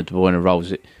Bruyne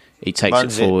rolls it. He takes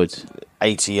Runs it forward.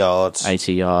 80 yards.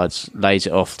 80 yards. Lays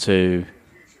it off to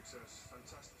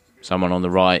someone on the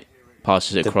right.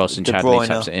 Passes it across and Chadley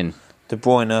taps it in. De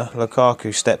Bruyne,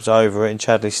 Lukaku steps over it and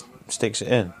Chadley sticks it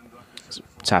in.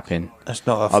 Tap in. That's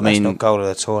not goal of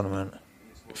the tournament.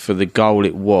 For the goal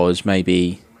it was,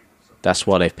 maybe that's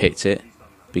why they've picked it.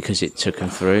 Because it took them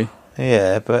through.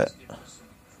 Yeah, but...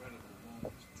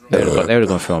 They would have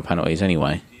gone through on penalties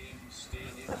anyway.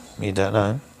 You don't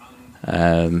know.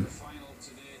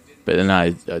 But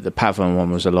no, the Pavon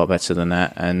one was a lot better than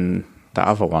that, and that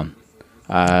other one,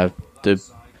 the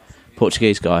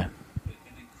Portuguese guy.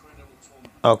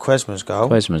 Oh, Quaresma's goal.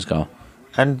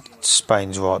 And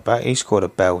Spain's right back. He scored a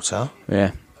belter.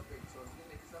 Yeah.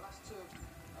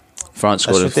 France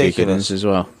scored a few good ridiculous. ones as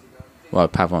well. Well,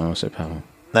 Pavon, also Pavon. No,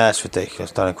 that's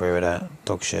ridiculous. Don't agree with that.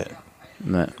 Dog shit.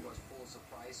 No.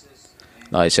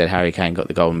 Like I said, Harry Kane got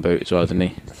the golden boot as well, didn't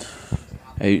he?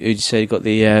 Who did you say got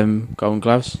the golden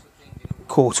gloves?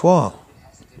 Courtois.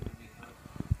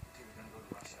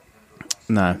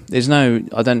 No. There's no...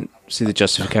 I don't see the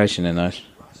justification in those.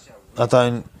 I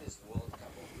don't...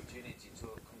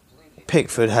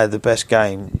 Pickford had the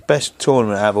best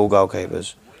tournament out of all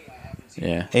goalkeepers.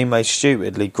 Yeah. He made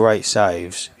stupidly great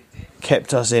saves,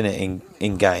 kept us in it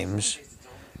in games,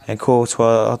 and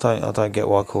Courtois, I don't get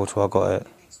why Courtois got it.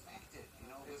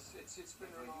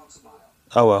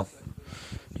 Oh well.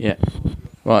 Yeah.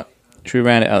 Right. Should we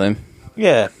round it out then?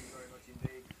 Yeah.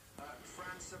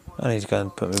 I need to go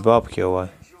and put my barbecue away.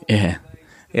 Yeah.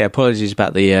 Yeah, apologies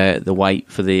about the wait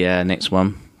for the next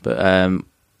one. But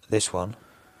This one.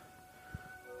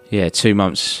 yeah, 3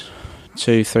 months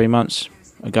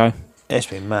ago. It's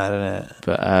been mad, isn't it?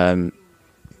 But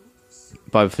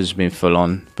both of us have been full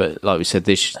on. But like we said,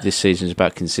 this season is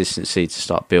about consistency to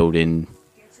start building,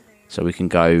 so we can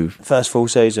go First full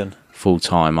season. full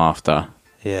time after.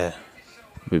 Yeah.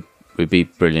 We'd be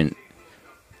brilliant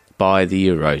by the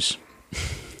Euros.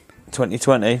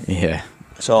 2020. Yeah.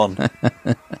 It's on.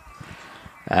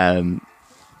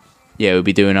 Yeah, we'll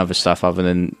be doing other stuff other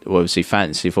than, well, obviously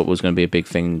fantasy football is going to be a big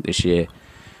thing this year.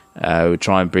 We'll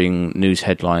try and bring news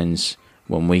headlines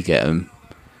when we get them.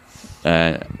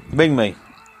 Ring me.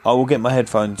 I will get my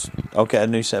headphones. I'll get a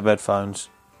new set of headphones.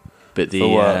 But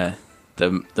For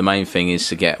the main thing is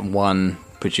to get one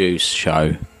produced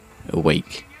show a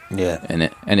week. Yeah. And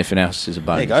anything else is a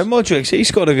bonus. There you go. Modric, he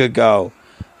scored a good goal.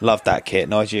 Love that kit.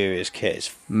 Nigeria's kit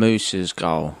is... Moose's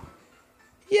goal.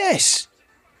 Yes!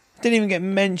 Didn't even get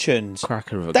mentioned.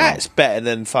 Cracker of a That's goal. better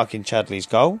than fucking Chadley's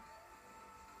goal.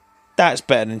 That's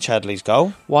better than Chadley's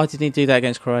goal. Why didn't he do that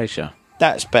against Croatia?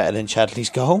 That's better than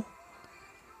Chadley's goal.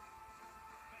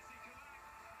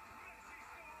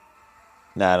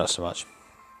 Nah, not so much.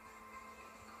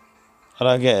 I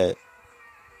don't get it.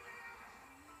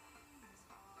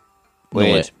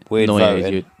 Weird Neuer,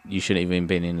 voting. you shouldn't even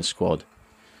been in the squad.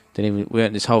 We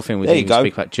went this whole thing, we There didn't you even go.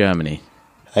 speak about Germany.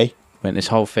 Hey, We went this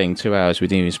whole thing, 2 hours, we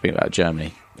didn't even speak about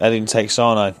Germany. I didn't take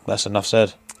Sano. That's enough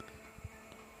said.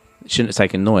 Shouldn't have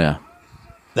taken Neuer.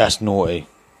 That's naughty.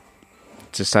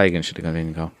 Ter Stegen should have gone in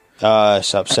the goal.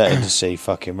 It's upsetting to see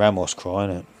fucking Ramos cry,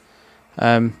 isn't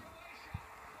it?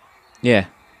 Yeah.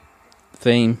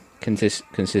 Theme, consistency.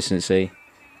 Consistency.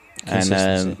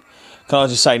 And Can I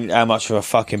just say how much of a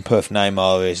fucking puff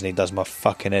Neymar is and he does my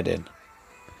fucking head in?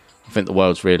 I think the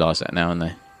world's realised that now, haven't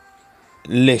they?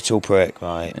 Little prick,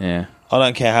 mate. Yeah. I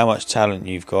don't care how much talent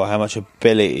you've got, how much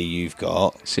ability you've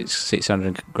got.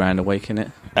 600 grand a week, in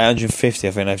it? 150,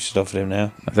 I think they've just offered him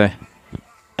now. Have they?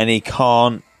 And he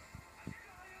can't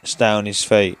stay on his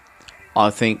feet. I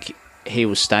think he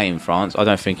will stay in France. I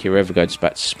don't think he'll ever go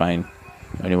back to Spain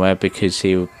anywhere because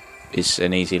it's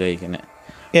an easy league, isn't it?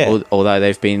 Yeah. Although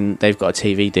they've got a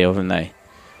TV deal, haven't they?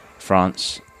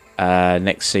 France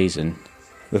next season.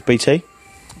 With BT?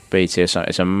 BT, so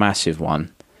it's a massive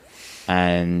one,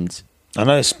 and I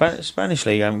know Spanish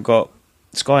league haven't got...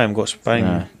 Sky haven't got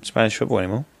Spanish football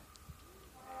anymore.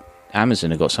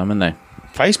 Amazon have got some, haven't they?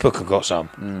 Facebook have got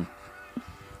some.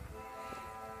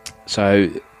 So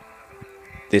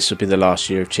this will be the last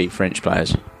year of cheap French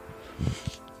players.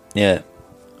 Yeah.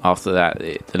 After that,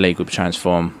 the league will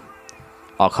transform.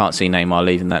 I can't see Neymar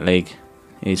leaving that league.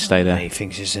 He'd stay there. He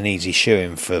thinks it's an easy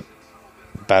shoe-in for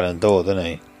Ballon d'Or, doesn't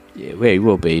he? Yeah, well, he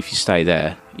will be if you stay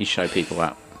there. You show people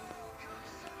up.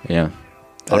 Yeah.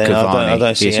 Like Then Cavani, I don't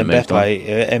he see hasn't moved on.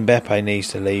 Mbappe needs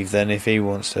to leave then if he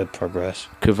wants to progress.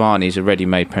 Cavani's a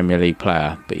ready-made Premier League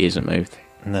player, but he hasn't moved,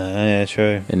 No, yeah,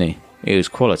 true. isn't he? He was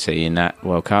quality in that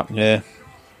World Cup. Yeah.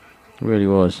 He really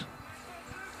was.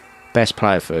 Best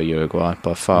player for Uruguay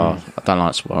by far. I don't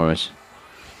like Suarez.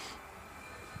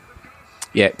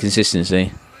 Yeah,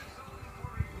 consistency.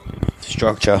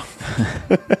 Structure.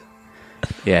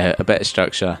 Yeah, a better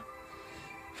structure.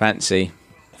 Fancy.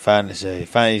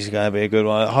 Fantasy's going to be a good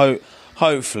one.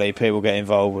 Hopefully people get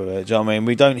involved with it. Do you know what I mean?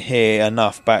 We don't hear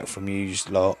enough back from you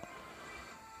lot.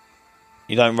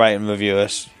 You don't rate and review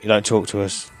us. You don't talk to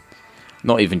us.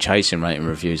 Not even chasing rating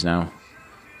reviews now.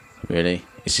 Really.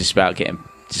 It's just about getting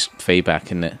just feedback,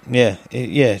 isn't it? Yeah,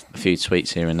 yeah. A few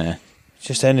tweets here and there.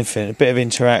 Just anything. A bit of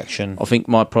interaction. I think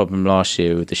my problem last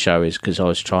year with the show is because I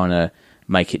was trying to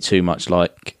make it too much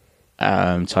like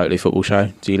Totally Football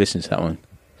Show. Do you listen to that one?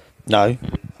 No.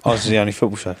 I was the only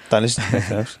football show. Don't listen to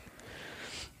anything else.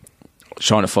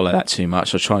 trying to follow that too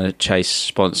much. I was trying to chase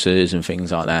sponsors and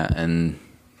things like that, and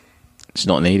it's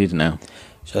not needed now.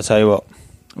 Shall I tell you what?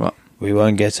 What? We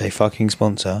won't get a fucking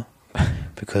sponsor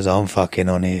because I'm fucking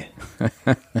on here.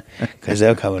 Because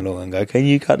they'll come along and go, can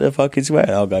you cut the fucking sweat?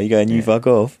 I'll go, you go and you fuck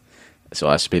off. So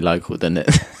it has to be local, doesn't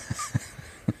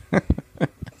it?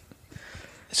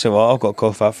 So I've got to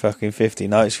cough up fucking 50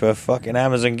 notes for a fucking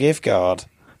Amazon gift card.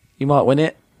 You might win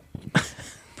it.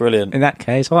 Brilliant. In that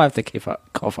case, I'll have to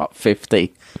cough up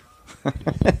 50.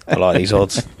 I like these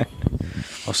odds.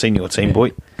 I've seen your team,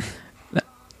 boy.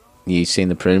 You've seen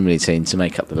the preliminary team to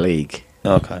make up the league.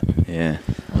 Okay. Yeah.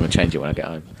 I'm going to change it when I get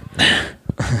home.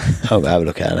 I'll have a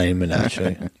look at it in a minute,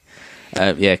 actually.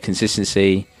 Yeah,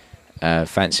 consistency,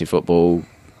 fancy football,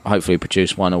 hopefully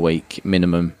produce one a week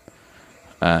minimum.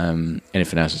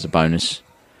 Anything else is a bonus.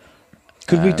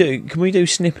 Can we do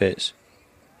snippets?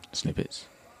 Snippets.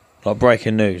 Like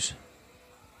breaking news?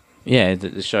 Yeah,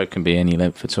 the show can be any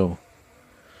length at all.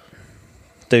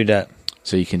 Do that.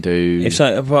 So you can do... If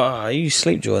so, but you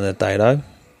sleep during the day, though.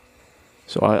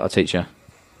 So I'll teach you.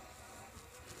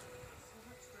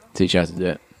 Teach you how to do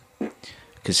it. You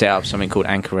can set up something called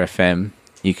Anchor FM.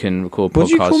 You can record podcasts. What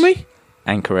did you call me?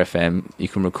 Anchor FM. You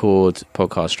can record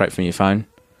podcasts straight from your phone.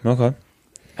 Okay.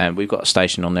 And we've got a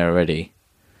station on there already.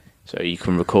 So you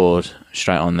can record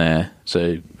straight on there.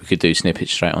 So we could do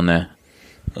snippets straight on there.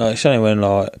 It's only when,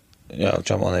 I'll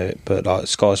jump on it, but like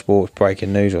Sky Sports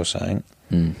breaking news or something.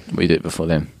 We do it before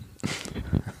them.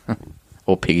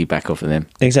 Or piggyback off of them.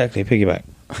 Exactly, piggyback.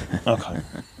 Okay.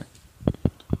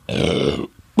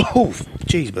 Oh,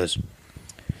 jeez, buzz.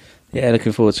 Yeah,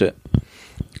 looking forward to it.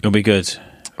 It'll be good.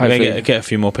 I'm going to get a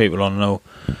few more people on and all.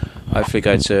 Hopefully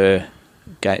go to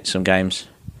get some games.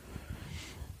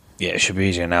 Yeah, it should be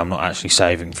easier now. I'm not actually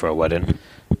saving for a wedding.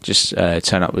 Just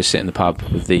turn up, we'll sit in the pub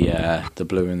with the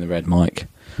blue and the red mic.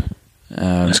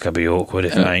 It's going to be awkward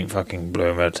if it ain't fucking blue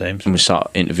and red teams. And we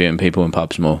start interviewing people in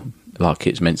pubs more, like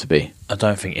it's meant to be. I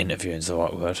don't think interviewing's the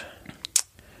right word.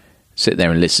 Sit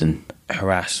there and listen.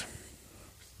 Harass.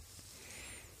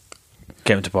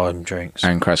 Get them to buy them drinks.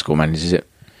 Aaron Kraskell manages it.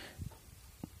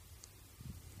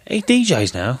 He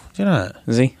DJs now. Do you know that?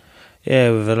 Is he?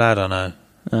 Yeah, with a lad I know.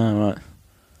 Oh, right.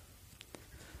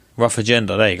 Rough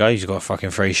Agenda, there you go. He's got a fucking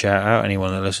free shout out,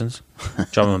 anyone that listens.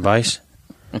 Drum and bass.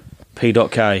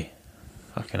 P.K.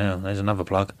 Fucking hell, there's another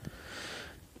plug.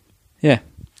 Yeah.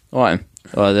 All right.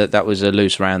 Well, that was a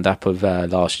loose roundup of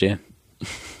last year.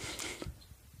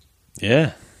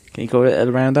 Yeah. Can you call it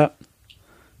a roundup?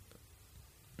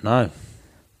 No.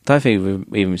 Don't think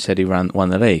we even said he won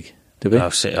the league, did we? I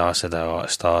said that right at the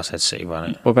start. I said City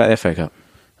won it. What about the FA Cup?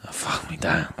 Oh, fuck me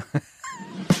down.